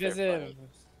them because they're Visive. funny.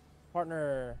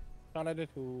 Partner. Shauna did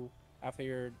who after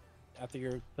your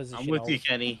position. I'm with you,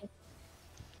 Kenny.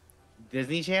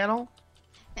 Disney Channel?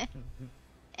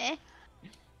 Eh.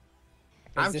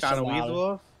 I'm this Shauna allowed?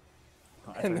 Weasel.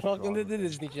 And welcome to the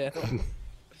Disney Channel.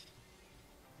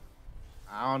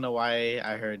 I don't know why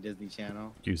I heard Disney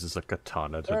Channel. Uses a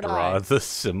katana to Third draw eye. the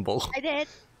symbol. I did.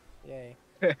 Yay.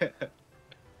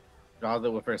 Draws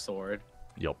it with her sword.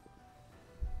 Yup.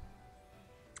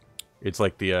 It's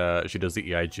like the she does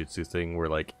the EI jutsu thing where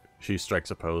like she strikes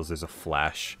a pose, there's a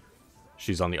flash.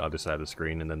 She's on the other side of the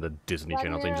screen, and then the Disney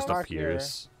Channel thing just Partner.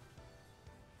 appears.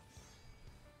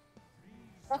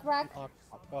 Rock back.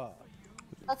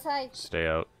 Outside. Stay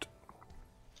out.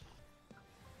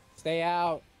 Stay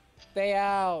out. Stay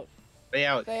out. Stay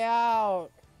out. Stay out.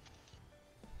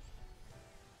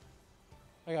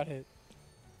 I got hit.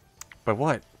 But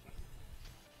what?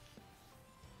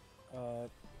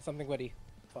 Something witty.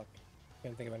 Fuck.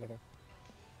 Can't think of anything.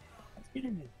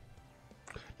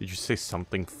 Did you say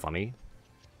something funny?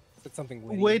 Said something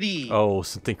witty. Witty. Oh,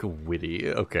 something witty.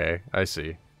 Okay, I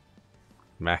see.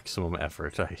 Maximum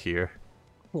effort, I hear.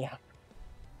 Yeah.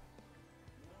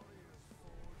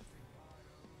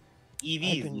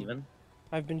 EVs been- even.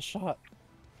 I've been shot.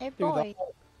 Hey Through the boy.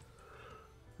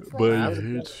 But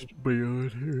Should it's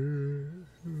beyond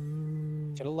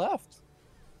here. have left.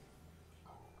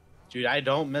 Dude, I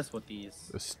don't mess with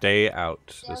these. Stay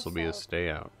out. This will be a stay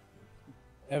out.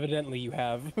 Evidently, you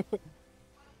have.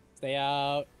 Stay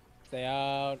out. Stay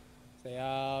out. Stay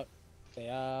out. Stay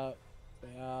out.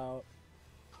 Stay out.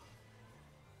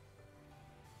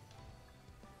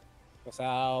 Go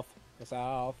south. Go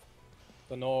south.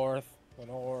 Go north. Go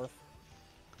north.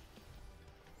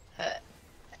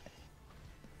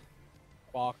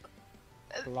 Walk.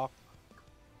 Block.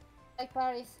 Like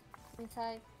Paris.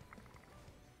 Inside.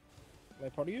 My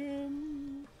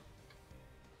podium.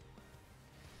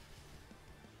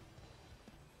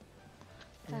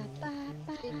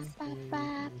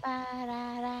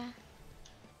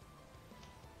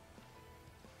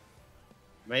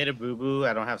 Made a boo boo.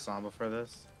 I don't have Samba for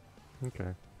this. Okay.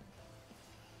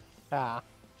 Ah.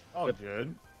 Oh, But-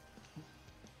 good.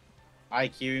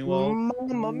 IQing well.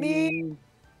 Mamma mia.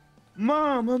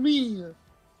 Mamma mia.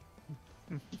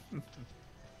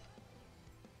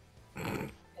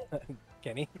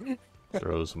 Kenny.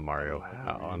 Throws Mario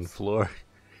hat on floor.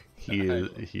 He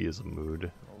is a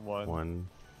mood. One. One.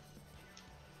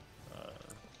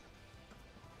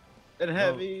 And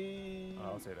heavy.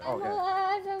 I'll say that. I'm Okay.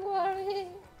 alive, don't worry.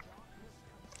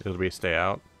 It'll be stay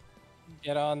out.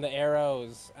 Get on the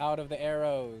arrows. Out of the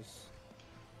arrows.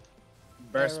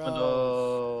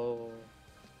 Burspado.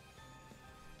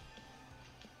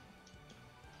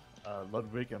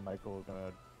 Ludwig and Michael are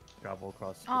gonna travel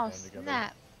across Oh, Japan together.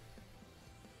 snap.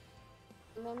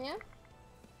 Lumia?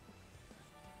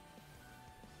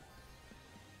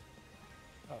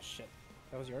 Oh shit.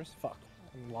 That was yours? Fuck.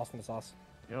 I'm lost in the sauce.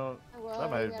 You know, Don't worry, that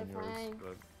might we have are been yours, fine.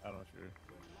 but I'm not sure.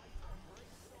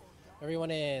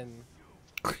 Everyone in.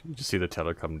 You just see the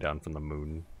teller come down from the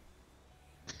moon.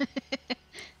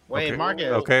 Wait, okay. Marcus.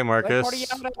 Okay, Like, party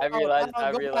Marcus. out, I realized-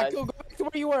 I go realized- Back, go back to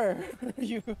where you were.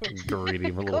 You.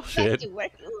 Greedy Go little back shit. to where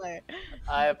you were.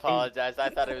 I apologize. I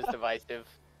thought it was divisive.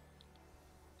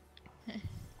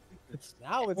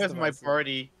 Now it's Where's my divisive.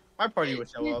 party? My party would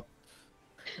show up.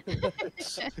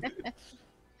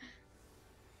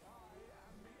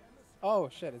 Oh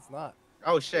shit, it's not.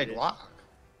 Oh shit, Glock.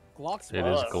 Glock's It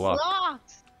is Fuck. Glock.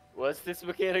 Locked. What's this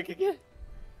mechanic again?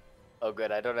 Oh,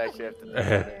 good. I don't actually have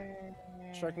to.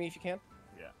 Strike me if you can.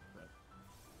 Yeah.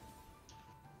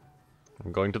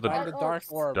 I'm going to the Find the dark Orbs.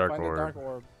 orb. Dark Find orb. the dark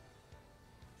orb.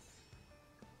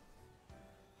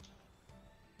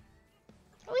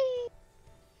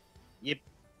 Whee!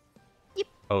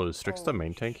 Oh, is Strix the Oh,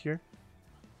 main tank here?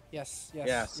 Yes, yes,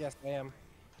 Yes. yes, I am.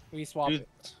 We swap Dude,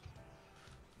 it.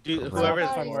 dude, Go whoever's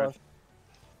Sorry. north.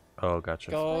 Oh,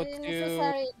 gotcha. Go Very to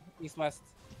necessary. east west.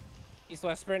 East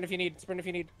west. Sprint if you need. Sprint if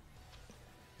you need.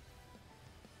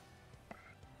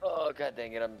 Oh, god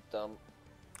dang it. I'm dumb.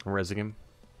 I'm resing him.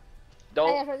 I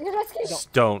Don't. have you rescued.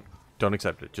 Just don't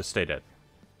accept it. Just stay dead.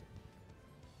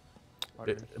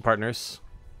 Partners.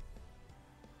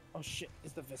 Oh shit!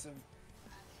 It's divisive.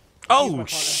 my Oh partner.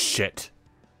 shit.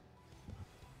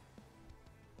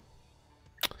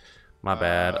 My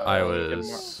bad. I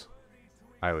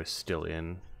was still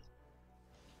in.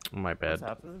 My What's bad.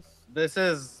 happening? This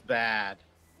is bad.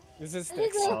 This is There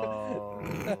you sticks. go.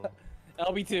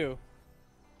 Oh. LB2.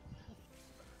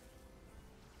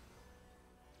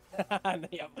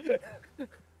 Yep.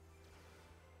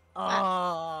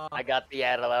 Oh. I got the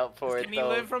addle out for it, Can he though.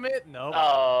 live from it? No.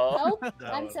 Oh. Nope.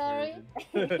 That I'm was sorry.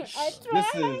 crazy. I This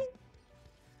tried. is.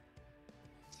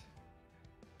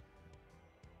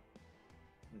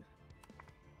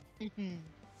 Mhm.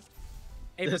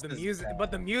 Hey, This but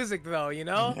the is music, though, you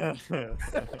know,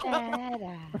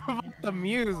 Da-da. the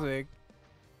music.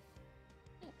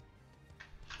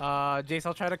 Jace,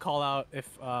 I'll try to call out if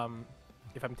I'm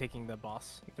taking the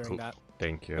boss during Cool. that,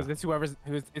 Thank you. because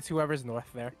it's whoever's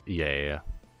north there. Yeah.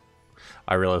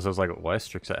 I realized I was like, why is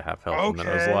Strix at half health? And then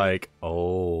I was Okay. like,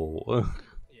 oh.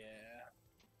 Yeah.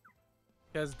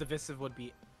 Because divisive would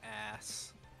be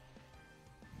ass.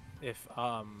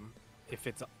 If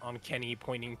it's on Kenny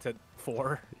pointing to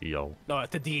 4. Yo. No,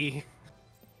 to D.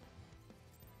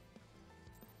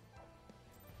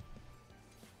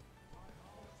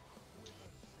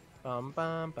 Bum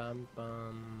bum bum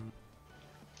bum.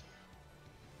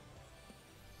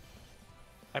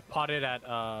 I potted at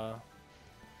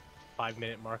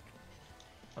 5-minute mark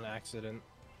on accident.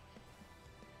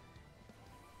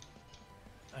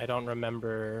 I don't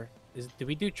remember. Did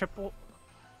we do triple?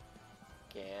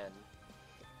 Again.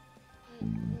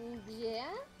 Yeah.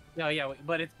 No, yeah,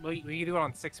 but we can do it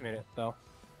on 6-minute though.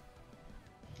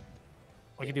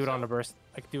 We can do it on a burst.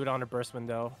 I could do it on a burst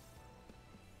window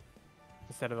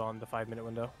instead of on the 5-minute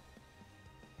window.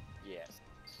 Yes.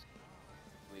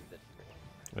 Leave this.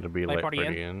 It'll be Light light party in?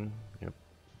 party in. Yep.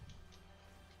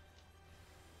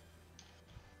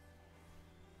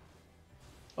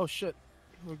 Oh shit,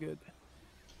 we're good.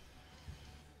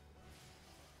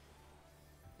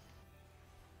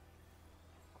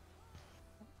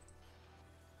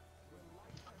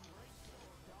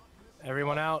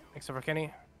 Except for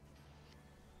Kenny.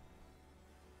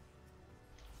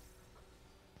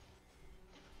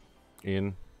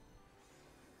 In.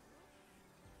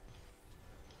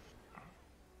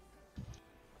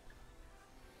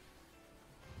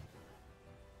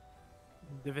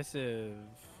 Divisive.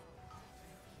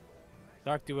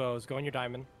 Dark Duos, go in your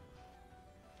diamond.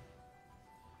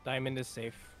 Diamond is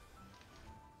safe.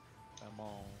 Come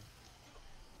on.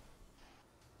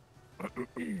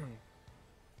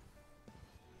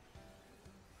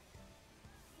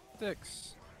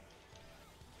 6.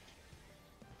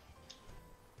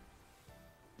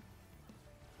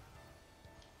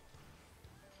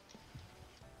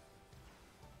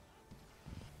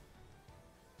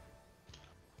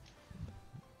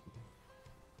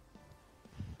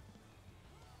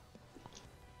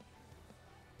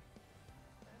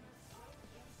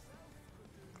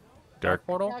 Dark.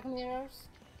 Portal. Dark mirrors.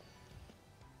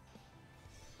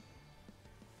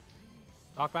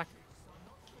 Knock back.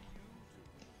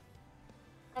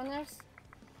 Runners.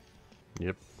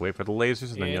 Yep. Wait for the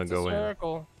lasers and then you'll It's a go in.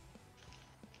 circle.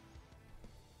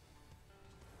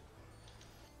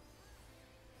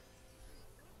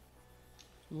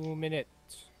 Two-minute.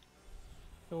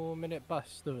 2-minute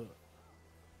buster.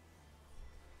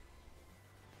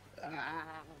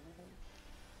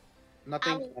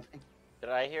 Nothing. Ow. Nothing. Did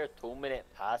I hear 2-minute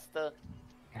pasta?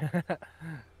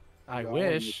 I No,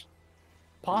 wish.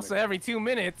 Pasta every 2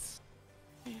 minutes.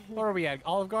 Where are we at?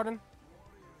 Olive Garden?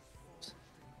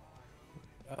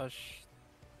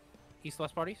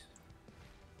 East-West parties?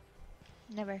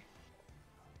 Never.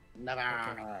 Never.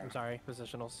 Okay, I'm sorry,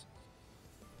 positionals.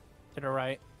 To the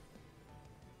right.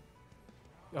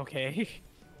 Okay.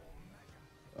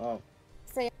 Oh.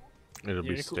 Say It'll be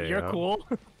You're, cool. stay You're up. cool.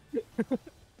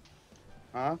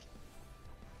 Huh?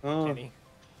 Oh. Kenny.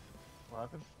 What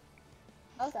happened?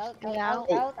 out, out, out, Yeah.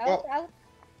 out, out, out, out.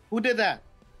 Who did that?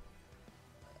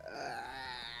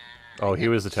 Oh, he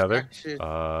was the tether? Shit.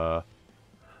 Uh,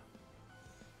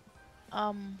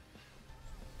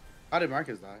 How did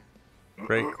Marcus die?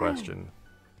 great question.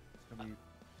 It's gonna be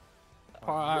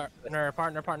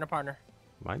Partner.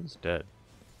 Mine's dead.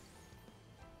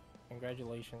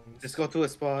 Congratulations. Just go to a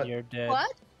spot. You're dead.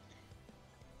 What?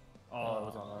 Oh, it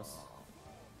was on us.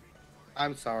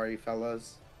 I'm sorry,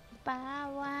 fellas.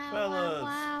 Wow, wow, Fellas.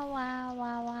 wow, wow,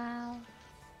 wow, wow.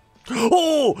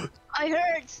 Oh! I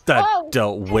heard. That Oh,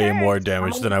 dealt way hurts. more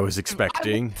damage than I was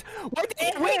expecting. Why did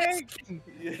It he wait?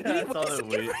 hurt. Yeah, I saw that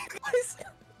wait.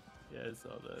 Yeah, I saw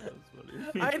that. That was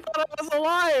funny. I thought I was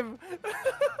alive.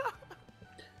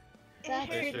 That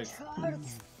It hurts.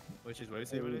 hurts. Wait, she's why you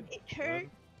say my name? It hurt.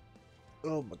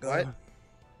 Oh my What?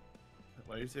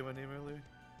 Why you say my name earlier?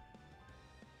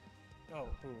 Oh,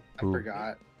 who? I Ooh.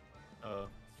 forgot. Oh,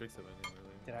 Strix said my name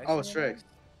earlier. Did I? Oh, say that? Strix.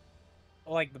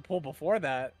 Well, like the pull before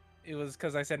that, it was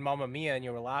because I said "Mamma Mia" and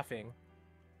you were laughing.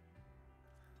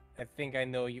 I think I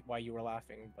know why you were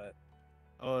laughing, but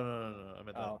Oh no! I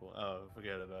meant that Oh. pool. Oh,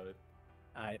 forget about it.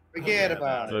 I Forget Yeah,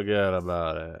 about it. Forget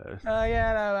about it.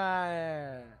 forget about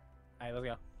it. Alright, let's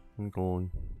go. I'm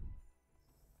going.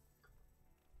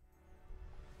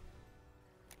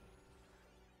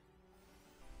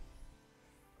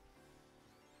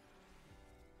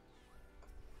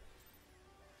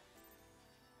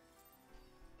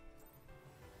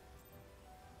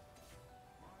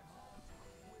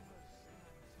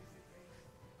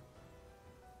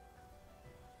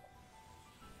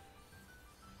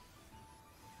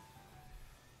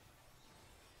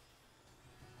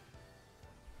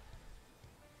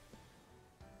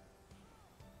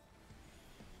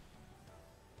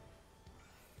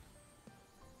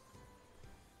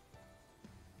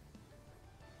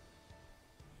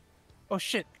 Oh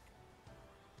shit.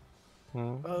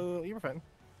 Hmm. You were fine.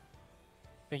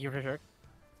 Thank you for sure.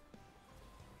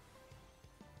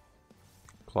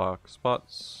 Clock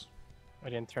spots. I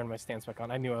didn't turn my stance back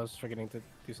on. I knew I was forgetting to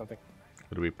do something.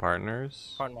 Would we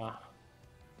partners? Partner.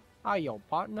 Hi, yo,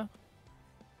 partner.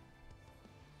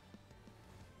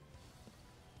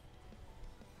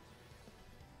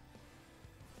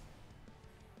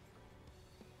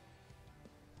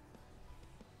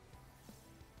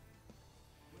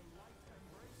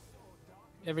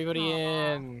 Everybody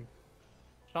in.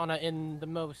 Shauna in the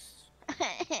most.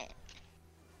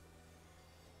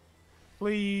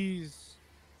 Please.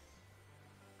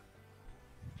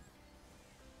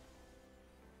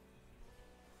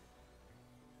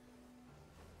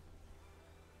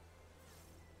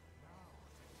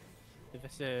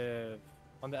 Divisive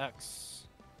on the X.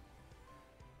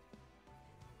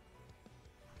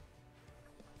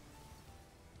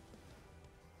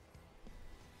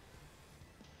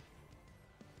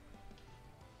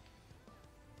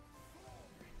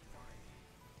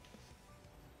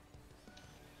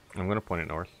 I'm gonna point it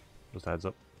north. Just a heads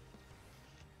up.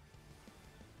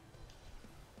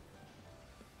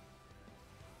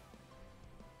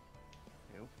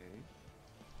 Okay.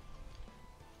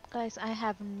 Guys, I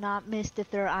have not missed the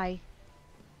third eye.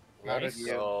 Proud of Nice. you.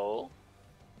 So,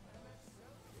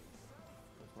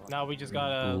 Now we just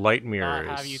gotta Light not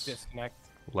have you mirrors. disconnect.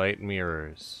 Light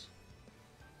mirrors.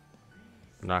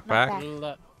 Knock Knock back. back.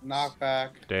 Le- Knockback.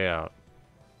 Stay out.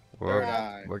 Third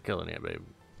eye. We're killing it, babe.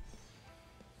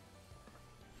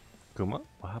 Kuma,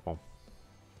 what happened?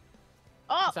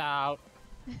 Oh! It's out.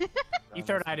 You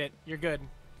third eyed it. You're good.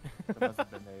 That must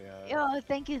have been a Oh,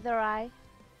 thank you, third eye.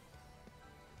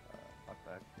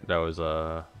 knockback. That was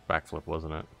a backflip,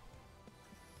 wasn't it?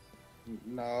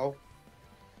 No.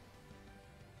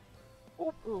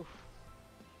 Oof.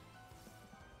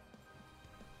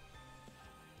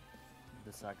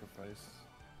 The sacrifice.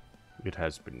 It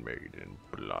has been made in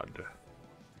blood.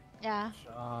 Yeah.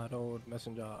 Shadowed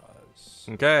messengers.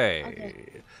 Okay.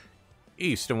 Okay.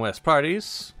 East and west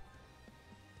parties.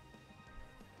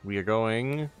 We are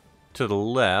going to the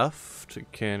left.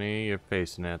 Kenny, you're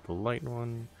facing at the light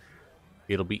one.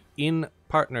 It'll be in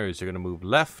partners. You're going to move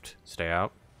left. Stay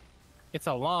out. It's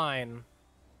a line.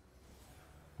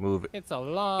 Move It's a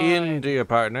line. into your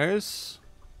partners.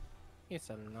 It's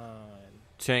a line.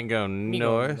 Tango Me go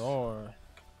north. north.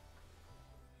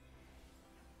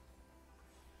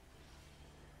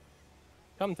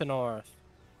 Come to north.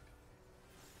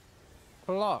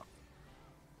 Clock.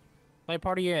 Play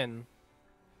party in.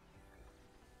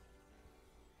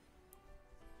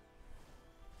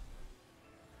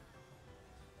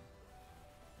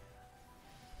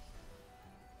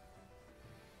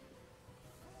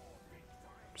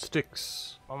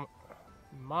 Sticks.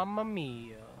 Mamma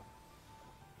mia.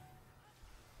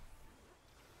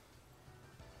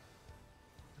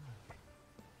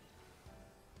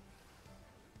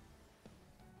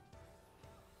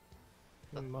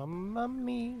 Mamma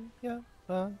mia.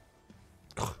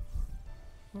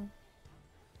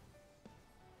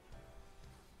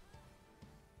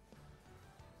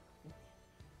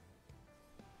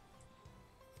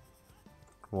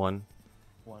 One.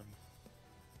 One.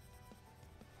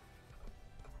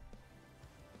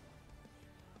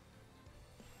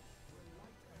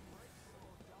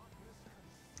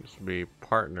 This will be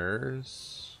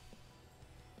partners.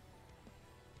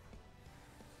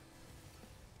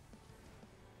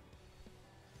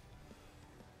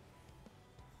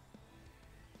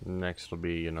 Next will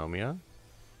be Eunomia.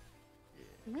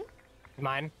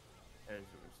 Mine. There's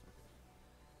yours.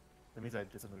 That means I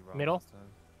did something wrong. Middle? This time.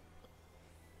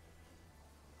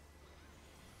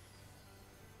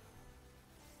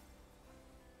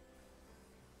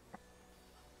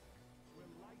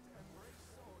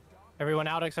 Everyone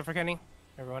out except for Kenny.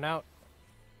 Everyone out.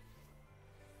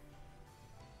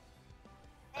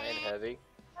 iron heavy.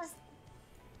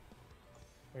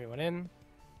 Everyone in.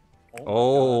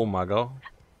 Oh my god.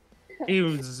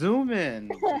 You zoom in.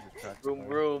 Room,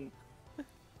 room.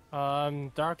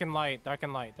 Dark and light. Dark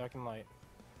and light. Dark and light.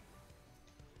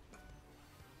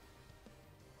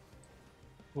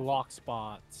 Lock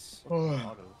spots.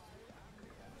 Auto.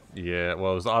 Yeah,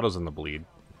 well, it was autos in the bleed.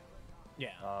 Yeah.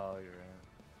 Oh, you're right.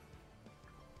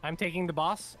 I'm taking the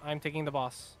boss. I'm taking the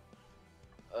boss.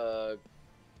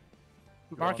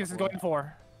 Marcus is going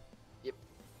for.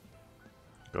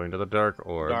 Going to the dark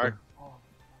orb. Dark.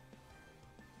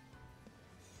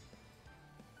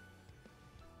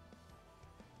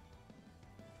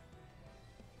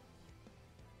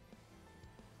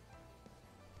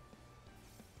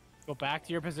 Go back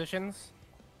to your positions.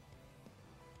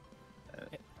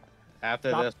 After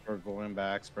Stop. this, we're going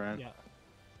back. Sprint. Yeah.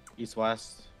 East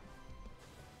west.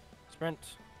 Sprint.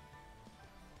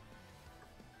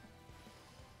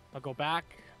 I'll go back.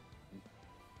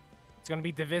 It's gonna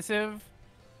be divisive.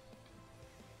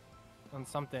 On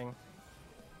something.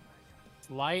 It's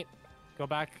light. Go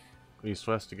back. East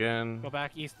west again. Go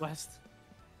back east west.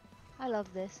 I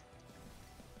love this.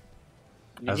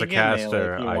 You As a can get melee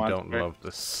caster, if you I want, don't Sprint, love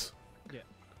this. Yeah.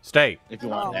 Stay. If you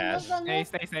want Oh, dash. no, no, no.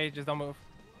 Stay, just don't move.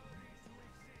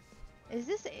 Is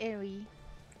this airy?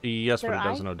 Yes, but Third it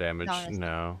does eye? no damage. No, it's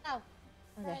No. No,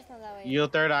 Okay. it's not that way. You'll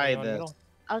third eye Go in the this. middle.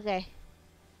 Okay.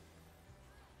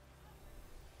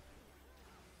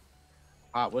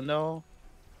 Hot window.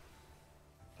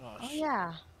 Oh, Oh shit.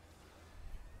 yeah.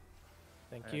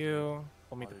 Thank That's you.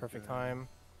 We'll meet the Probably perfect good.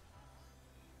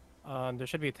 time. There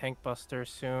should be a tank buster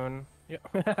soon. Yeah.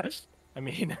 I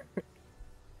mean,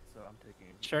 So I'm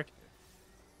taking. sure. Okay.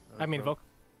 I mean, Vote. Voc.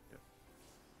 Yep.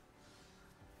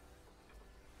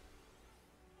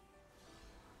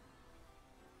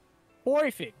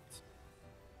 Perfect.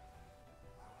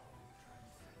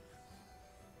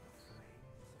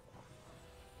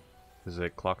 Is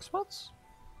it clock spots?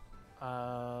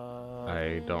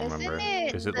 I don't Isn't remember.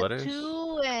 it Is it the letters?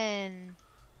 2 and...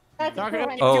 That's Dark-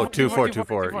 correct. Oh, 2, 4, 2 4 2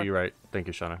 4. 2, 4. You're right. Thank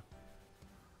you, Shauna.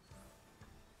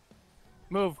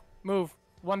 Move.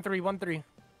 1 3 1 3.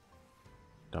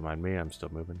 Don't mind me. I'm still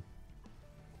moving.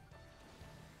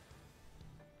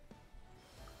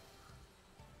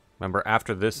 Remember,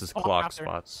 after this is Oh, clock after.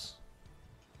 spots.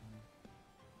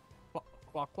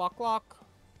 Clock.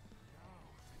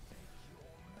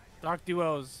 Dark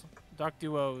duos. I'm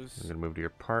gonna move to your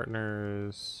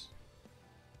partners.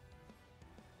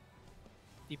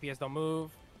 DPS don't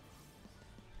move.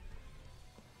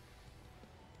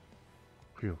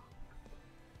 Phew.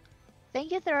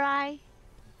 Thank you, Thurai.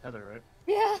 Heather, right?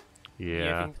 Yeah.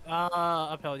 Yeah.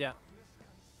 Uphill, yeah.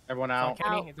 Everyone It's on out.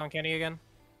 Kenny. It's on Kenny again.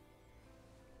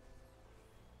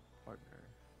 Partner.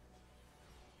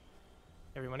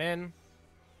 Everyone in.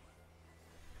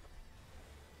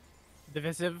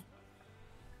 Divisive.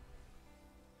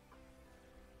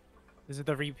 This is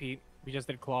the repeat. We just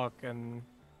did clock and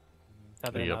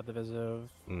tether, Yep. not divisive.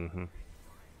 Mm-hmm.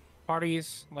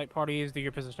 Parties, light parties, do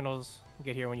your positionals.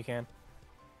 Get here when you can.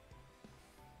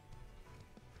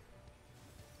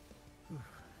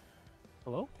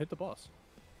 Hello? Hit the boss.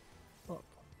 Up.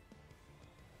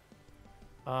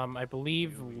 I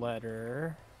believe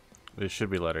letter. It should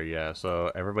be letter, yeah.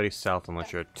 So everybody south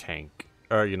unless you're a tank.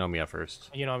 Or you know me at first.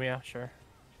 You know me, yeah, sure.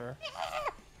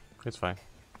 It's fine.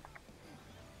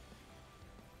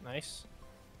 Nice.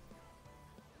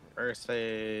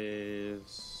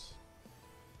 Versus.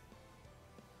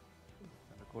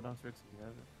 Have a cooldown fix if you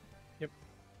have it.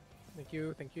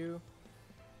 Thank you.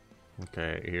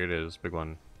 Okay, here it is. Big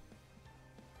one.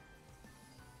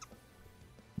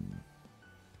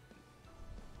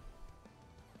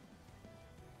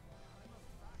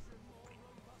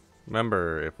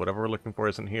 Remember, if whatever we're looking for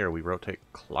isn't here, we rotate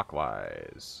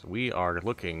clockwise. We are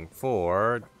looking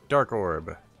for Dark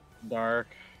Orb. Dark.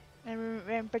 And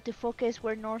remember to focus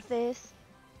where north is,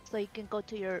 so you can go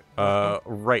to your...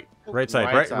 Right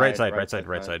side, right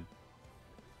side.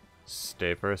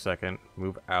 Stay for a second.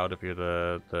 Move out if you're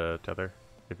the tether,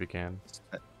 if you can.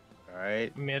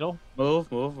 Alright. Middle.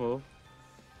 Move.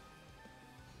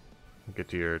 Get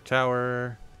to your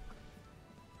tower.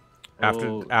 After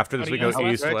Oh, this, we go East,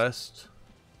 east, west. west.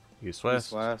 East, west.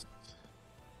 East, west.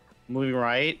 Moving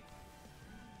right.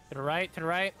 To the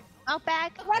right. Out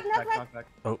back! Back.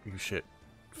 Oh, you shit.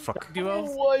 Fuck. Duo.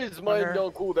 Why is mine Partner.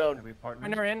 on cooldown? Have we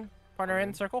partnered? Partner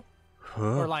in, circle.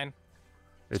 Huh? Or line.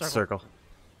 It's Circle. circle.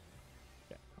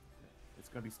 It's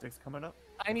gonna be sticks coming up.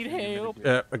 I need You need help.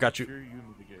 mitigate. I got you. Sure, you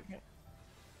mitigate.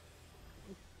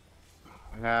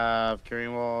 I have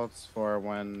curing walls for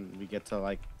when we get to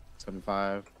like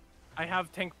 75. I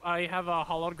have a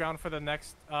hollowed ground for the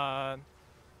next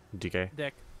DK.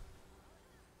 deck.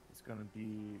 It's gonna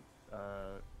be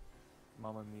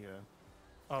Mamma Mia.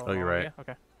 Oh, you're Mamma right. Mia?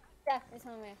 Okay. Yeah, it's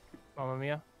on me. Mamma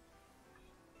Mia.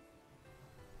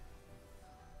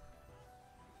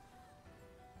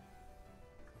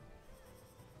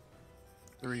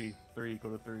 Three. Go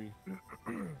to 3.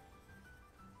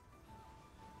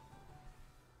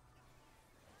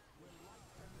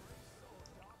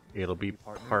 It'll be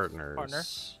Partners. partners. Partner.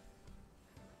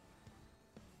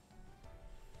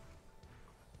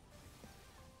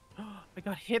 I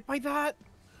got hit by that.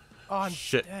 Oh, I'm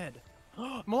Shit. dead.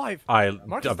 I'm alive.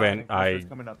 Marcus That died.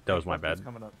 Coming up. was my Partners bad.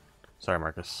 Coming up. Sorry,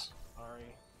 Marcus. Sorry.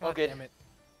 Okay. Damn it.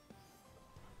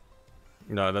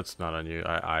 No, that's not on you.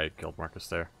 I killed Marcus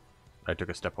there. I took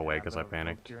a step away because I Have a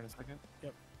panicked. Here in a second.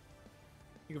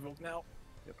 You can vote now.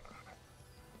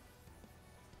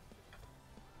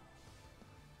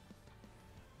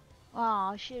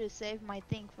 Oh, I should have saved my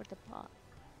thing for the pot.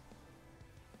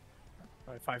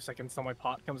 Alright, 5 seconds till my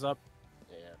pot comes up.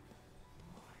 Yeah.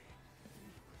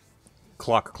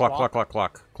 Clock. Now. Clock,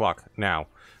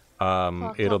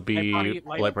 It'll clock. be Light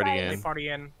light party in. Light party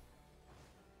in.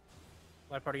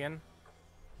 Light party in.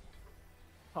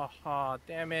 Haha,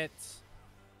 damn it.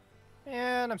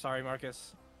 And I'm sorry,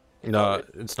 Marcus. No,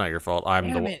 it's not your fault. I'm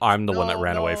Damn the it. one that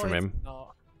ran away No, from it's- him.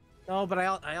 No, but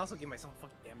I also gave myself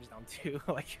fucking damage down too.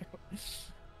 Like,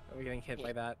 I'm getting hit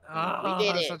by that. We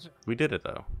did it. Such We did it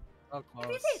though. so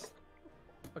close.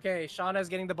 Okay, Shauna's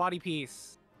getting the body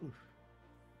piece.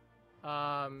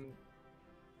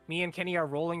 Me and Kenny are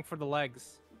rolling for the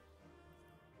legs.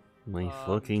 My Um,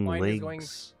 fucking Twine is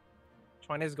legs.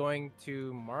 Twine is going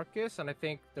to Marcus, and I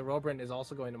think the Robrin is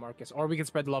also going to Marcus. Or we can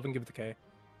spread love and give it to K.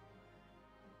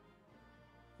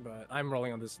 But I'm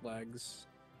rolling on this legs.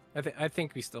 I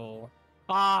think we still.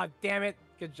 Ah, damn it!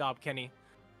 Good job, Kenny.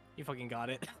 You fucking got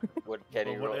it. What can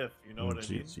he But what roll? if? You know what I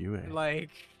mean? Jeez, you.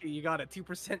 Like, you got a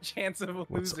 2% chance of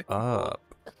What's losing. up?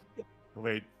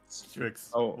 Wait, Strix.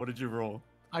 Oh. What did you roll?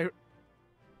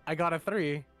 I got a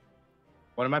 3.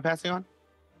 What am I passing on?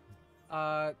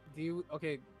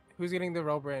 Okay, who's getting the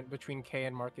Robrant between K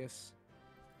and Marcus?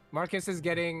 Marcus is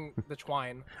getting the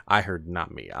Twine. I heard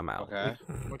not me. I'm out. Okay.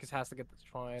 Marcus has to get the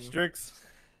Twine. Strix.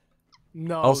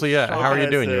 No. Also, yeah, Sean- how are you I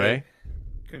doing, you, say, eh?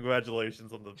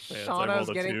 Congratulations on the fans. I Shauna's rolled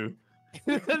a getting-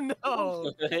 2.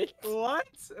 No. What?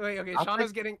 Wait, okay, I'll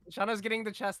Shauna's getting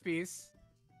the chess piece.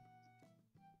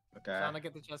 Okay. Shauna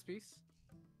get the chess piece.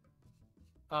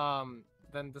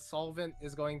 Then the solvent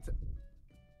is going to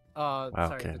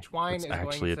sorry, okay. the twine That's is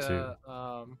actually going a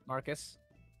to Marcus.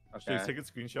 Strix, Okay. take a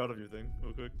screenshot of your thing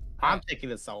real quick. I'm taking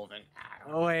the Sullivan.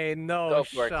 Oh wait, no, Go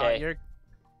for it, Sean, Kay. you're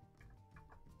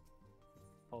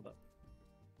Hold up.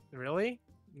 Really?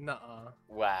 Nuh-uh.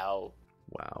 Wow.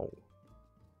 Wow.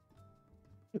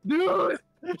 Dude!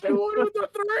 I wanted the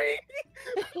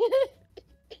 3!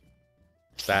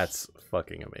 That's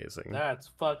fucking amazing. That's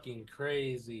fucking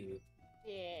crazy.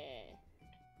 Yeah.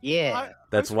 Yeah.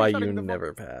 That's I'm why screenshotting you the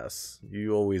never pass.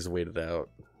 You always wait it out.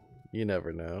 You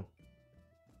never know.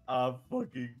 I'm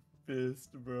fucking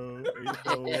pissed, bro. Ain't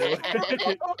no way.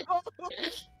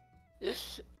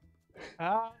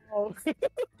 Ow.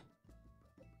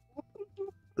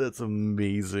 That's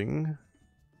amazing.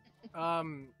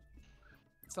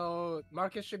 So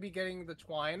Marcus should be getting the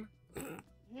twine.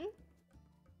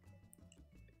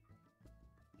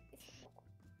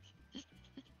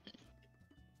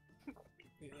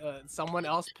 Someone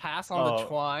else pass on the Oh,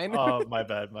 twine. Oh, my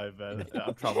bad.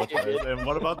 I'm traumatized. And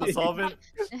what about the solvent?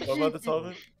 What about the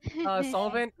solvent?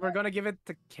 Solvent, we're gonna give it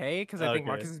to K because I think Okay.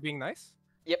 Marcus is being nice.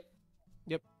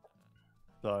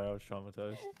 Sorry, I was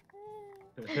traumatized.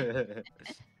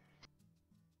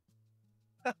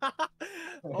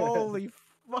 Holy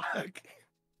fuck.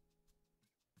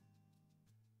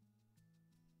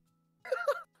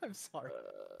 I'm sorry.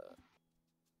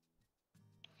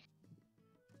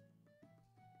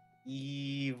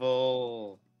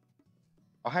 Evil.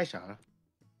 Oh, hi, Shauna.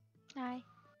 Hi.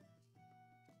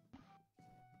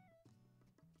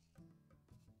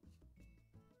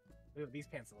 Ew, these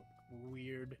pants look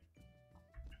weird.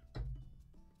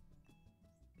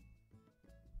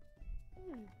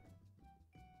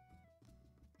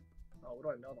 Oh, what do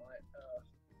I know?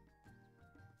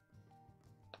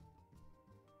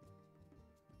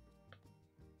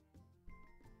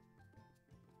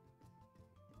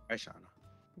 Hi, Shauna.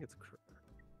 I think it's cr-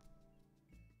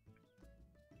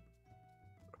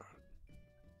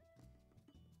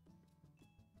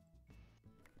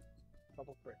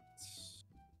 Double crits.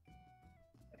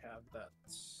 I have that.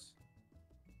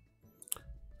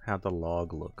 How'd the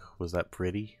log look? Was that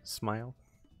pretty? Smile?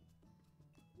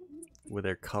 Were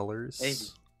there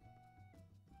colors?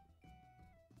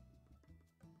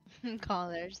 Maybe.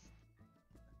 Colors.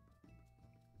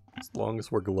 As long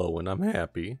as we're glowing, I'm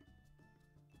happy.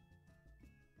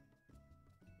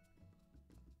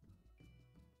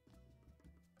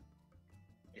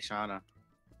 Hey, Shauna.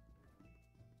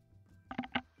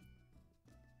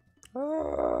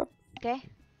 Okay.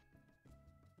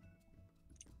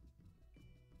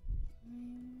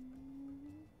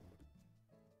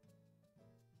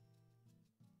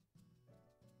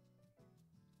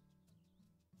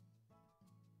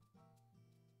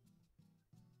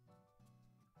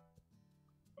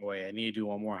 Oh, wait, I need to do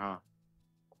one more, huh?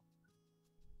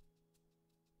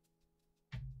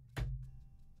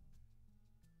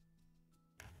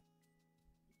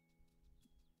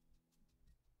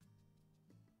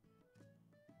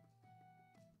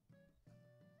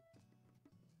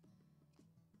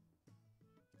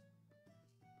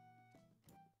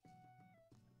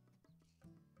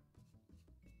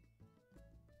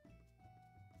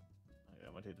 Yeah,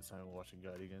 I'm gonna take this time watching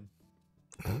guide again.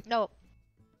 No.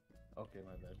 Okay,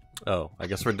 my bad. Oh, I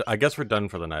guess we're done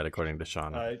for the night, according to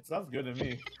Shauna. Alright, sounds good to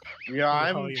me. Yeah,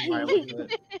 I'm Oh, yeah. fine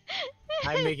with it.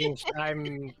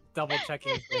 I'm double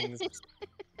checking things.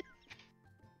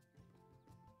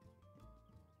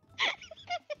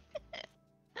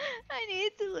 I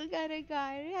need to look at a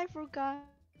guy. I forgot.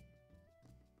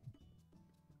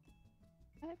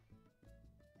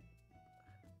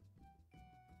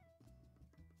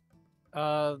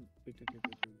 Let's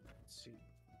see.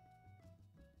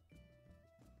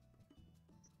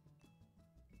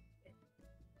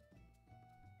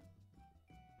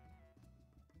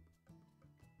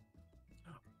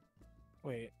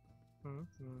 Wait.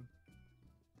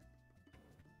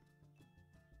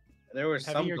 There was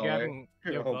Heavy, some you're color. grabbing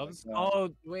your Oh my gloves. God. Oh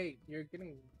wait, you're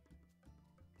getting.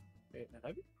 Wait,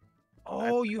 heavy?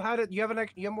 Oh, you had it. You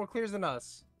have more clears than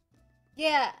us.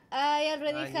 Yeah, I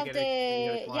already And you have get a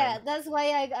the. climb. Yeah, that's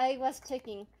why I was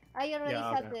checking. I already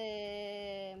Yeah, have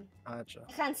okay. Gotcha.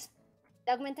 the hands,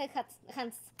 the augmented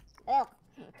hands. Ugh.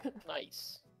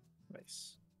 Nice.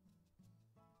 Nice.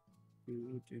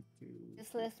 Do, do, do.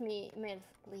 Just let me melt,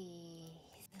 please.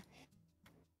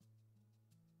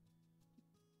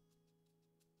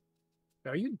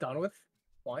 Are you done with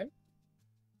wine?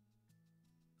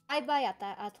 I buy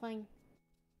at one.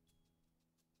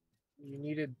 You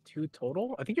needed 2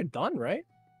 total? I think you're done, right?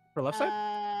 For left side?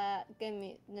 Let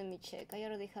me check. I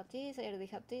already have this. I already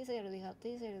have this. I already have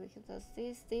this. I already have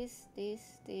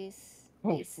this.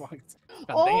 Oh, This. fuck.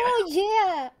 God dang it. Oh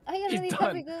yeah! I She's already have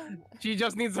done. it. Go. She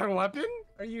just needs her weapon?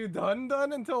 Are you done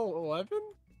until 11?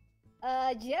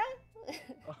 Yeah.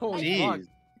 Holy I fuck.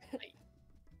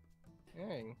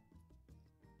 Dang.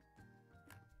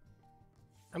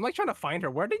 I'm like trying to find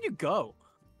her. Where did you go?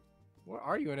 Where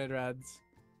are you in it, Rads?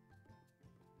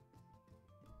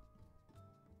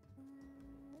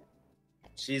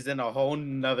 She's in a whole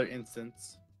nother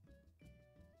instance.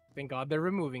 Thank God they're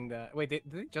removing that. Wait,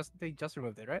 they just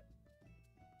removed it, right?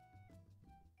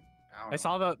 I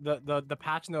saw the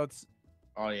patch notes.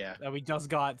 Oh yeah. That we just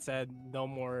got said no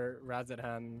more Rads at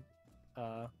hand.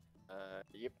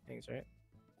 Yep. Things, right?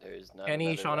 There's not Kenny,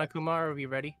 another Shauna, rat. Kumar, are we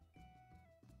ready?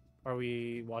 Or are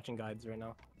we watching guides right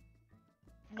now?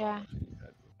 Yeah.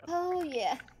 Oh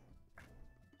yeah.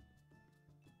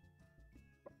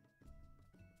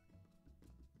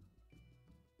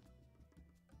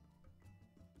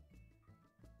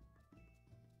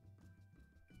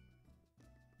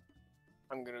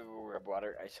 I'm gonna go grab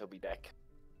water. I shall be back.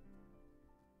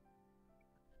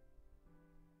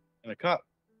 In a cup,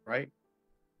 right?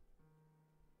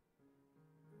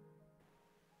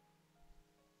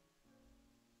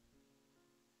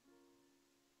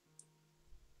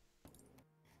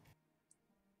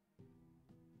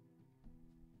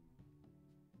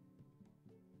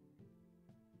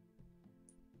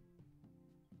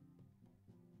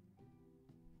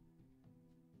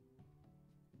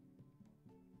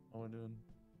 What we're doing?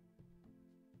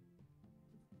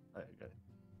 Alright, got it.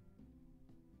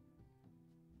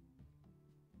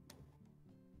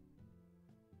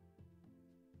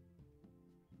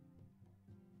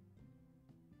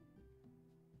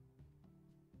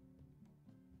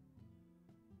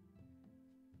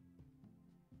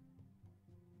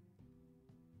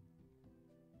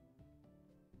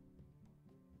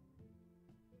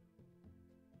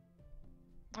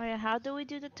 Oh yeah, how do we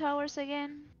do the towers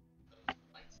again?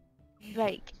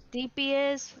 Like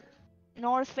DPS,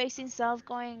 north facing south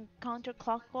going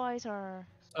counterclockwise, or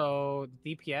So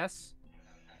DPS,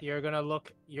 you're gonna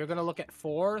look at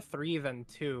 4, 3, then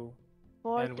 2.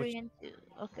 4, And 3, and 2.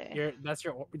 Okay. that's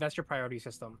your priority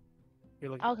system.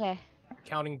 You're looking Okay.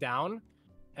 counting down,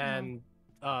 and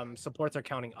supports are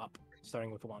counting up,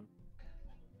 starting with 1.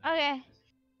 Okay.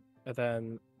 And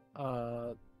then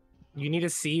you need to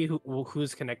see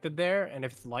who's connected there, and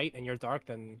if it's light and you're dark,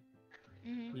 then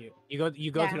Mhm. you go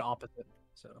Yeah. to the opposite.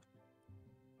 So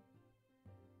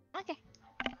Okay.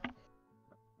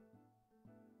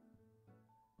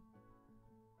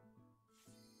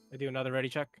 I do another ready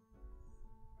check.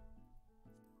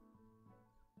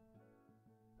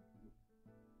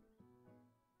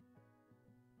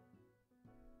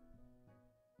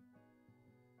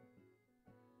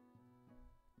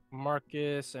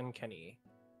 Marcus and Kenny,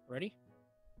 ready?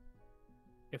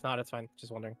 If not, it's fine.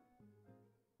 Just wondering.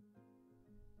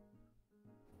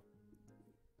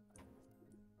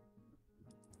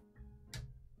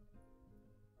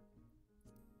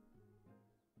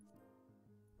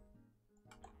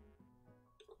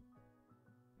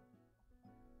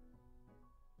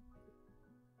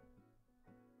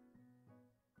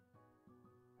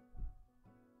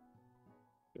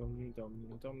 Dum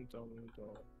dum dum dum dum.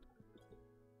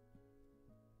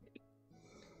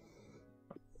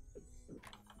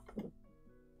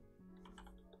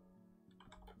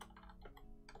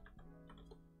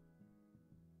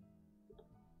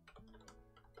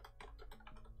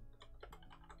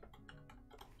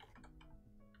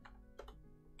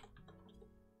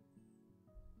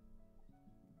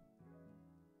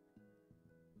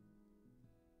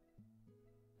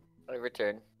 I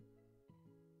return.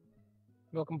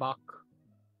 Welcome back.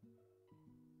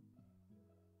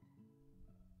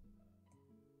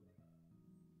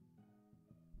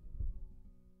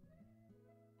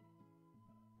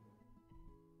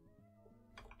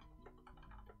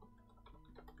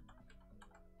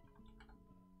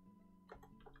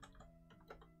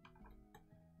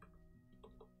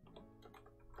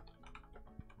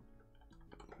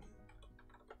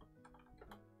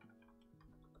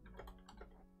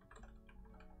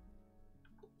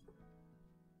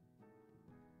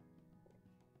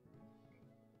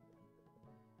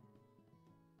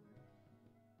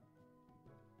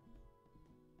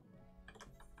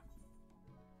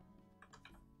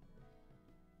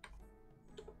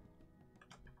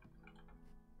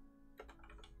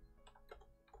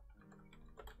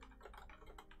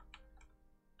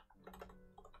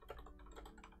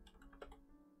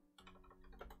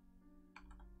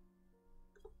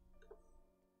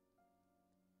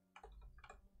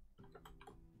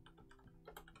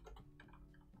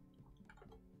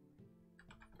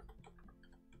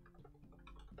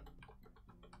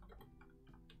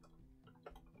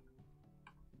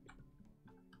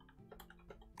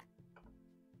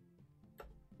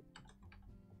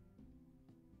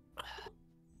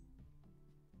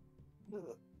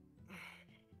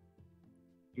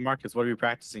 Marcus, what are you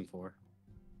practicing for?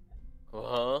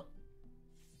 Huh?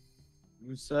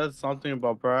 You said something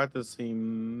about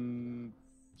practicing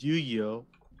Yu-Gi-Oh.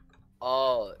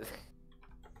 Oh.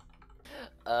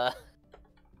 uh,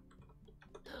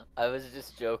 I was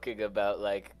just joking about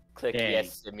like click Dang.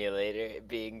 yes simulator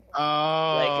being Oh,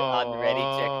 on ready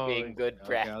check being good okay,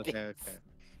 practice.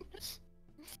 okay.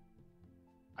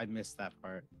 I missed that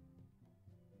part.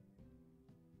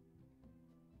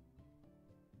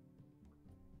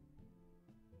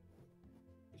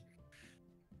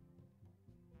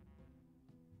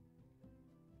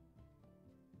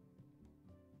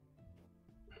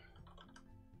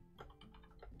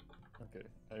 Okay,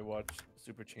 I watched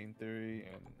Super Chain Theory,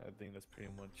 and I think that's pretty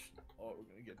much all we're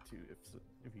gonna get to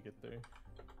if we get there.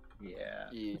 Yeah.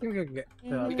 I think we can get the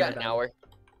Mhm. We got an Paradigm. hour.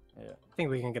 Yeah. I think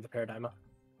we can get the Paradigm.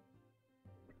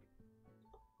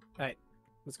 Alright,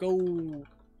 let's go.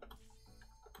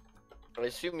 I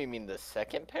assume you mean the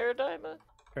second paradigm?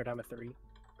 Paradigm 3.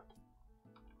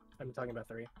 I'm talking about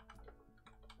 3.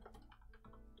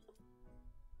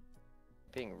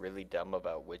 Being really dumb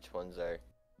about which ones are.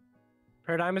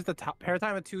 Paradigm is the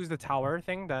Paradigm 2 is the tower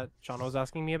thing that Sean was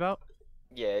asking me about.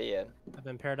 Yeah, yeah. And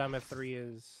then Paradigm 3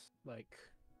 is like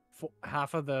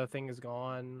half of the thing is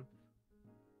gone.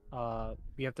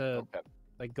 We have to Okay.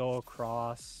 like go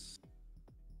across.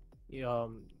 You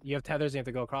have tethers and you have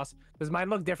to go across. Does mine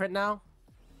look different now?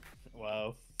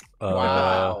 Wow.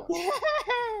 Wow.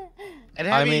 And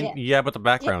I Heavy, mean, yeah, but the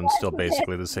background's still Yeah.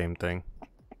 basically the same thing.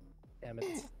 Damn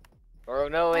it. Oh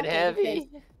no, and Okay, heavy.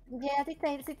 Yeah,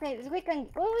 details. We can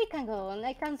go on.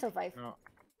 I can survive. No.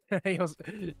 He'll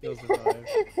survive.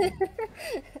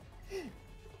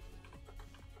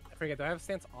 I forget, do I have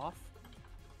stance off?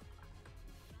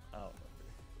 I don't remember.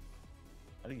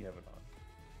 I think you have it on.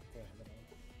 Yeah, I have it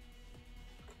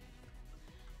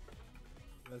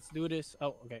on. Let's do this.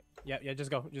 Oh, okay. Yeah,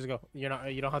 just go. You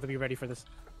don't have to be ready for this.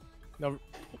 No.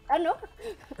 Oh no.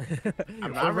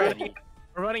 I'm not ready.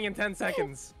 We're running in 10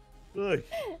 seconds. Ugh.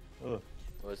 Ugh.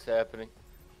 What's happening?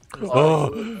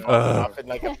 Oh, Off in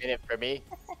like a minute for me.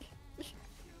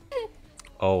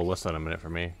 oh, less than a minute for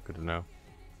me. Good to know.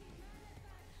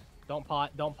 Don't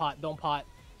pot.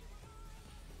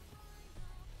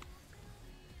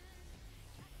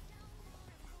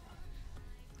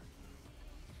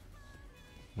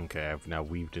 Okay, I've now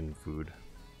weaved in food.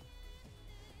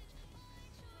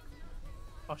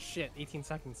 Oh shit, 18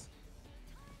 seconds.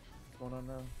 What's going on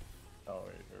now? Oh,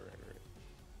 right.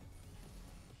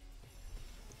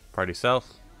 Party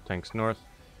south, tanks north.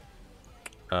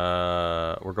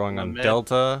 We're going on Mid.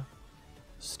 Delta.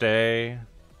 Stay.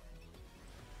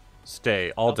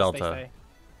 All Delta, Delta. stay.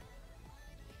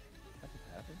 That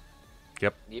could happen.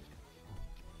 Yep. Yep.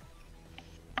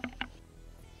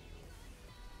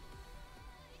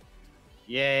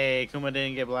 Yay, Kuma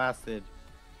didn't get blasted.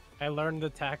 I learned the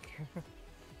tech.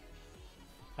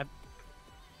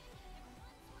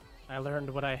 I learned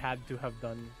what I had to have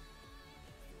done.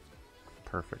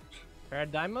 Perfect.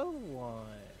 Paradigm 1.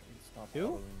 Stop 2?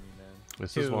 following me, man.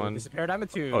 This 2. is one. This is Paradigm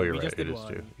 2. Oh, you're we right. just did It is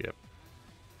one. two. Yep.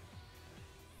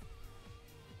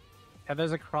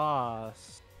 Heather's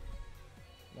across.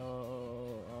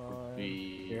 No.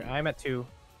 Here, I'm at 2.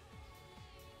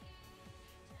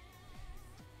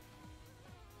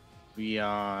 We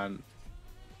on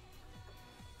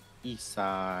east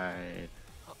side.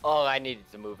 Oh, I needed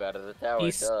to move out of the tower.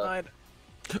 East duh. side.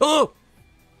 Oh!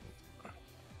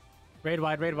 Raid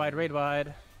wide.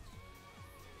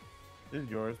 This is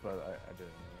yours, but I didn't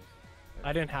know.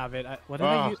 I didn't have it. What did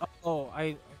I Ah.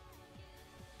 use?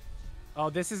 Oh,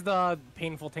 this is the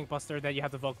painful tank buster that you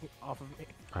have to vote off of me.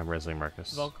 I'm wrestling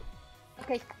Marcus. Vote.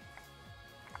 Okay.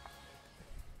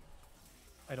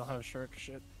 I don't have a shirt.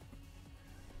 Shit.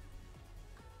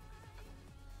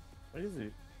 What is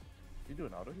it? You do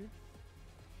an auto here?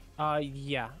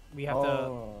 Yeah. We have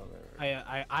Oh,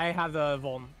 right. I have the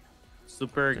Vuln.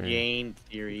 Super Okay. gain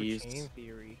theories. Chain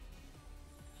theory.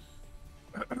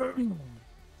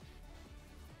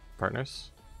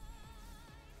 Partners.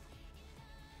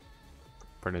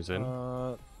 Partners in.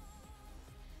 Oh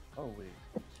wait.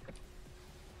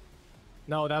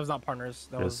 No, that was not partners.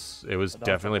 That was It was that was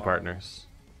definitely the bar. partners.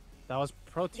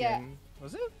 protein.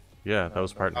 Was it? Yeah, that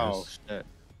was partners. Oh shit.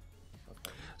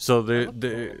 So That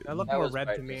looked That more was red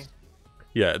to me. partners.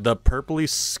 yeah, the purpley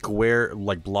square,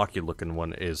 like blocky looking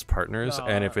one is partners,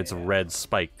 and if it's yeah. red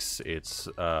spikes, it's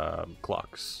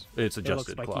clocks. It's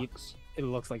adjusted like clocks. It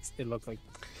looks like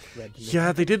red to me.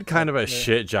 Yeah, they did kind of a Yeah.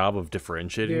 shit job of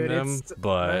differentiating Dude, them, it's-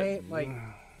 but right, like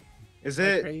Is Like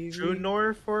it crazy. true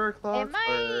north for clocks Am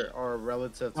I- or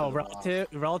relative to oh, the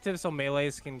boss? relative so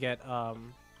melees can get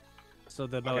so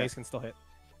the melees can still hit.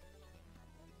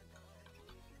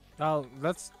 Oh,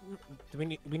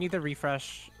 we need to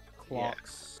refresh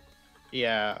clocks.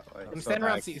 Yeah. Like, so Stand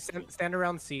around C. Stand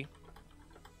around C.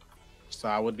 So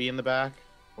I would be in the back.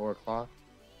 4 o'clock.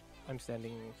 I'm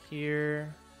standing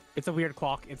here. It's a weird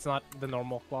clock. It's not the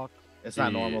normal clock. It's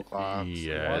not normal clocks.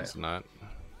 Yeah, it's not.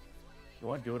 You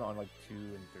want to do it on like 2 and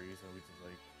 3, so we just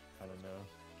like kind of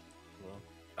know. Well,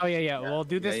 Oh yeah. We'll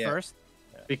do this first.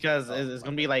 Because it's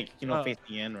gonna be like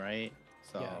facing in, right?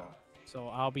 So. Yeah. So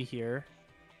I'll be here.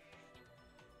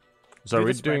 So are Do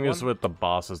we the spread doing this one? with the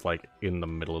bosses like in the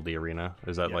middle of the arena?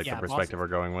 Is that Yeah. like Yeah, the perspective bosses. we're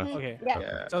going with? Okay.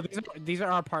 Yeah. So these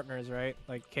are our partners, right?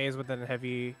 Like K is within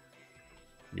heavy.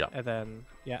 Yeah. And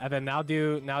then now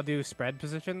do spread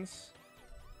positions.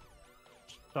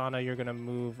 Shauna, you're gonna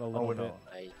move a little oh bit. no.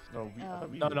 Nice. No, I thought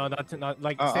we No, did no, that. not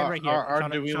like stand right here. or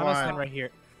Shauna, do we Shauna, want- stand right here.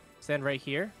 Stand right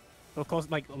here. So close,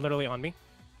 like literally on me.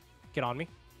 Get on me.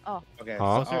 Okay.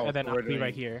 Huh? Closer, and then we're I'll be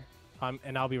right doing- here.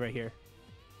 And I'll be right here.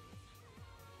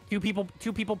 Two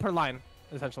people per line,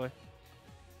 essentially.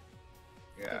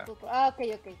 Yeah.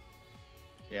 Okay, okay.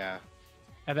 Yeah.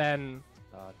 And then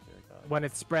Gotcha. when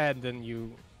it's spread, then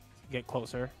you get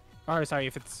closer. Or sorry,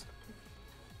 if it's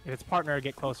partner,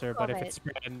 get closer. But if Okay. it's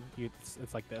spread,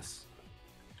 it's like this.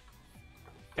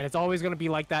 And it's always gonna be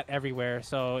like that everywhere.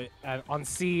 So on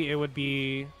C, it would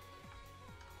be.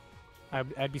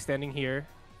 I'd be standing here.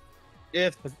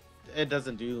 If it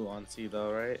doesn't do on C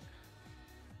though, right?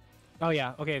 Oh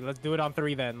yeah. Okay, let's do it on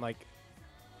 3 then. Like.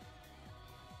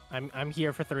 I'm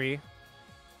here for 3.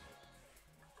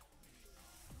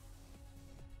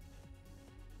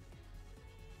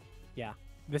 Yeah,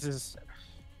 this is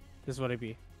what it'd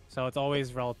be. So it's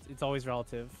always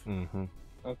relative. Mm-hmm.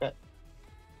 Okay.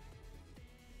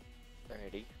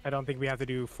 Alrighty. I don't think we have to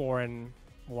do 4 and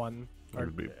 1. Or,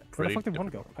 Would be where the pretty fuck did 1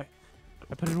 go?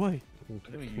 I put it away. I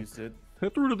think we used it. I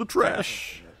threw it in the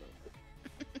trash.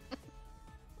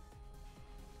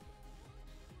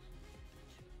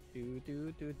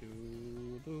 Do.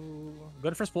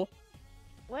 Good for spool.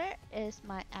 Where is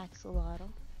my axolotl?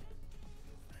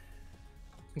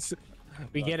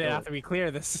 We get it go. after we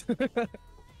clear this.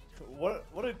 What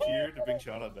a cheer to bring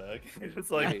Shauna back.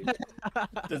 It's like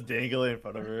just dangling in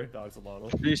front of her, dog's a model.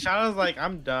 Dude, Shauna's like,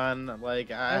 I'm done. Like,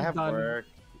 I I'm have done. work.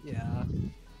 Yeah.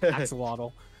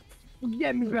 Axolotl.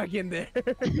 Get me back in there.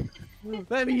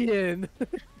 Let me in.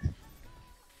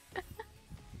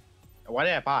 Why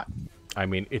did I pot? I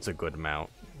mean, it's a good mount.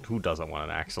 Who doesn't want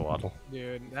an axolotl?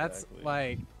 Dude, that's Exactly.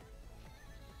 like.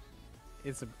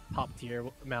 It's a top tier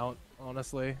mount,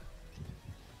 honestly.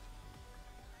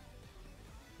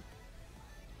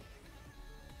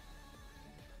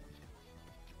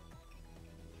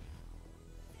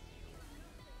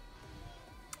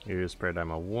 Here's paradigm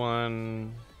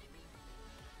 1.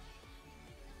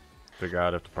 Figure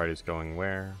out if the party's going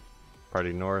where.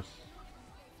 Party north.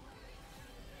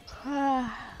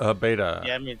 Beta.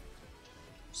 Yeah, I mean,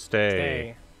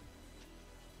 Stay.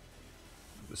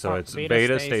 So Fuck, it's beta,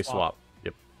 beta, stay, stay, swap. swap.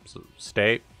 Yep. So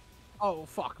stay, Oh,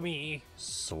 fuck me.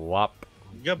 swap,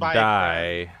 goodbye.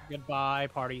 die. Goodbye,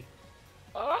 party.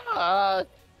 Ah,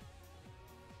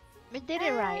 We did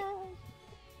it right.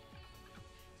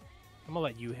 I'm gonna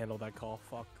let you handle that call.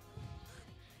 Fuck.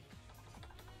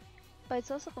 But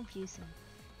it's also confusing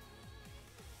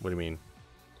What do you mean?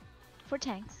 for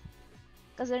tanks.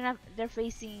 Because they're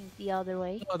facing the other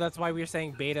way. Oh, that's why we were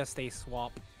saying beta, stay,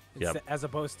 swap. Yep. As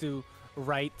opposed to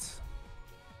right,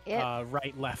 Yeah.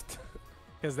 right, left.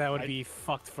 Because that would I- be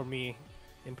fucked for me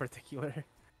in particular.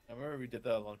 I remember we did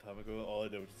that a long time ago. All I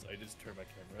did was I just turned my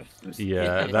camera.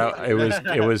 Yeah,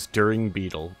 that it was during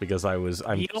Beetle because I'm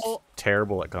Beetle-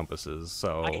 terrible at compasses.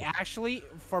 So I actually,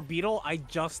 for Beetle, I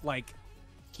just like,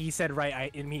 he said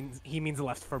right, he means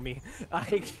left for me. I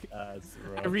That's I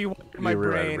rough. rewired my You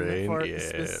rewired brain, brain, for yeah.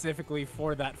 specifically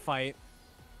for that fight.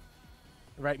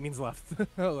 Right means left.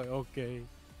 I was like, okay.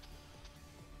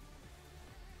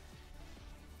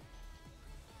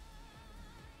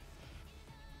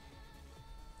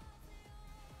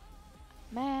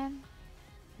 Man.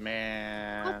 What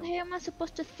Man. the hell am I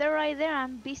supposed to throw right there?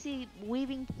 I'm busy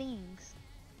weaving things.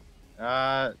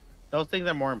 Those things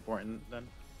are more important than.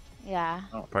 Yeah.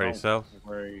 Oh, Party don't south.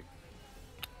 worry.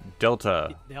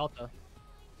 Delta, Delta.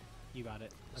 You got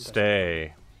it. I'm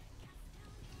stay,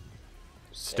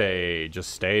 stay,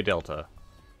 just stay Delta.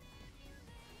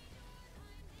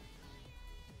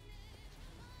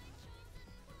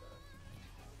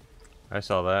 I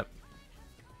saw that.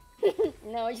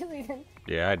 No, you didn't.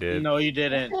 Yeah, I did. No, you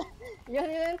didn't. You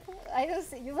didn't. I don't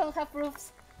see. You don't have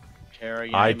proofs. Tara,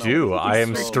 yeah, I know. do. I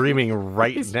am So- streaming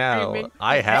right He's now. streaming.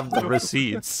 I have the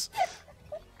receipts.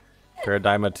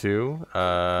 Paradigma 2,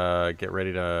 get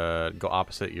ready to go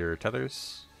opposite your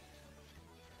tethers.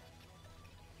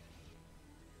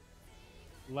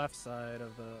 Left side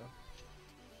of the.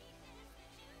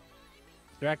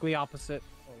 Directly opposite.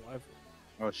 Oh,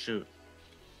 Oh shoot.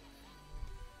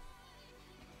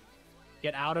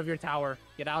 Get out of your tower.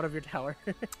 Get out of your tower.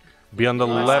 Be on the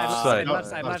left side. Left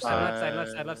side. Left side. Left side.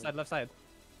 Left side. Left side. Left side.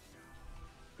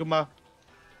 Kuma.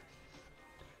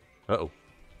 Uh-oh.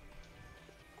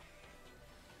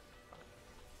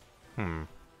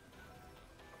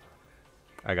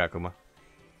 I got Kuma.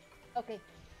 Okay.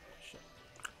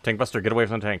 Tank Buster, get away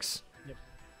from the tanks. Yep.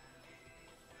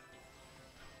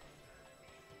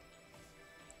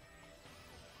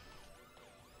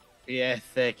 Yeah,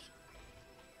 thick.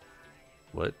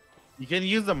 What? You can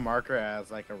use the marker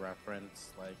as like a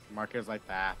reference, like markers like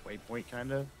the halfway point,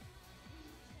 kind of.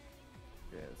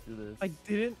 Yeah, let's do this. I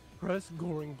didn't press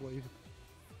Goring Blade.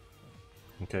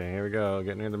 Okay, here we go.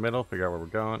 Get near the middle. Figure out where we're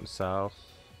going. South.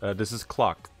 This is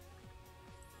clock.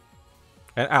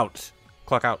 And out.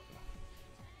 Clock out.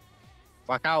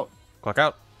 Clock out. Clock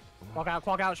out.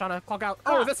 Clock out, Shauna. Clock out.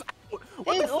 Oh, this. What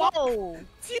the fuck? Oh,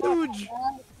 It's huge.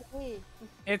 Wait.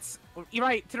 It's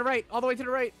right, to the right, all the way to the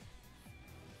right.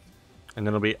 And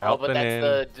then it'll be Oh, out but and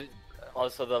that's in.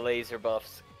 also the laser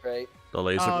buffs, right? The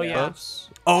laser Oh, yeah. buffs.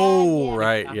 Oh, Yeah.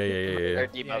 right. Yeah, yeah, yeah, Or yeah.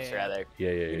 debuffs, yeah. rather.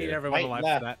 Yeah, yeah, You need yeah. everyone Right, alive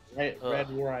left. for that. Right, red,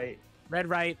 right. Red,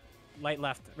 right, light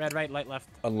left. Red, right, light left.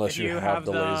 Unless If you have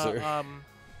the laser.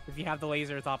 If you have the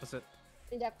laser, it's opposite.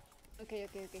 Yep. Okay,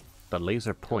 okay, okay. The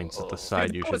laser points at the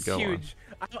side you That should was go on. huge.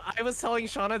 I was telling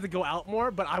Shauna to go out more,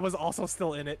 but I was also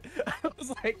still in it. I was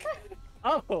like,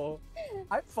 oh,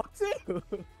 I fucked too.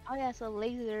 oh yeah. So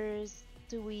lasers.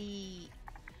 Do we?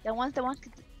 The ones that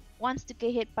wants to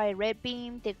get hit by a red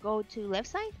beam, they go to left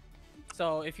side.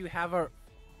 So if you have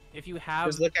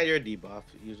Just look at your debuff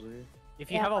usually.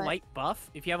 if you Yeah, have a but- light buff,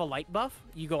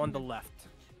 you go on the left.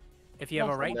 If you have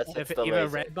a Left right, Unless if it's the you have a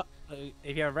laser. red buff,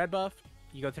 if you have a red buff,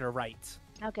 you go to the right.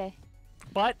 Okay.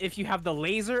 But if you have the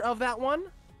laser of that one,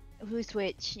 We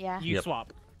switch. Yeah. you Yep.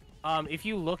 swap. If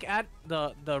you look at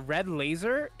the red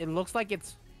laser, it looks like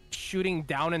it's shooting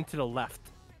down and to the left.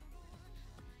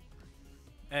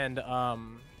 And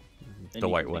The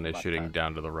white one is shooting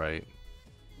down to the right.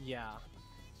 yeah.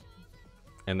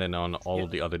 And then on all of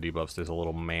the other debuffs, there's a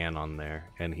little man on there,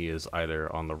 and he is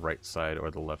either on the right side or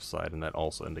the left side, and that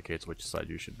also indicates which side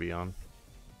you should be on.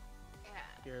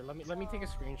 Here, let me take a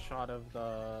screenshot of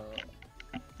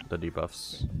The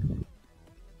debuffs.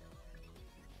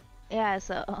 Yeah.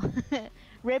 So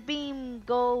red beam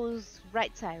goes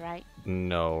right side, right?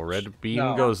 No, red beam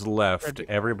No. goes left. Red-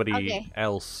 Everybody Okay.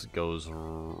 else goes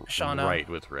Shauna. right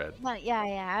with red. No, yeah,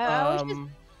 yeah. I was just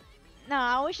um.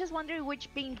 I was just wondering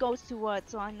which beam goes to what,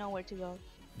 so I know where to go.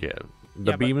 Yeah,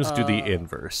 the Yeah, but, beams do the uh,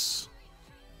 inverse.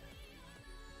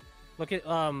 Look at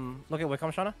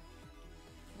Wickham, Shauna.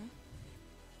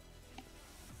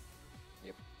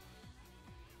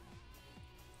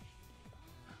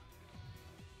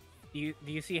 Do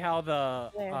you see how the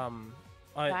Where?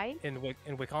 Right? in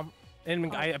Wickham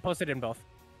Oh. I posted in both.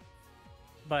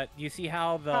 But you see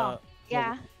how the Oh,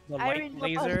 yeah. the I light read both.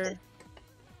 laser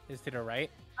is to the right,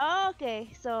 Oh, okay.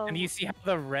 So. and you see how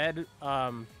the red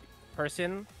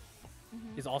person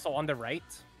Mhm. is also on the right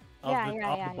of Yeah, the,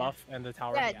 yeah, of yeah, the yeah. buff and the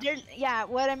tower. Yeah, yeah.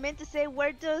 What I meant to say,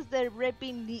 where does the red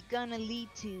beam gonna lead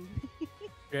to?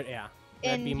 yeah. Red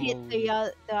And beam hit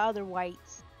will- the other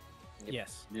whites.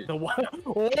 Yes. Yeah. The one.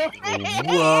 Whoa! No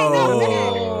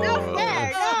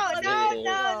fair!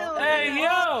 No! Hey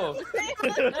yo!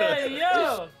 Hey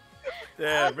yo!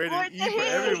 Yeah, ready to eat for Unfortunately.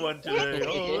 everyone today.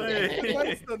 Oh, hey.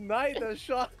 That's the night that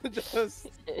shot just.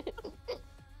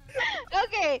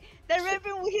 Okay, the red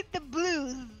beam will hit the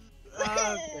blues.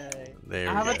 Okay. There we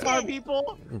Avatar go.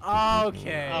 people.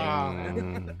 Okay.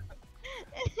 Mm.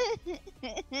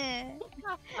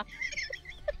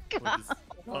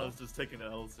 I was just taking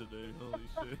L's today.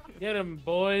 Holy shit. Get him,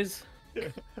 boys.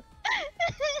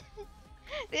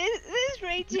 This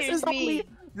rage This cheers is me. only.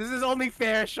 This is only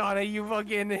fair, Shauna. You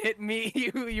fucking hit me.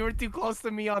 You were too close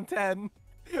to me on 10.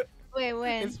 Wait,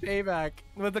 when? It's payback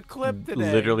with a clip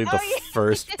today. Literally the Oh, yeah.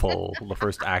 first pull, the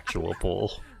first actual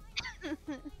pull.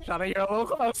 Shauna, you're a little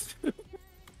close.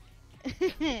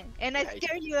 And I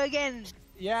scare you again.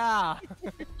 Yeah.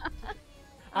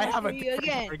 I I'll have a scare you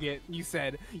different again.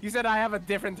 target. You said I have a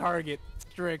different target.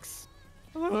 Strix.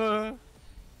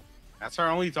 That's our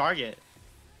only target.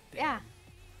 Yeah.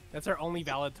 That's our only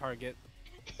valid target.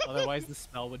 Otherwise, the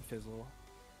spell would fizzle.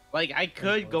 Like I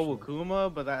could go with Kuma,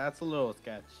 but that's a little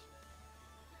sketch.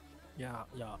 Yeah,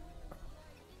 yeah.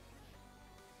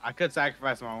 I could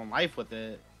sacrifice my own life with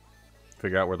it.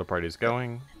 Figure out where the party's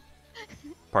going.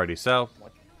 Party south.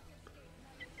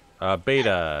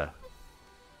 Beta.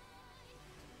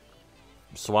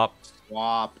 Swap.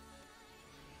 Swap.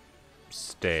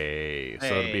 Stay. So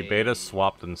it'll be Hey. beta,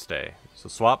 swap, then stay. So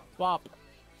swap, Swap.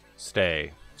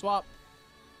 stay. Swap.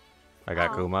 I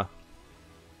got Oh. Kuma.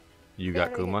 You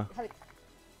got Kuma.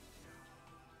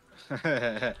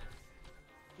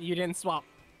 You didn't swap.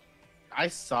 I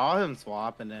saw him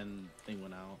swap and then thing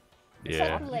went out.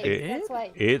 Yeah. Swap late, It, that's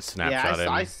why. it snapshot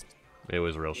yeah, him. It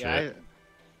was real yeah, shit.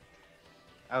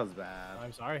 that was bad.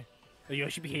 I'm sorry. The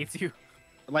Yoshi hates you.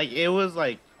 Like it was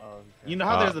like, Okay. you know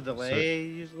how there's a so- delay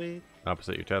usually.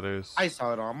 Opposite your tethers. I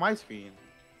saw it on my screen.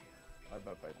 I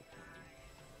bet by the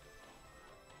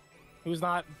Who's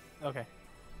not? Okay.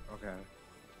 Okay.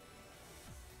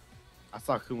 I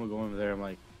saw Kuma go over there. I'm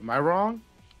like, am I wrong?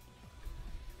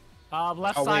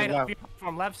 Left Oh, wait, side left. of your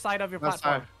platform. Left side of your Left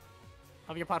platform. side.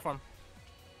 Of your platform.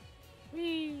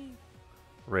 Whee!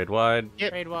 Raid wide. Yep.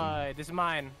 Trade wide. This is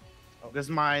mine. This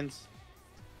mine's.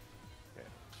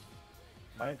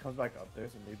 Mine comes back up there,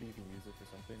 so maybe you can use it for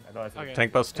something. I know I said Okay.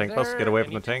 Tank bus, tank bus. Get there away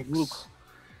from the anything- tanks.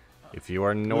 If you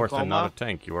are north and not a Lukoma?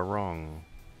 tank, you are wrong.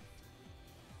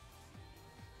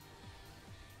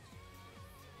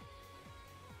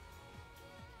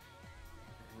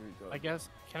 Here we go. I guess.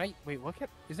 Can I wait? What can?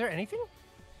 Is there anything?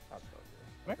 Top dog,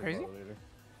 Am I Think crazy? about it later.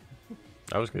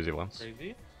 I was crazy once.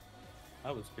 Crazy?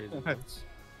 I was crazy once.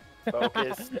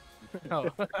 Focus. Oh.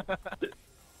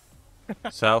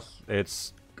 South,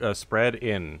 it's spread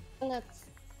in. Nuts.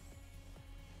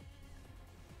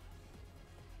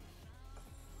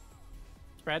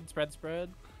 Spread, spread, spread.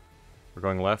 We're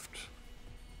going left.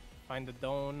 Find the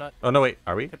donut. Oh no, wait.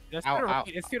 Are we? That's Ow, to the ow.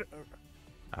 right. It's to the,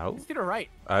 Out. it's to the right.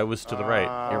 I was to the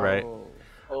right. You're right.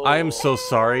 Oh, I am so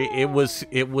sorry. It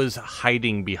was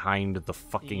hiding behind the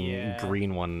fucking Yeah.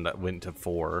 green one that went to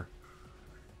 4.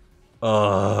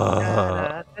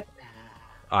 I'm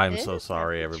This so is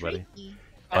sorry, kinda everybody. tricky.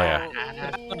 Oh yeah.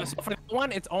 Yeah. So for that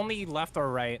one, it's only left or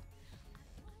right.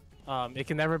 It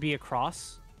can never be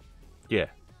across. Yeah.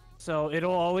 So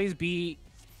it'll always be.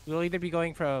 We'll either be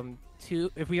going from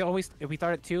 2. If we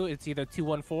start at 2, it's either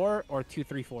 214 or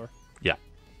 234. Yeah.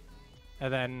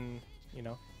 And then you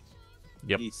know.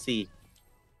 Yep. DC.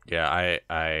 Yeah,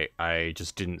 I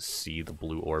just didn't see the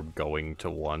blue orb going to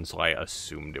 1, so I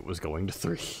assumed it was going to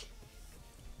 3.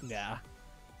 Yeah.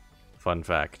 Fun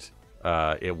fact.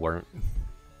 It weren't.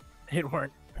 It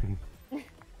weren't.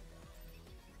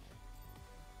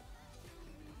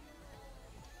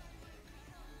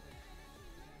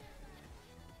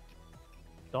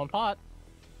 Don't pot.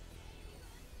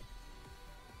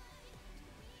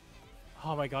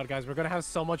 Oh my god, guys, we're gonna have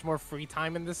so much more free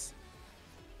time in this.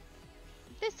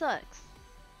 This sucks.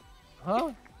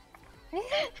 Huh? No,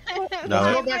 Let's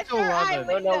go back to 11.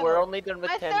 No, no, we're only done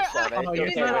with I 10 thought- Sean. Oh, It's you're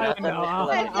okay, we're not saying done with I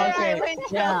 11. know. okay. I know.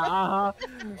 Yeah,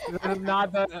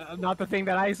 That is not the thing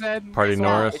that I said. Party So-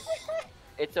 north.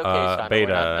 It's okay, Sean. We're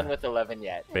beta. not done with 11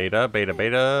 yet. Beta, beta,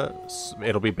 beta.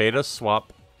 It'll be beta,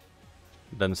 swap,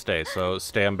 then stay. So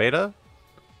stay on beta.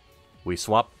 We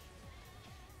swap.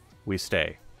 We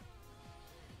stay.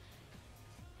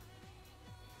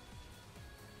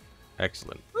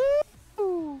 Excellent.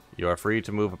 You are free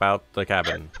to move about the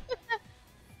cabin.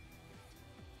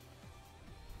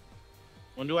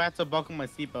 When do I have to buckle my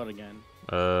seatbelt again?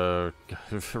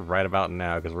 Right about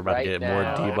now, because we're about Right to get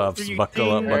now. more debuffs. You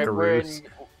Buckle up, think-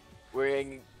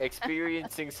 buckaroos.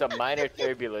 Experiencing some minor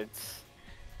turbulence.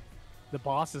 The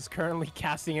boss is currently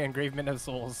casting Engravement of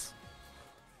Souls.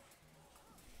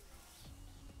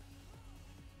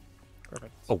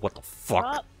 Perfect. Oh, what the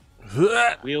fuck?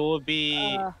 We will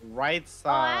be right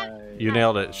side. You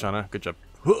nailed it, Shauna. Good job.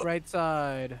 Right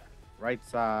side. Right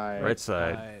side. Right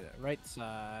side. Right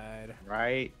side.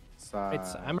 Right side. Right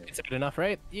side. I'm right side enough,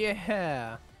 right?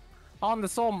 Yeah. On the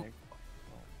soul.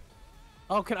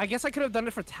 Oh, I guess I could have done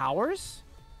it for towers?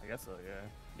 I guess so,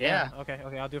 yeah. Yeah. Okay,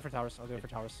 I'll do it for towers. I'll do it for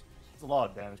towers. There's a lot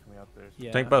of damage coming out there.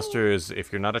 Yeah. Tank busters,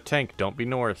 if you're not a tank, don't be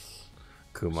north.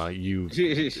 Kuma, you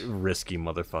risky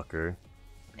motherfucker.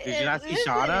 Did you not see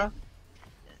Shauna?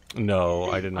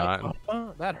 No, I did not.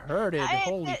 That hurted.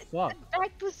 Holy fuck.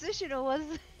 Back position was.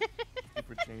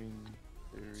 Super chain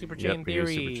theory. Super chain Yep, we use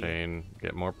theory. super chain.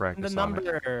 Get more Find practice the on it.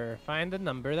 number. Find the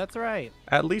number. That's right.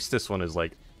 At least this one is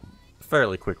like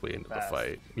fairly quickly into Fast. the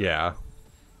fight. Yeah.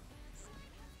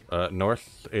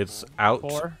 North, it's out.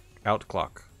 4. Out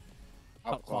clock.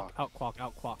 Outclock. Outclock.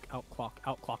 Outclock. Outclock.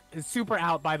 Outclock. It's super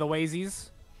out, by the waysies.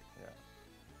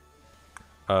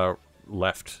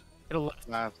 Left. It'll left.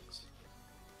 Left.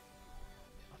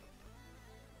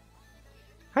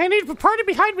 I need a party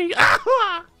behind me.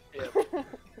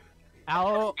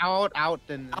 Out, Out,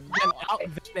 and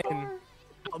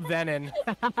then in.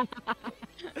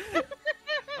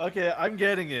 Okay, I'm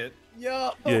getting it.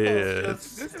 Yo. Yeah,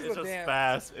 It's, This is it's a just dance.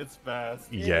 fast. It's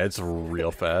fast. Yeah, it's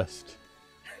real fast.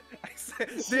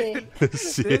 Shit.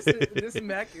 This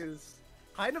mech is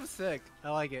kind of sick. I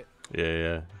like it.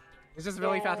 Yeah. It's just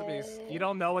really fast paced. You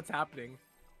don't know what's happening.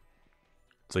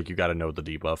 It's like you gotta know the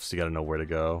debuffs. You gotta know where to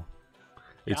go.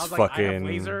 Yeah, It's I was like, I have fucking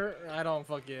laser. I don't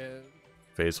fucking.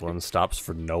 phase 1 stops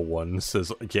for no one.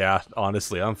 Says, yeah,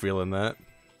 honestly, I'm feeling that.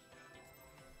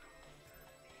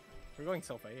 We're going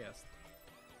so fast.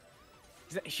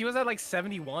 She was at like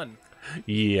 71.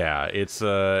 Yeah, it's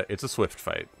a swift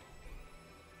fight.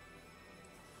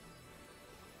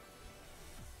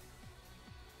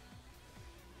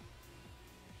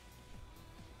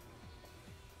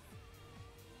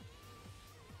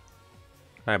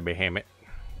 I Bahamut.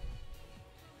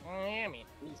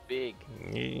 He's big.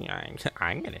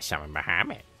 I'm gonna summon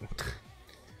Bahamut.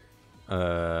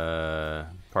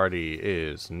 Party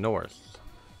is north.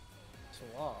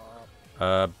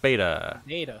 Swap. Beta.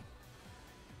 Data.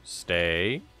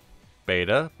 Stay.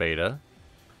 Beta.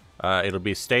 It'll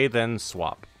be stay then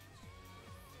swap.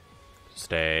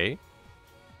 Stay.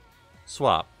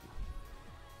 Swap.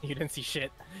 You didn't see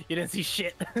shit. You didn't see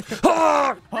shit.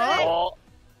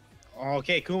 Oh,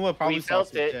 okay, Kuma probably We saw felt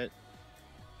some it. shit.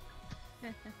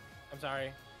 I'm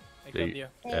sorry. I killed you.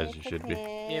 As you should be.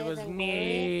 It was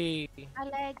me. I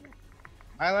lag.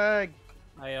 I like.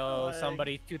 I owe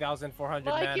somebody 2,400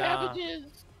 my mana.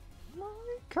 cabbages.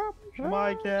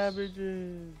 My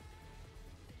cabbages.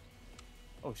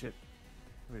 Oh shit.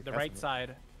 Wait, The that's right me.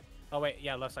 side. Oh wait,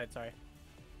 yeah, left side. Sorry.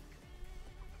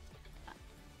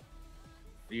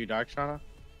 Are you Dark Shauna?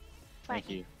 Thank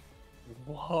Fine. you.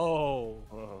 Whoa.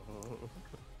 Whoa.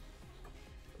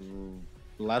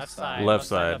 Left side. Left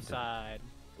side. Left side.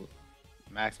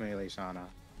 Max melee Shauna.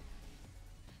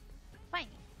 Fine.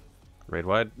 Raid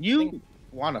wide. You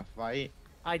want to fight?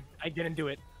 I didn't do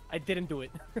it. I didn't do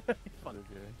it. Fuck. Okay.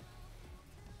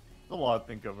 There's a lot to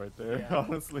think of right there, Yeah.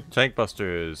 honestly. Tank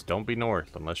busters. Don't be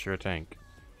north unless you're a tank.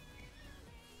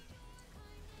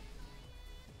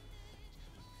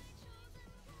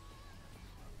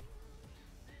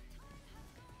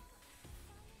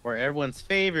 For everyone's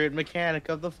favorite mechanic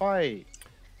of the fight.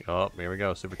 Oh, here we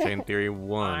go. Super Chain Theory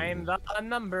 1. I'm the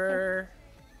number.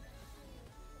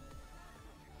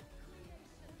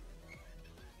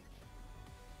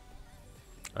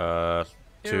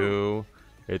 Two.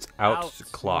 It's out, Out.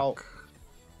 clock.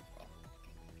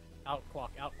 Out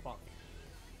clock. Out clock.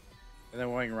 And then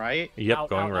going right. Yep, Out,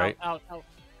 going out, right. Out.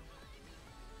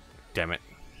 Damn it.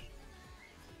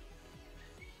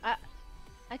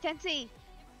 I can't see.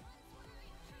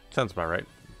 Sounds about right.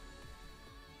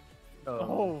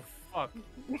 Oh fuck.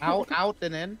 Out,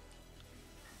 and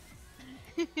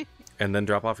in. And then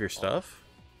drop off your stuff?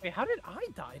 Wait, how did I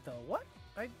die though? What?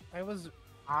 I was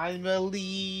I'm a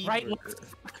lead. right.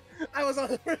 I was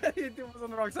on. It was on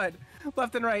the wrong side.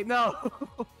 Left and right. No.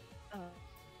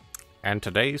 And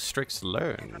today's tricks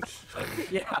learned.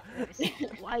 Yeah.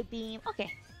 Y beam.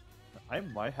 Okay. I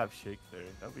might have Shake there.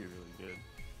 That'd be really good.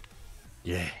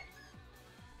 Yeah.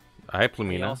 Hi, He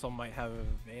Plumina. also might have a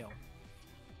veil.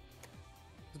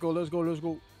 Let's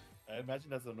go. I imagine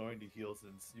that's annoying to heal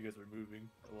since you guys are moving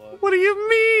a lot. What do you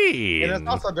mean? And it's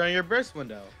also during your burst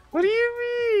window. What do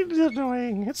you mean? It's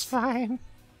annoying. It's fine.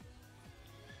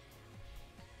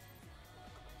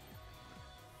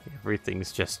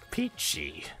 Everything's just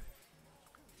peachy.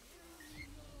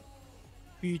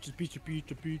 Peaches.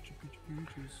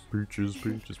 Peaches.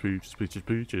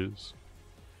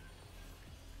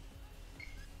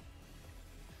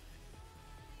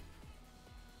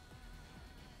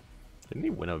 Didn't he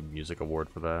win a music award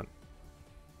for that?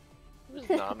 He was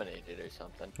nominated or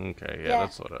something. Okay, yeah, Yeah.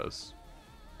 that's what it was.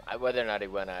 Whether or not he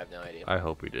won, I have no idea. I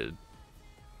hope he did.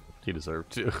 He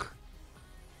deserved to.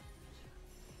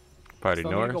 Party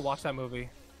Still need to North. go watch that movie.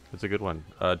 It's a good one.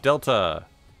 Delta.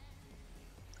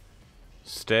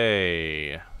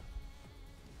 Stay.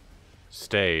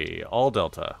 All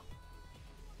Delta.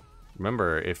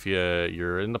 Remember, if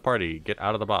you're in the party, get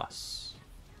out of the boss.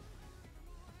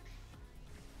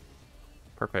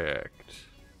 Perfect.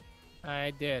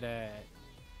 I did it.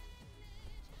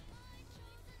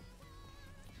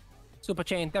 Super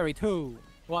Chain Theory 2.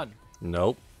 1.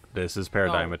 Nope. This is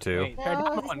Paradigm 2. Wait, No,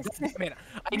 Paradigm 1. this is- God damn it.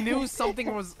 I knew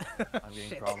something was. I'm getting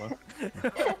Shit. trauma.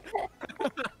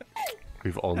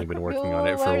 We've only been working on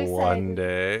it No, for we're one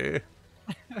excited.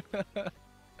 day.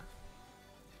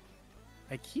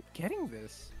 I keep getting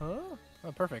this. Huh?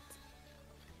 Oh, perfect.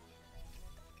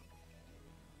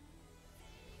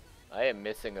 I am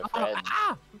missing a friend.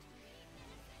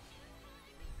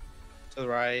 To the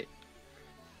right.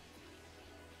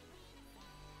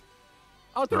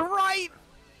 Oh, to the right!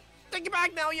 Take it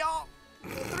back now, y'all!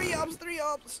 3 ups, 3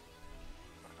 ups!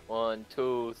 1,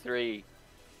 2, 3.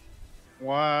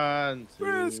 1, 2.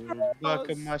 Crisscross.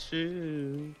 Buckle my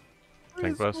shoe.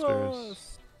 Tankbusters.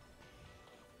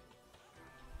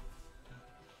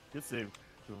 Good save,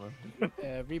 Kuma.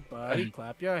 Everybody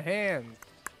clap your hands.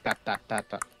 Ta ta ta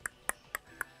ta.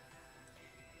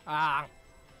 Ah!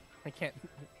 I can't.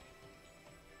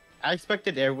 I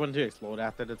expected everyone to explode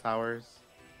after the towers.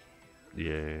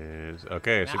 Yes.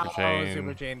 Okay, Super Now, Chain.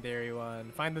 Super Chain Theory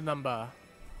 1. Find the number.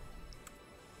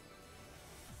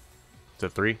 To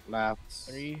 3. Left.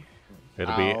 3.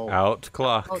 It'll be Ow. out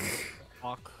clock.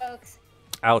 Clock. Folks.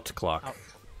 Out clock.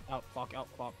 Out clock, out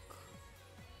clock.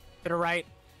 To the right.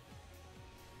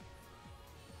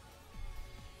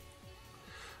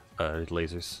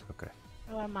 Lasers. Okay.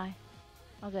 Where am I?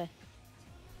 Okay.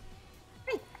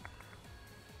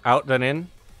 Out then in.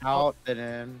 Out and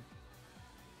in.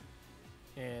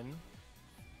 In.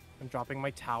 I'm dropping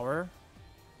my tower.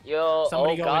 Yo,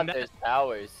 Somebody oh go god, in that- there's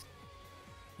towers.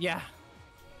 Yeah.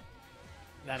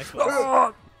 That explodes.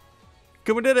 Oh!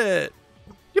 Kuma did it!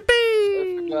 I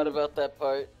Yippee! forgot about that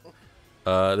part.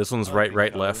 This one's right,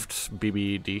 Okay, left.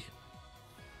 BBD.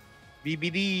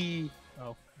 BBD.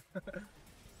 Oh.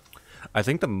 I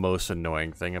think the most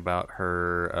annoying thing about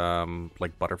her,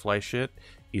 like, butterfly shit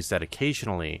is that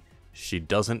occasionally she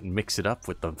doesn't mix it up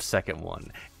with the second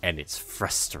one, and it's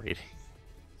frustrating.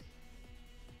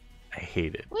 I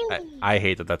hate it. I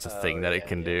hate that that's a thing Oh, that yeah, it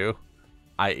can yeah. do.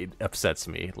 It upsets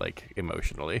me, like,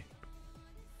 emotionally.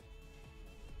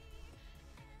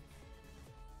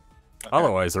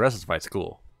 Otherwise, the rest of the fight's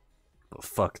cool. But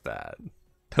fuck that.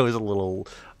 That was a little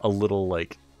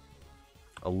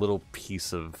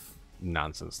piece of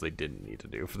nonsense they didn't need to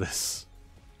do for this.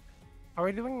 Are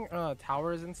we doing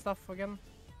towers and stuff again?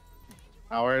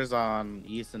 Towers on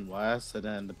east and west, and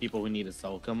then the people who need to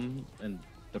soak them in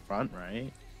the front,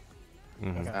 right?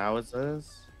 Mhm. Is that how it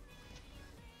says?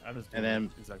 I'm just And doing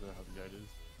then- exactly how the guide is.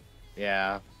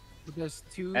 Yeah. There's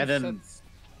 2 And then- sets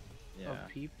Yeah. of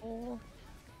people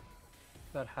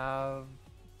that have.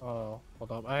 Oh,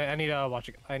 hold up. I need to watch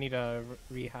it. I need to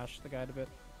rehash the guide a bit.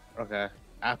 Okay.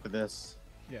 After this.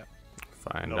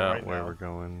 Find No, out right where now. we're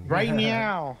going. Right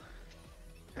now.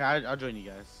 I'll join you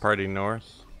guys. Party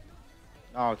north.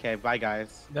 Oh, okay. Bye,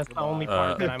 guys. That's the only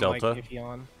part that I'm Delta? like iffy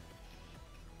on.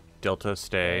 Delta,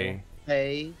 stay.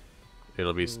 Hey.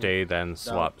 It'll be stay, then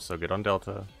swap. So get on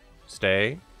Delta.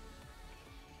 Stay.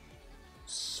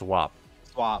 Swap.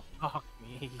 Swap. Fuck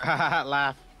me.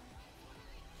 Laugh.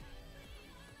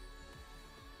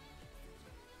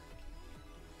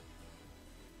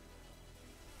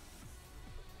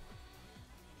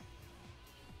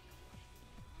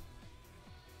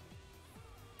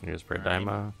 Here's Alright.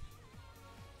 Pradima.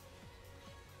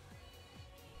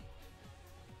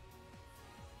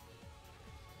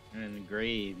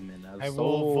 Engravement of I will.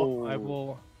 soul. I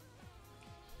will.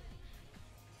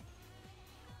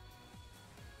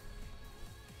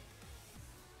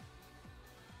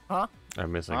 Huh?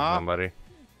 I'm missing Ah. somebody.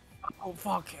 Oh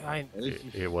fuck!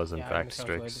 It was in Yeah, I fact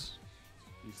miscalculated. Strix.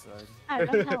 East side. I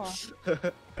don't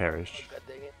know. Perish. God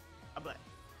dang it.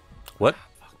 What?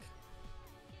 Fuck.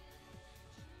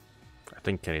 I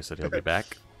think Kenny said he'll be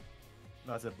back.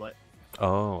 No, I said but.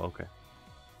 Oh, okay.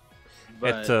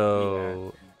 But,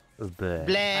 Eto. Bleh.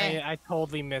 Bleh. I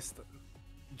totally missed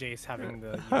Jace having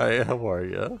the. Hi, how are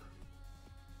you?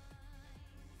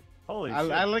 Holy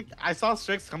I, shit. I saw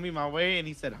Strix coming my way, and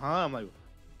he said, "Huh?" I'm like,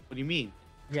 "What do you mean?"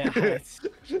 Yeah. It's,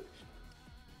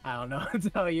 I don't know what to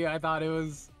tell you. I thought it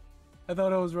was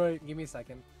right. Give me a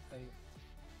second.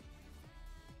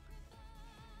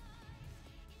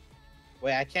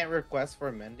 Wait, I can't request for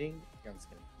amending. I'm just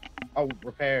kidding. Oh,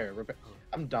 repair.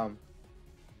 I'm dumb.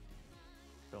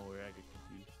 Don't worry, I get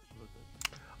confused.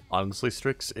 Okay. Honestly,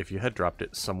 Strix, if you had dropped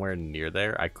it somewhere near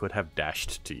there, I could have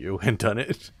dashed to you and done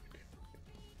it.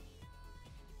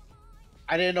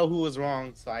 I didn't know who was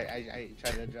wrong, so I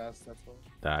tried to adjust. That's all.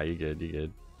 Nah, you good, you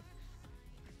good.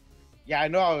 Yeah, I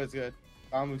know I was good.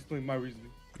 I'm explaining my reasoning.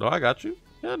 Oh, I got you.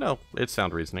 Yeah, no, it's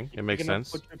sound reasoning. It makes You gonna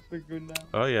sense. put your finger down?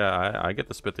 Oh yeah, I get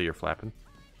the spit that you're flapping.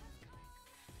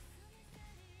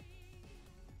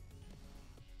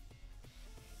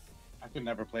 I could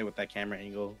never play with that camera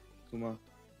angle, Kuma.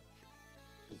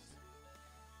 Just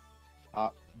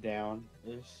up, down,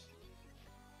 ish.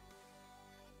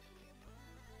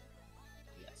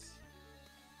 Yes.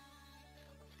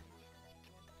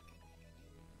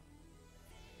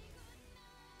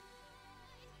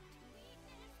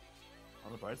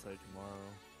 On the bright side, tomorrow,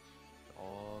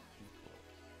 all people.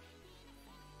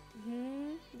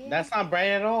 Yeah. That's not bright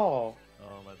at all.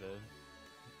 Oh my bad.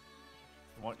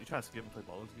 You trying to skip and play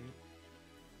Baldur's Gate?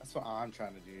 That's what I'm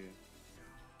trying to do.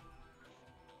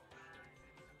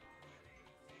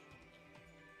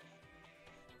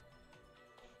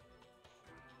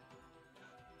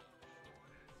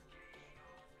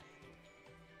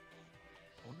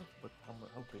 I wonder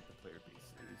how big the player base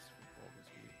is for Baldur's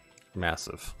Gate.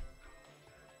 Massive.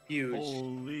 Huge.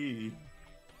 Holy!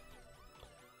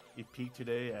 He peaked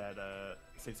today at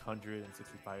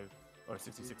 665 or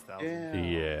 66,000.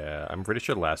 Yeah, I'm pretty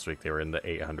sure last week they were in the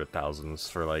 800,000s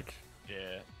for like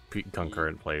Yeah.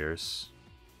 concurrent players.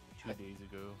 2 days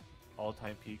ago,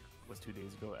 all-time peak was 2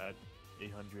 days ago at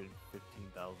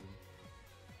 815,000.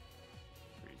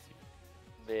 Crazy.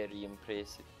 Very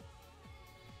impressive.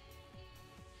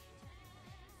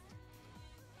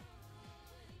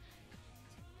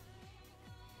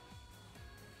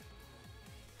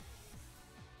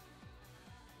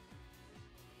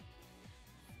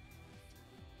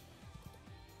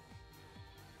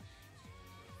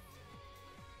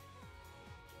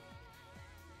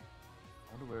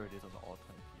 I wonder where it is on the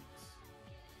all-time peaks.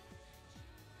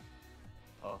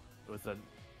 Oh, it was the.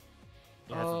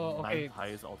 It has Oh, the okay. ninth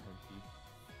highest all-time peak.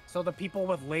 So the people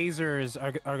with lasers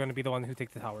are going to be the one who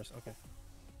take the towers. Okay.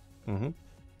 Mm-hmm.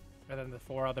 And then the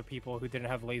 4 other people who didn't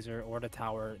have laser or the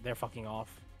tower, they're fucking off.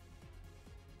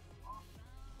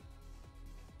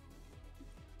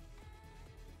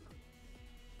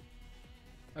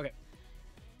 Okay.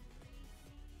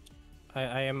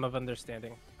 I am of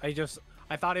understanding.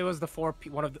 I thought it was the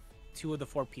 2 of the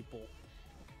 4 people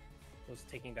was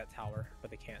taking that tower,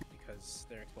 but they can't because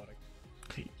they're exploding.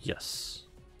 Yes.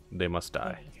 They must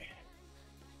die. Okay.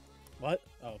 What?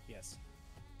 Oh, yes.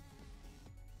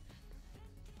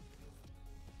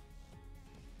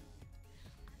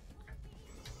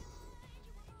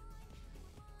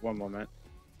 One moment.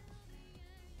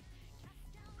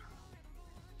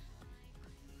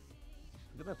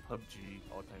 Look at that PUBG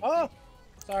all-time Oh! peak.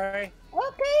 Sorry.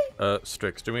 Okay.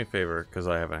 Strix, do me a favor, because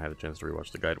I haven't had a chance to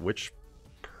rewatch the guide. Which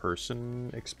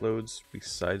person explodes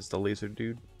besides the laser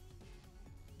dude?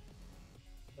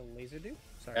 The laser dude?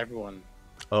 Sorry. Everyone.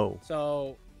 Oh.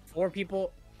 So 4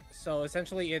 people. So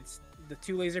essentially, it's the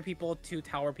 2 laser people, 2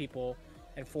 tower people,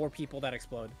 and 4 people that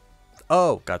explode.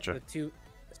 Oh, gotcha. The 2.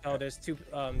 So there's 2.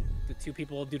 The 2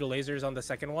 people due to lasers on the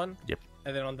second one. Yep.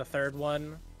 And then on the third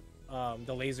one,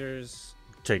 the lasers.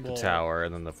 Take the will- tower,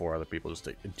 and then the 4 other people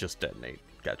just detonate.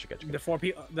 Gotcha.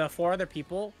 The 4 other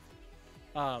people.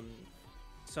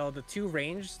 So the 2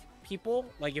 ranged people,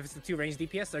 like if it's the 2 ranged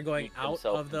DPS, they're going Yeet out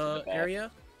themselves of into the the back.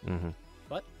 area. Mm-hmm.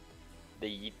 What? They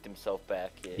yeet themselves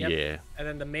back. Yep. Yeah. And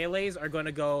then the melees are going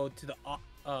to go to the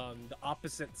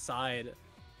opposite side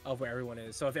of where everyone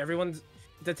is. So if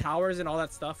the towers and all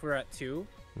that stuff were at 2,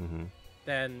 Mm-hmm.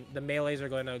 then the melees are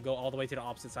going to go all the way to the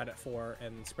opposite side at 4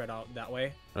 and spread out that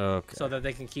way, Okay. so that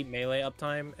they can keep melee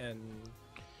uptime. And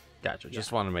Gotcha. Yeah.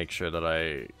 Just want to make sure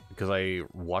that because I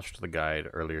watched the guide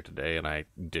earlier today and I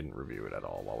didn't review it at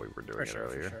all while we were doing for it sure,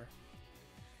 earlier. for sure.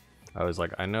 I was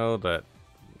like, I know that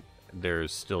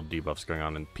there's still debuffs going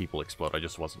on and people explode. I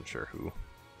just wasn't sure who.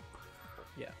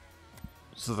 Yeah.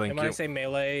 So thank And when you. I say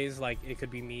melees, like it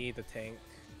could be me, the tank,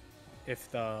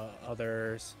 if the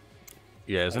others.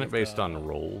 Yeah, isn't like it based the- on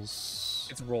rolls?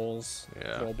 It's rolls.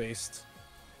 Yeah. Roll based.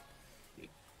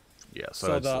 Yeah, so,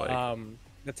 So it's the like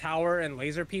the tower and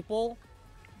laser people,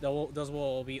 those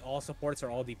will be all supports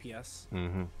or all DPS,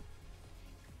 mm-hmm.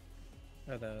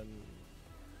 and then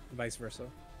vice versa.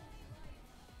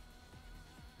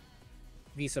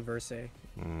 Vice versa.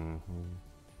 Mm-hmm.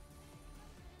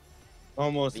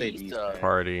 Almost say These, East.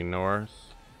 Party north.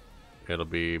 It'll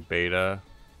be beta.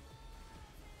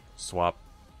 Swap.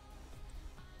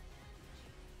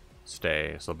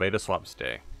 Stay. So beta, swap,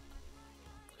 stay.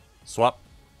 Swap.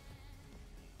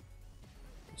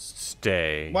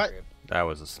 Stay. What? That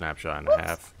was a snapshot and a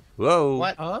half. Whoa.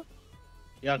 What? Huh?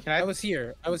 Yo, can I I? was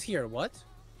here. What?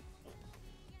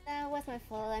 That was my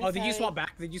fault. I'm Oh, did you sorry. swap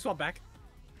back? Did you swap back?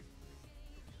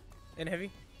 In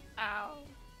heavy? Ow.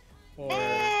 Or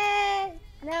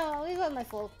No, it was my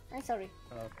fault. I'm sorry.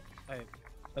 I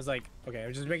was like, okay, I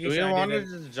was just making Do sure you I want to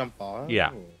didn't. just jump off?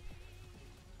 Yeah.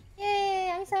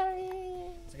 Yay, I'm sorry.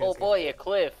 It's okay, Oh it's okay. boy, a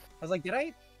cliff. I was like, did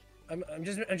I? I'm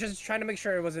just trying to make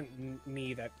sure it wasn't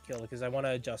me that killed because I want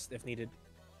to adjust if needed.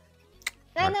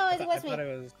 No, no, I it thought was me.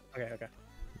 it was okay.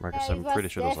 Marcus, Yeah, it I'm was pretty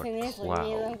sure those are definitely me.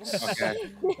 clouds.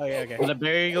 Okay. Okay. When the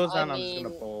berry goes I down, I'm just mean-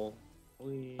 gonna pull.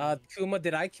 Kuma,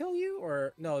 did I kill you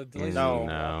or no? The laser No. was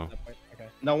No. at that point. Okay.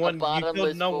 No A one. You bottomless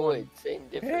killed no void. one. Same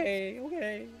difference. Hey,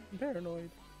 okay. I'm paranoid.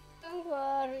 Don't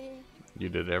worry. You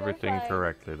did everything fine.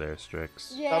 correctly there,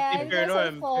 Strix. Yeah, being it was her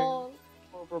paranoid. fault.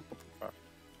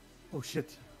 Oh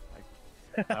shit!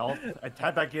 I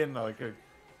tied back in like a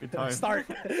good time. Start.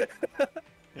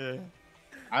 Yeah.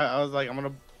 I was like, I'm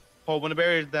gonna pull one of the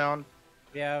barriers down.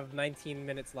 We have 19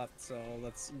 minutes left, so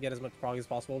let's get as much progress as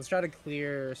possible. Let's try to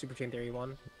clear Super Chain Theory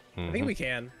 1. I think we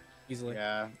can easily.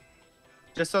 Yeah.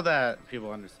 Just so that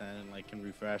people understand and like can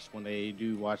refresh when they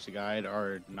do watch the guide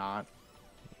or not.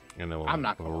 And then I'm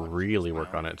not gonna we'll watch it really work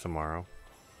tomorrow. on it tomorrow.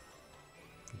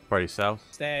 Party south.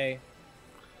 Stay.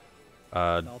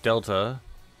 Delta.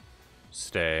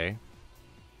 Stay.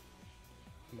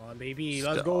 Come on, baby.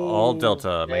 Let's go. All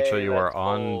Delta. Make sure Hey, you are let's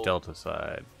on go. Delta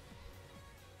side.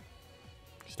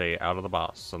 Stay out of the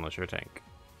boss unless you're a tank.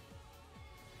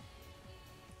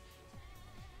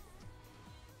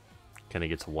 Kenny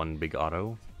gets one big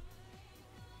auto.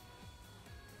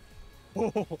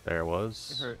 There it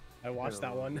was. I watched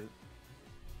that one.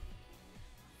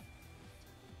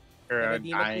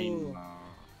 Paradigm.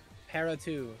 Para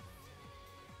 2.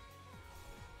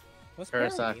 What's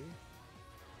Parasite. para mean?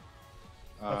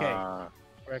 Okay. Uh,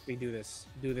 Correctly do this.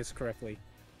 Do this correctly.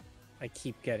 I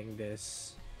keep getting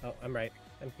this. Oh, I'm right.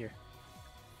 I'm here.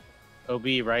 OB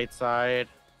right side.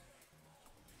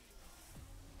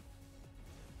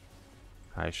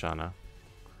 Hi, Shauna.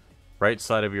 Right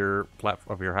side of your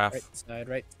half. Right side,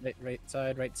 right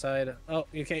side, right side. Oh,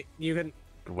 okay. You can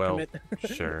Well, commit.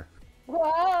 sure.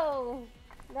 Wow,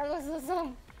 that was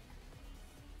awesome.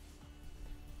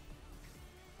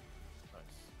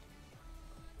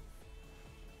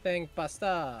 Thank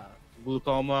pasta.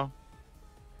 Glaucoma.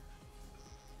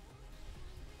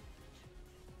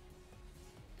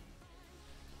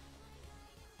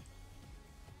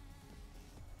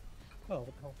 Oh,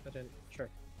 what the hell? I didn't. Sure.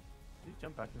 Did you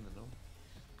jump back in the middle?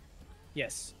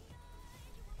 Yes.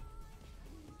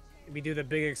 We do the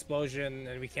big explosion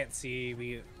and we can't see.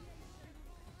 We.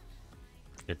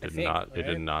 It I did think, not. It did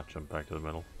right? not jump back to the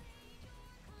middle.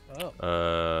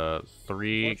 Oh.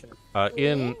 3.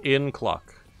 Unfortunate. In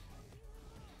clock.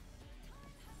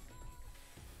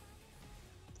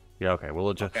 Yeah. Okay. We'll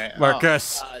adjust. Okay,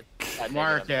 Marcus.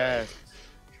 Marcus.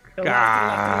 To the left, to the left, to the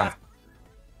Ah. left.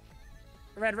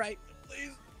 Red right,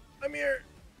 please. I'm here.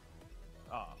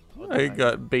 Ah, I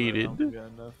got baited.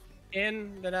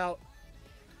 In, then out.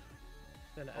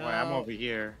 Then out. Oh, I'm over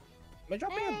here. Am I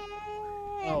dropping in?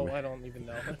 Oh, I don't even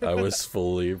know. I was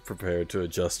fully prepared to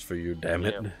adjust for you. Damn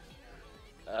it.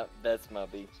 That's my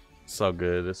beat. It's all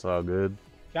good. It's all good.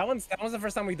 That one's the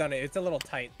first time we've done it. It's a little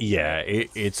tight. Yeah.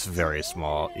 It's very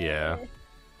small. Yeah.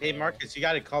 Hey Marcus, you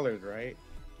got it colored, right?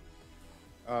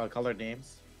 Colored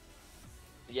names.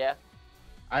 Yeah.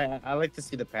 I like to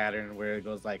see the pattern where it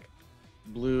goes like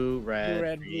blue,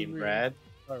 red, green, blue, red.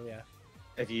 Oh yeah.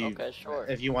 If you Okay, sure.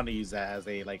 if you want to use that as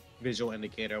a like visual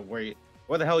indicator of where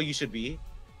the hell you should be.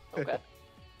 Okay.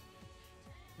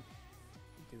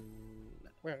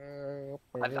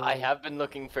 I have been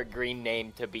looking for green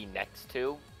name to be next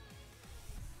to.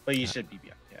 But you should be,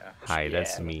 yeah. Hi,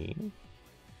 that's Yeah. me.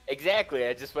 Exactly.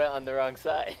 I just went on the wrong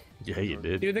side. Yeah, you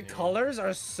did. Dude, the colors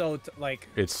are so like.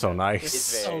 It's so nice. It's It's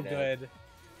so very nice. good.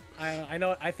 I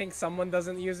know. I think someone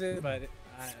doesn't use it, but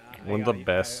One of the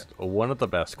best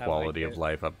I like quality of it.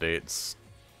 life updates.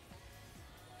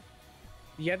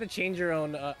 You have to change your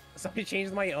own. Somebody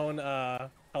changed my own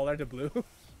color to blue,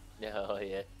 Oh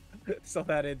yeah. so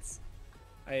that it's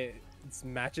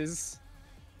matches.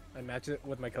 I match it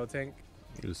with my coat tank.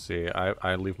 You see,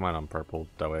 I leave mine on purple.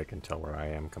 That way I can tell where I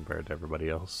am compared to everybody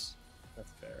else.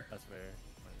 That's fair. That's fair.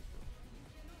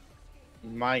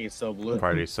 Mine is so blue.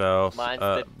 Party south. Mine's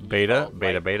the Beta, default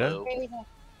beta, light beta. blue.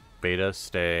 Beta,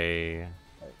 stay.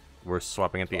 We're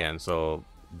swapping at the end, so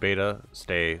beta,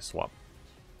 stay, swap.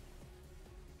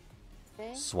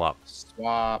 Okay. Swap.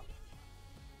 Swap.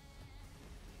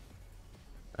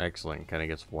 Excellent. Kind of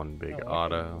gets one big Oh, okay.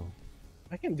 auto.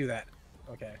 I can do that.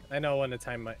 Okay, I know when to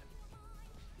time my.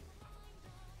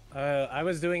 I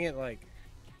was doing it like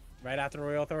right after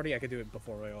Royal Authority. I could do it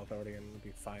before Royal Authority and it'd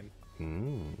be fine.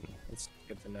 It's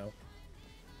good to know.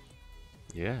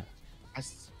 Yeah.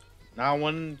 Now,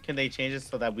 when can they change it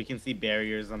so that we can see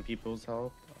barriers on people's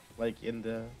health, like in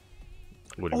the?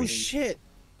 What do you Oh mean? shit!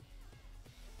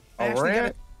 Oh,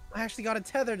 I actually got a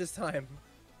tether this time.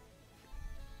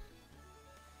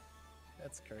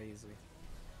 That's crazy.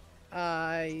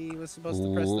 I was supposed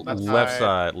to press the button.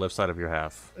 Left side of your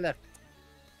half. Left.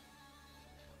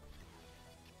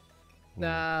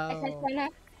 No.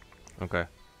 Okay.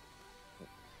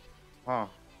 Huh?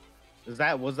 Was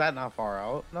that not far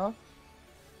out? No.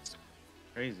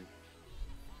 Crazy.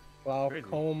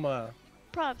 Glaucoma.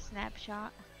 Prop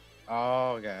snapshot.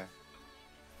 Oh, okay.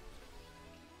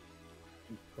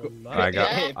 I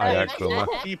got Kuma.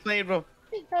 He played with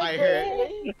fire.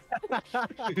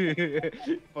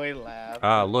 Boy laugh.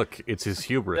 Ah, look, it's his The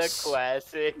hubris.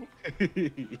 classic.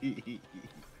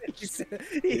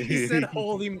 He said,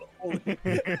 "Holy moly!"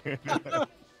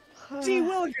 Gee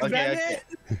willikers, Okay,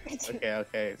 Batman!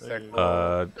 okay.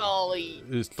 Circle. Golly.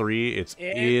 It's 3. It's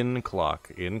in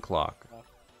clock. In clock.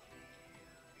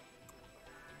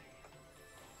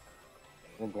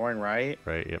 We're going right,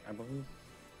 Right. Yep. I believe.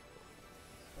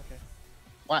 Okay.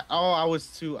 What? Oh, I was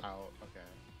 2 out.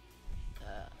 Okay.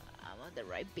 I'm on the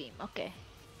right beam. Okay.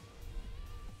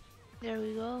 There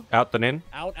we go. Out then in.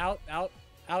 Out. Yo,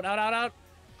 yo,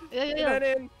 Get yo. that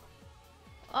in.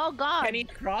 Oh God. Can he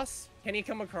cross? Can he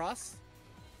come across?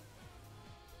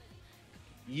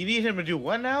 You need him to do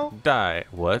what now? Die.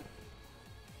 What?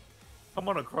 Come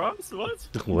on across? What?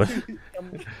 What?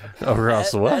 Or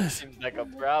else That what? seems like a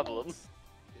problem.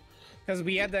 Because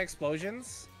we had the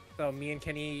explosions, so me and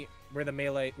Kenny were the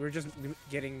melee. We're just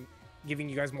giving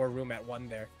you guys more room at 1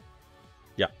 there.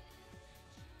 Yeah.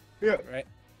 Yeah. Right.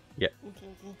 Okay,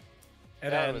 okay.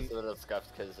 And I then was a little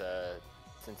scuffed because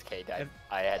since K died,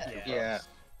 I had to. Yeah.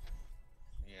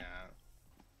 Yeah.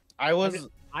 I was.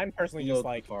 I'm personally a just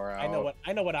little like far I know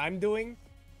out. what I'm doing,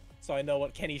 so I know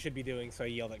what Kenny should be doing. So I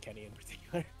yelled at Kenny in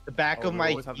particular. The back Oh, of we my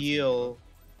always have the same heel.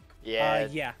 Yeah,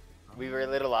 Yeah. we were a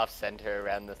little off center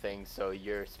around the thing, so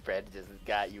your spread just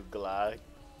got you glocked.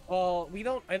 Well, we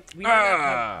don't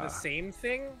have the same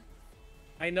thing.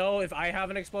 I know if I have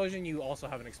an explosion, you also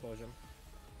have an explosion.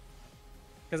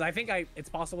 Because I think it's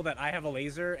possible that I have a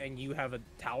laser and you have a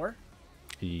tower.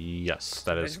 Yes,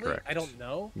 that is Potentially? correct. I don't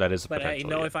know. That is a But I potential.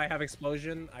 know yeah. if I have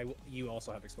explosion, you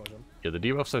also have explosion. Yeah, the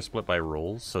debuffs are split by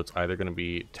roles, so it's either going to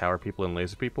be tower people and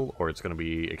laser people, or it's going to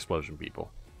be explosion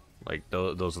people. Like,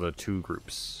 those are the 2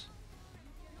 groups.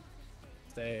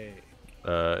 Stay.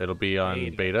 It'll be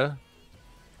on beta.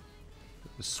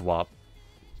 Swap.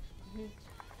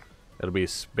 It'll be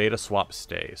beta, swap,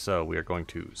 stay. So we are going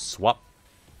to swap,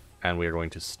 and we are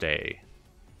going to stay.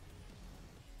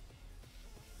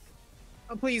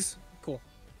 Oh, please. Cool.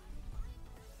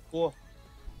 Cool.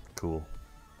 Cool.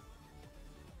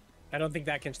 I don't think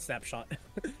that can snapshot.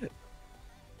 I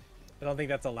don't think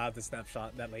that's allowed to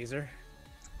snapshot that laser.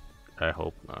 I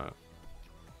hope not.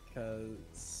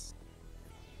 Because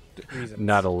reasons.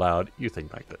 Not allowed. You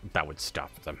think like that would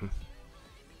stop them.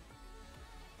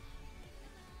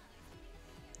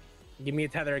 Give me a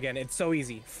tether again. It's so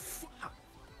easy.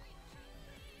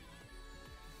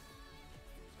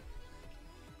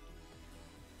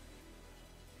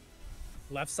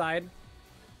 Left side.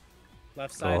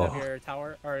 Left side of Oh. your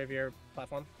tower or of your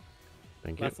platform.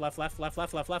 Thank you. Left, left, left, left,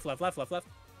 left, left, left, left, left, left, left.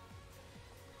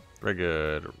 Very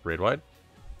good. Raid wide.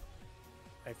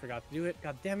 I forgot to do it.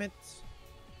 God damn it.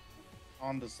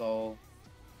 On the soul.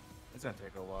 It's gonna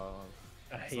take a while.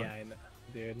 Yeah, I know.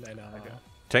 Dude, I know. Okay.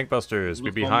 Tank busters,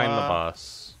 be Lupoma. behind the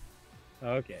boss.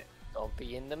 Okay. Don't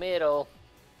be in the middle.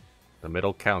 The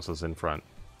middle counts as in front.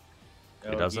 It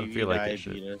It'll doesn't give feel you like it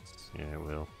should. diabetes. Yeah, it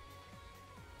will.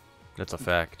 That's a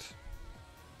fact.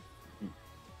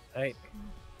 Right.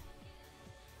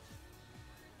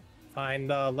 Find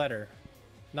the letter.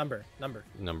 Number.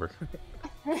 Number.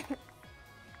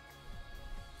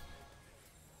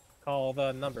 Call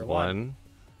the number. 1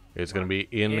 is going to be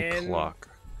in clock.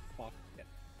 Clock. Yeah.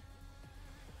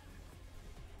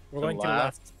 We're To going to left.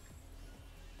 left.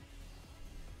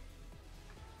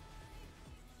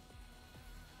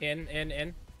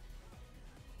 In.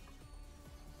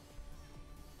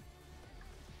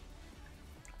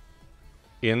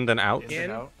 In, then out. In and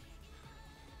In. out.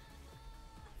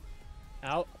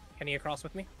 Out. Can you cross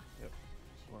with me?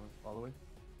 All the way.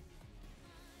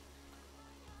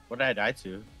 What did I die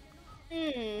to?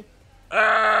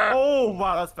 Oh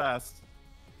wow, that's fast.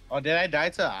 Oh, did I die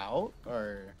to out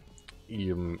or?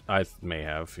 I may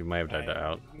have. You might have died to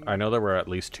out. I know there were at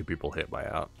least 2 people hit by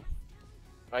out.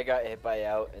 I got hit by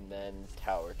out, and then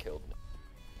tower killed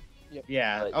me.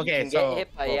 Yeah. But Okay. you can So. get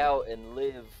hit by out and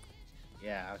live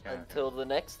Yeah. Okay. until the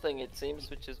next thing, it seems,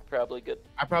 which is probably good.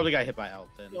 I probably got hit by out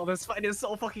then. Oh, this fight is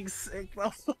so fucking sick,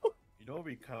 bro. You know what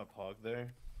we kind of hog there?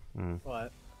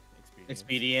 What?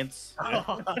 Expedience.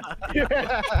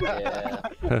 Yeah.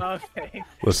 Okay.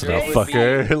 Listen There up, would be-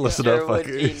 fucker. Listen up, there would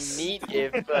be fuckers. neat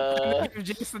if If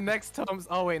Jason next comes.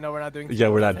 Oh wait, no, we're not doing. Yeah,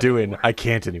 we're not doing. I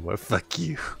can't anymore. Fuck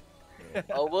you.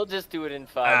 oh, we'll just do it in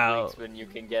 5 Ow. weeks when you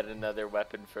can get another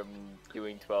weapon from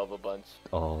doing 12 a bunch.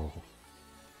 Oh.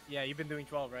 Yeah, you've been doing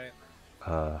 12, right?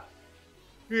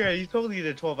 Yeah, you totally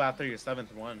did 12 after your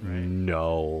 7th one, right?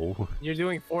 No. You're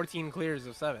doing 14 clears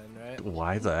of 7, right?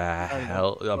 Why the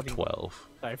hell? I'm 12.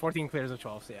 Sorry, 14 clears of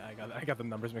 12. So yeah, I got the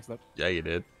numbers mixed up. Yeah, you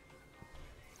did.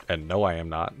 And no, I am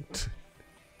not.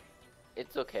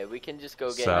 It's okay. We can just go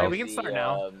get. So- you We can the, start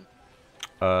now. We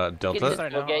can Delta. just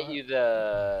Start go now. get you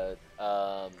the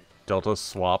Delta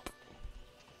swap.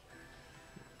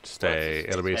 Stay.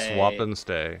 It'll be swap and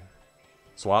stay.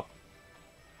 Swap.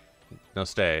 No,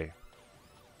 stay.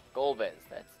 Golbez.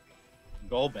 That's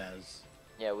Golbez.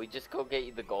 yeah. We just go get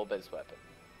you the Golbez weapon.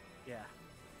 Yeah.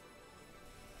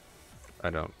 I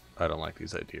don't like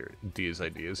these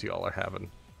ideas y'all are having.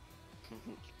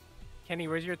 Kenny,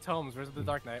 where's your tomes? Where's the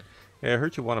Dark Knight? Hey, I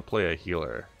heard you want to play a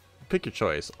healer. Pick your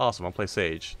choice. Awesome, I'll play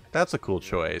Sage. That's a cool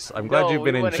choice. I'm glad No, you've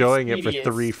been we want enjoying it for Expedience.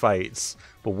 3 fights.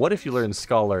 But what if you learn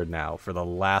Scholar now for the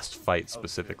last fight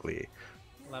specifically?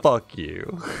 Fuck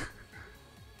you.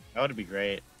 That would be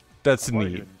great. That's Or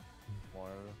neat. even more.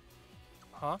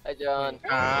 Huh? Hi, John.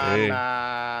 Hey.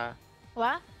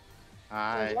 What?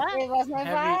 Hi. What? It was my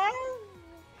Heavy. fault.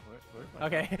 Where's my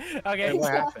Okay. Hey, Okay.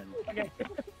 what happened? Okay.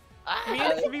 Ah, Me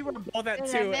and we were both at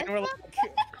Did 2, I mess and we're like,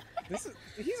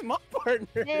 he's my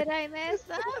partner. Did I mess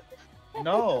up?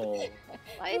 No.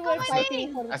 Why We you were call my fighting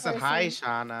name? for the I said hi, person.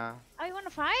 Shauna. Oh, you wanna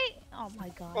fight? Oh my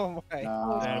god. Oh my.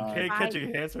 Damn, K Bye.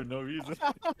 catching hands for no reason.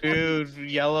 Dude,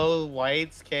 yellow,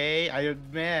 whites, K.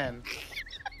 Man.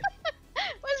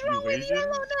 What's You wrong with Asian?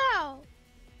 yellow now?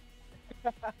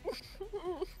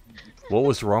 What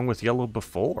was wrong with yellow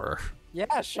before? Yeah,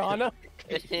 Shauna.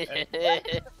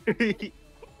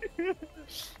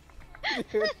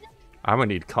 I'm gonna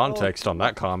need context on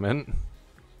that comment.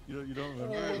 You don't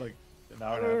remember like an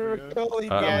hour and a half ago? Totally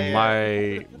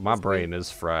Yeah. My brain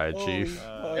is fried, Holy Chief.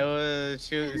 fuck. It was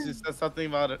she said something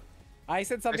about it. I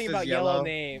said something This is about yellow yellow.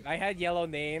 name. I had yellow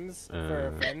names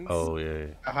for friends. Oh yeah.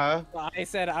 Uh-huh. I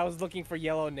said I was looking for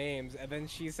yellow names, and then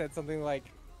she said something like,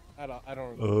 I don't.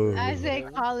 Oh. I say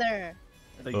color.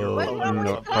 Like Oh, your What's color. wrong with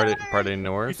no, color? part of You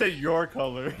north. said your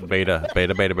color. Beta.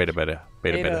 Beta,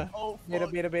 Oh,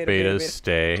 Beta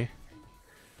stay.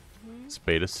 It's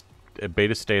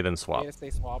beta stay then swap. Beta, stay,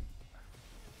 swap,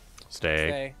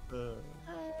 Stay. stay,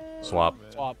 Swap.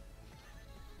 man. swap.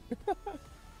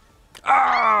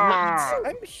 Ah!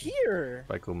 I'm here.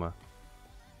 Bye, Kuma.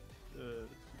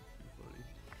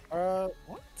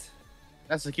 What?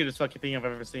 That's the cutest fucking thing I've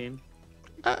ever seen.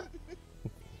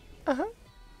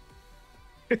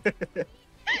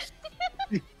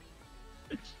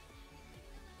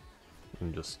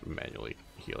 I'm just manually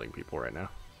healing people right now.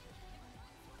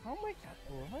 Oh my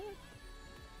god, what?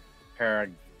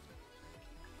 Parag.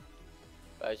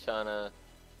 Bye, Shauna.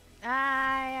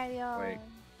 Ay, adios. Wait.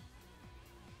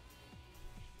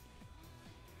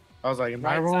 I was like, am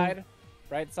I Right wrong? side.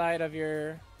 Right side of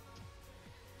your.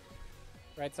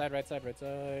 Right side, right side, right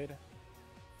side.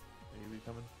 Maybe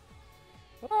coming.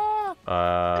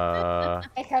 Ah!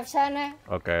 I have Shana.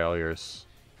 Okay, all yours.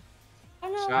 Oh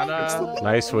no. Shana. no.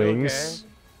 Nice wings.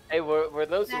 Hey, were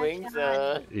those That's wings?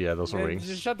 fine. Yeah, those are Man, just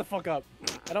wings. shut the fuck up.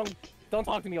 Don't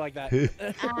talk to me like that.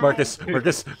 Marcus.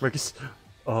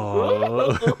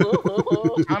 Oh.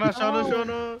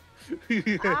 Shauna.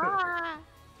 Ah.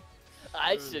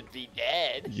 I should be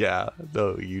dead. Yeah,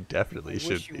 no, you definitely I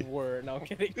should wish you be. were. No, I'm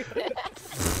kidding.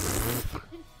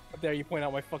 There you point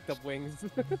out my fucked up wings.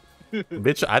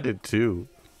 Bitch, I did too.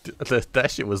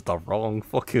 That shit was the wrong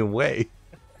fucking way.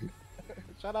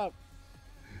 Shut up.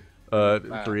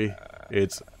 3.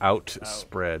 It's out,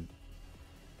 spread.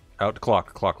 Out,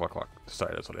 clock.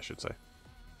 Sorry, that's what I should say.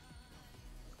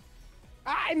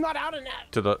 I'm not out in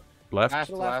that. To the left. Left,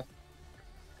 left.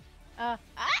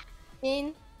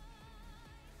 In.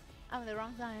 I'm the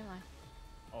wrong side, am I?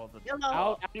 All the Yellow.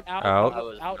 Out. Out. I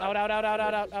was Out.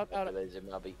 not- Laser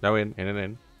Mobby. No,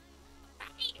 in.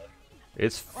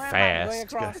 It's Where am I? Going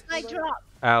fast. across. I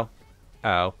drop.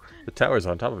 Ow. The tower's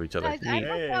on top of each other. Guys, I-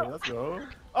 Hey, let's go.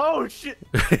 Oh shit!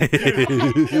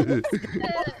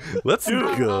 Let's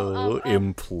Dude. go.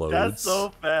 Implodes. That's so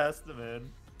fast, man.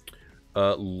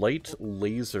 Light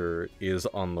laser is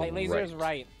on the Light laser is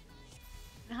right.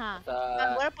 Uh-huh.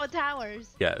 Uh, Where about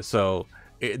towers? Yeah, so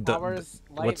Powers,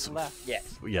 light, what's left.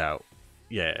 yes. yeah.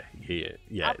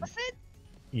 Opposite?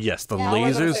 Yes, the Yeah,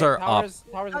 lasers are up.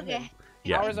 Towers are Okay. hidden.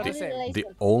 Yeah, Powers are the the, same. the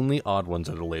only odd ones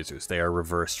are the lasers. They are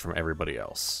reversed from everybody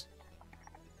else.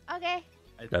 Okay.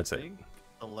 I That's it. think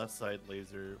the left side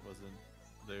laser wasn't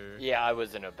there. Yeah, I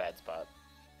was in a bad spot.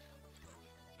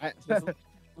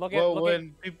 Look Well, at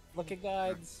when peop- look at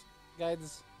guides.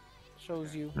 Guides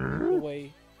shows you the Hmm?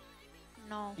 way.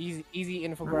 No. Easy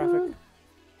infographic.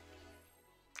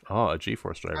 Oh, a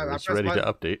GeForce driver I is pressed ready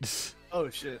to button. update. Oh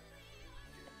shit!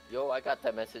 Yo, I got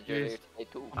that message Yes. earlier today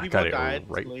too. I people got it died,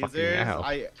 right fucking lasers, now.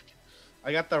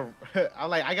 I got the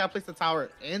I gotta place the tower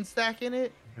and stack in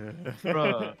it.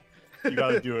 Bruh. You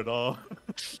gotta do it all.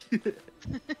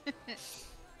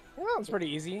 Yeah, it's pretty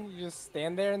easy. You just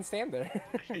stand there and stand there.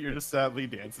 You're just sadly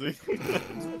dancing.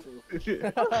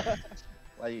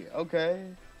 Like, okay.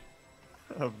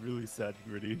 I'm really sad,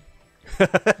 Gritty.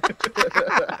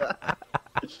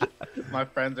 My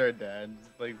friends are dead.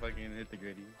 Just like fucking hit the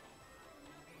gritty.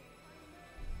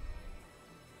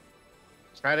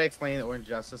 Try to explain the Orange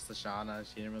Justice to Shauna.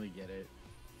 She didn't really get it.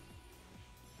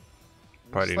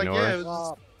 Party Just north. yeah, it was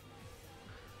just-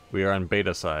 We are on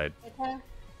beta side.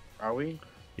 Are we?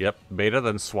 Yep, beta,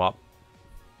 then swap,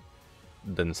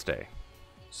 then stay.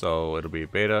 So it'll be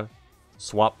beta,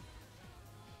 swap,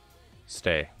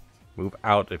 stay. Move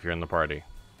out if you're in the party.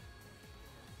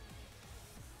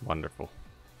 Wonderful.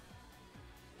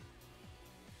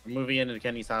 I'm moving into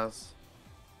Kenny's house.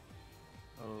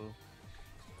 Oh,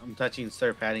 I'm touching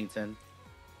Sir Paddington.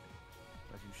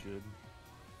 as you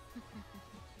should.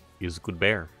 He's a good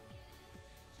bear.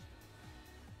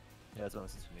 Yeah, that's what my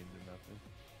sister named him after.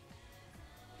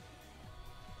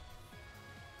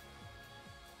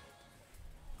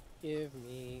 Give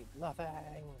me nothing.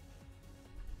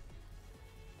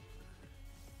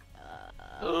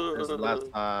 There's the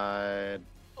left side.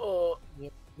 Oh,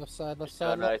 Yep. Left side. Left God,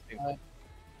 side. I Left think- side.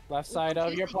 Left side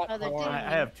of your Oh, they're platform. doing- I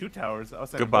have 2 towers. I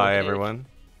was like, Goodbye, okay. everyone.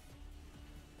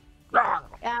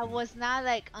 I was not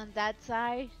like on that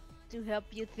side to help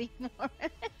you think more.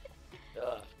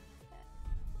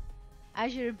 I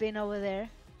should have been over there.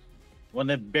 When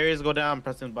the berries go down,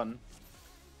 press the button.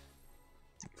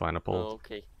 Final pull.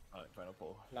 okay. Alright, final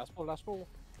pull. Last pull. Last pull.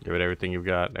 Give it everything you've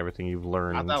got, everything you've I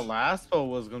learned. thought last pull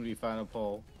was gonna be final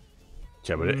pull.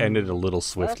 Yeah, but it ended a little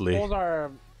swiftly. Pulls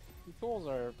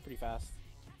are pretty fast.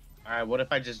 All right, what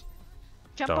if I just?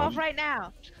 Jump Don't. off right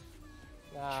now.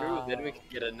 True, then we can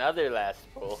get another last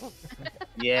pull.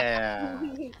 Yeah.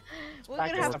 We're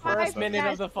Practice gonna have the 5 first minute of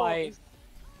last the fight. pulls.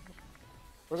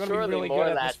 We're gonna Surely be really more good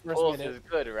at this last first pulls minute. is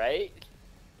good, right?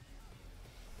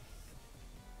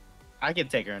 I could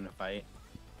take her in a fight.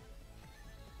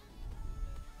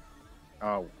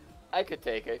 Oh. I could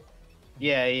take it.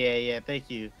 Yeah. Thank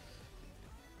you.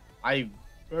 I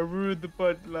ruined the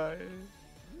punchline.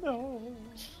 No.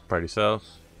 Party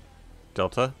south.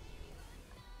 Delta.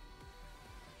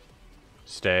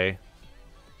 Stay.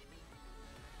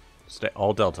 Stay.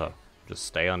 All Delta. Just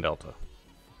stay on Delta.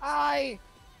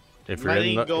 If you're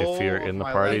Letting in the go if you're of in the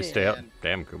my party, right stay up. hand.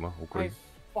 Damn, Kuma. I Okay.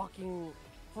 fucking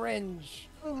cringe.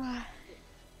 Are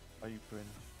you cringe?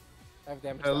 I have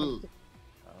damage. Hell. done.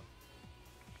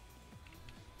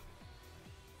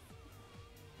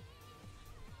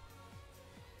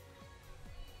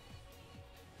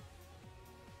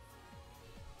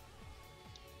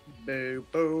 Boo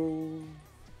boo.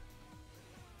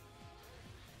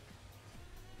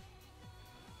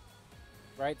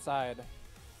 Right side.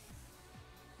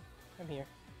 I'm here.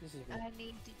 This is me. I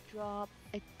need to drop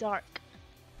a dark.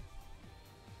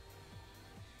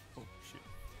 Oh shit.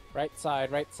 Right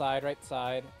side. Right side. Right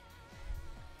side.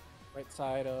 Right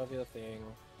side of the thing.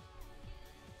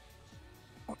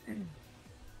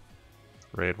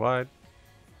 Raid wide.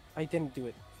 I didn't do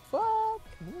it. Fuck.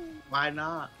 Why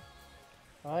not?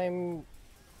 I'm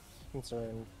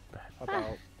concerned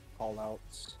about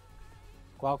call-outs.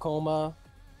 Glaucoma.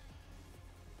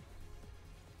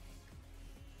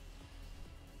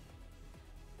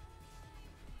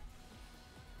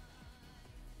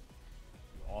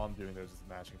 All I'm doing there is just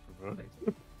mashing for voting.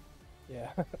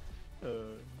 Yeah.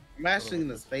 Mashing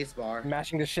the space bar.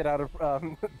 Mashing the shit out of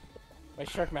my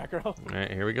shark macro.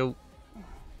 Alright, here we go.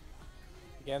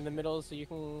 Get in the middle so you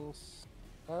can.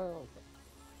 Oh.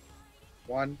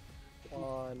 One.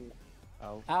 On.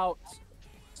 Out. Out.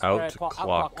 Out, Spread, clock.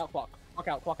 clock. Out, clock. Clock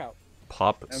out. Clock out.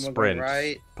 Pop And we'll go sprint.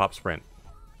 right. Pop sprint.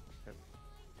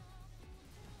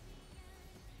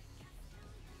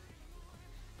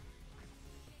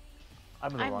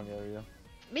 I'm in the I'm- wrong area.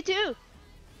 Me too.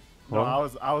 No,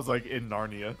 Well- I was like in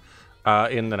Narnia.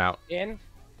 In then out. In.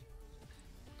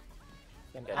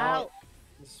 And Get out. out.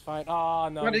 This is fine. Oh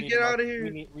no. Trying we to needed get Mar- outta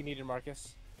here. We needed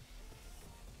Marcus.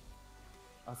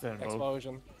 I said rogue.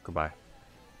 Explosion. Goodbye.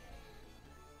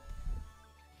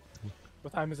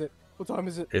 What time is it? What time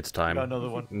is it? It's time. Got another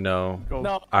one. No. Go.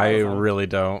 No. I was on. really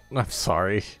don't. I'm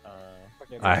sorry.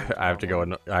 Okay, it's I okay. have to go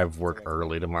and I have work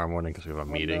early tomorrow morning because we have a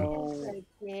meeting. No.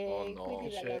 Oh, no.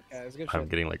 Good shit, guys. Good I'm shit.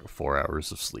 getting like 4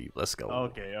 hours of sleep. Let's go.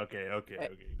 Okay. Go.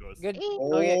 Good.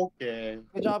 Oh. Okay. Okay.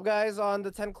 Good job, guys, on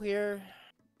the 10 clear.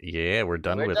 Yeah, we're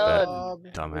done We're with done.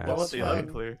 that. Job. Dumbass. What was the Fine.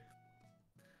 11 clear?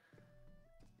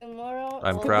 Tomorrow.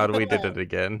 I'm proud we did it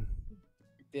again.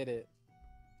 Did it.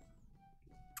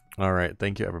 All right.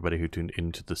 Thank you, everybody who tuned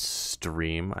into the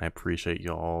stream. I appreciate you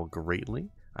all greatly.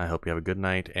 I hope you have a good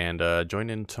night and join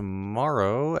in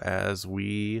tomorrow as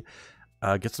we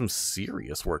get some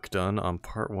serious work done on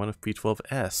part 1 of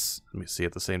P10S. Let me see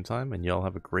at the same time, and y'all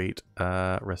have a great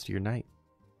rest of your night.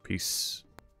 Peace.